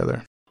evolution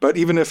together. But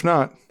even if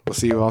not, we'll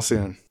see you all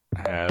soon.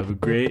 Have a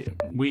great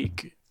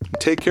week.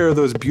 Take care of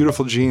those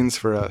beautiful genes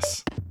for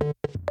us.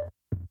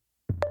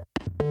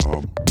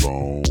 I'm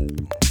wrong,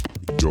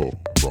 you're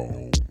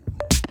wrong,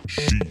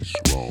 she's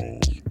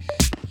wrong,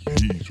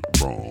 he's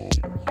wrong.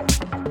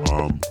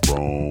 I'm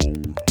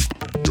wrong,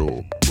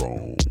 you're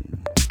wrong,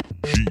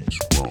 she's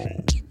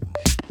wrong,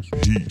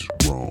 he's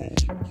wrong.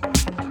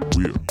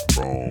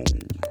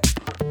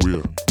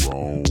 We're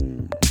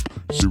wrong,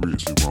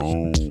 seriously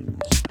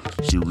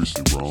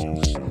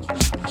wrong.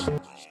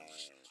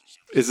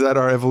 Is that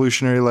our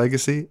evolutionary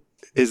legacy?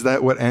 Is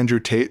that what Andrew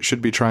Tate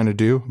should be trying to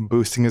do?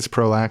 Boosting his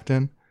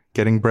prolactin?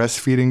 Getting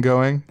breastfeeding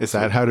going? Is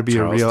that how to be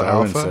Charles a real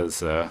Darwin alpha?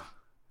 Says,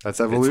 that's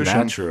evolution. It's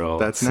natural.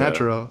 That's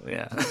natural.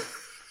 Yeah.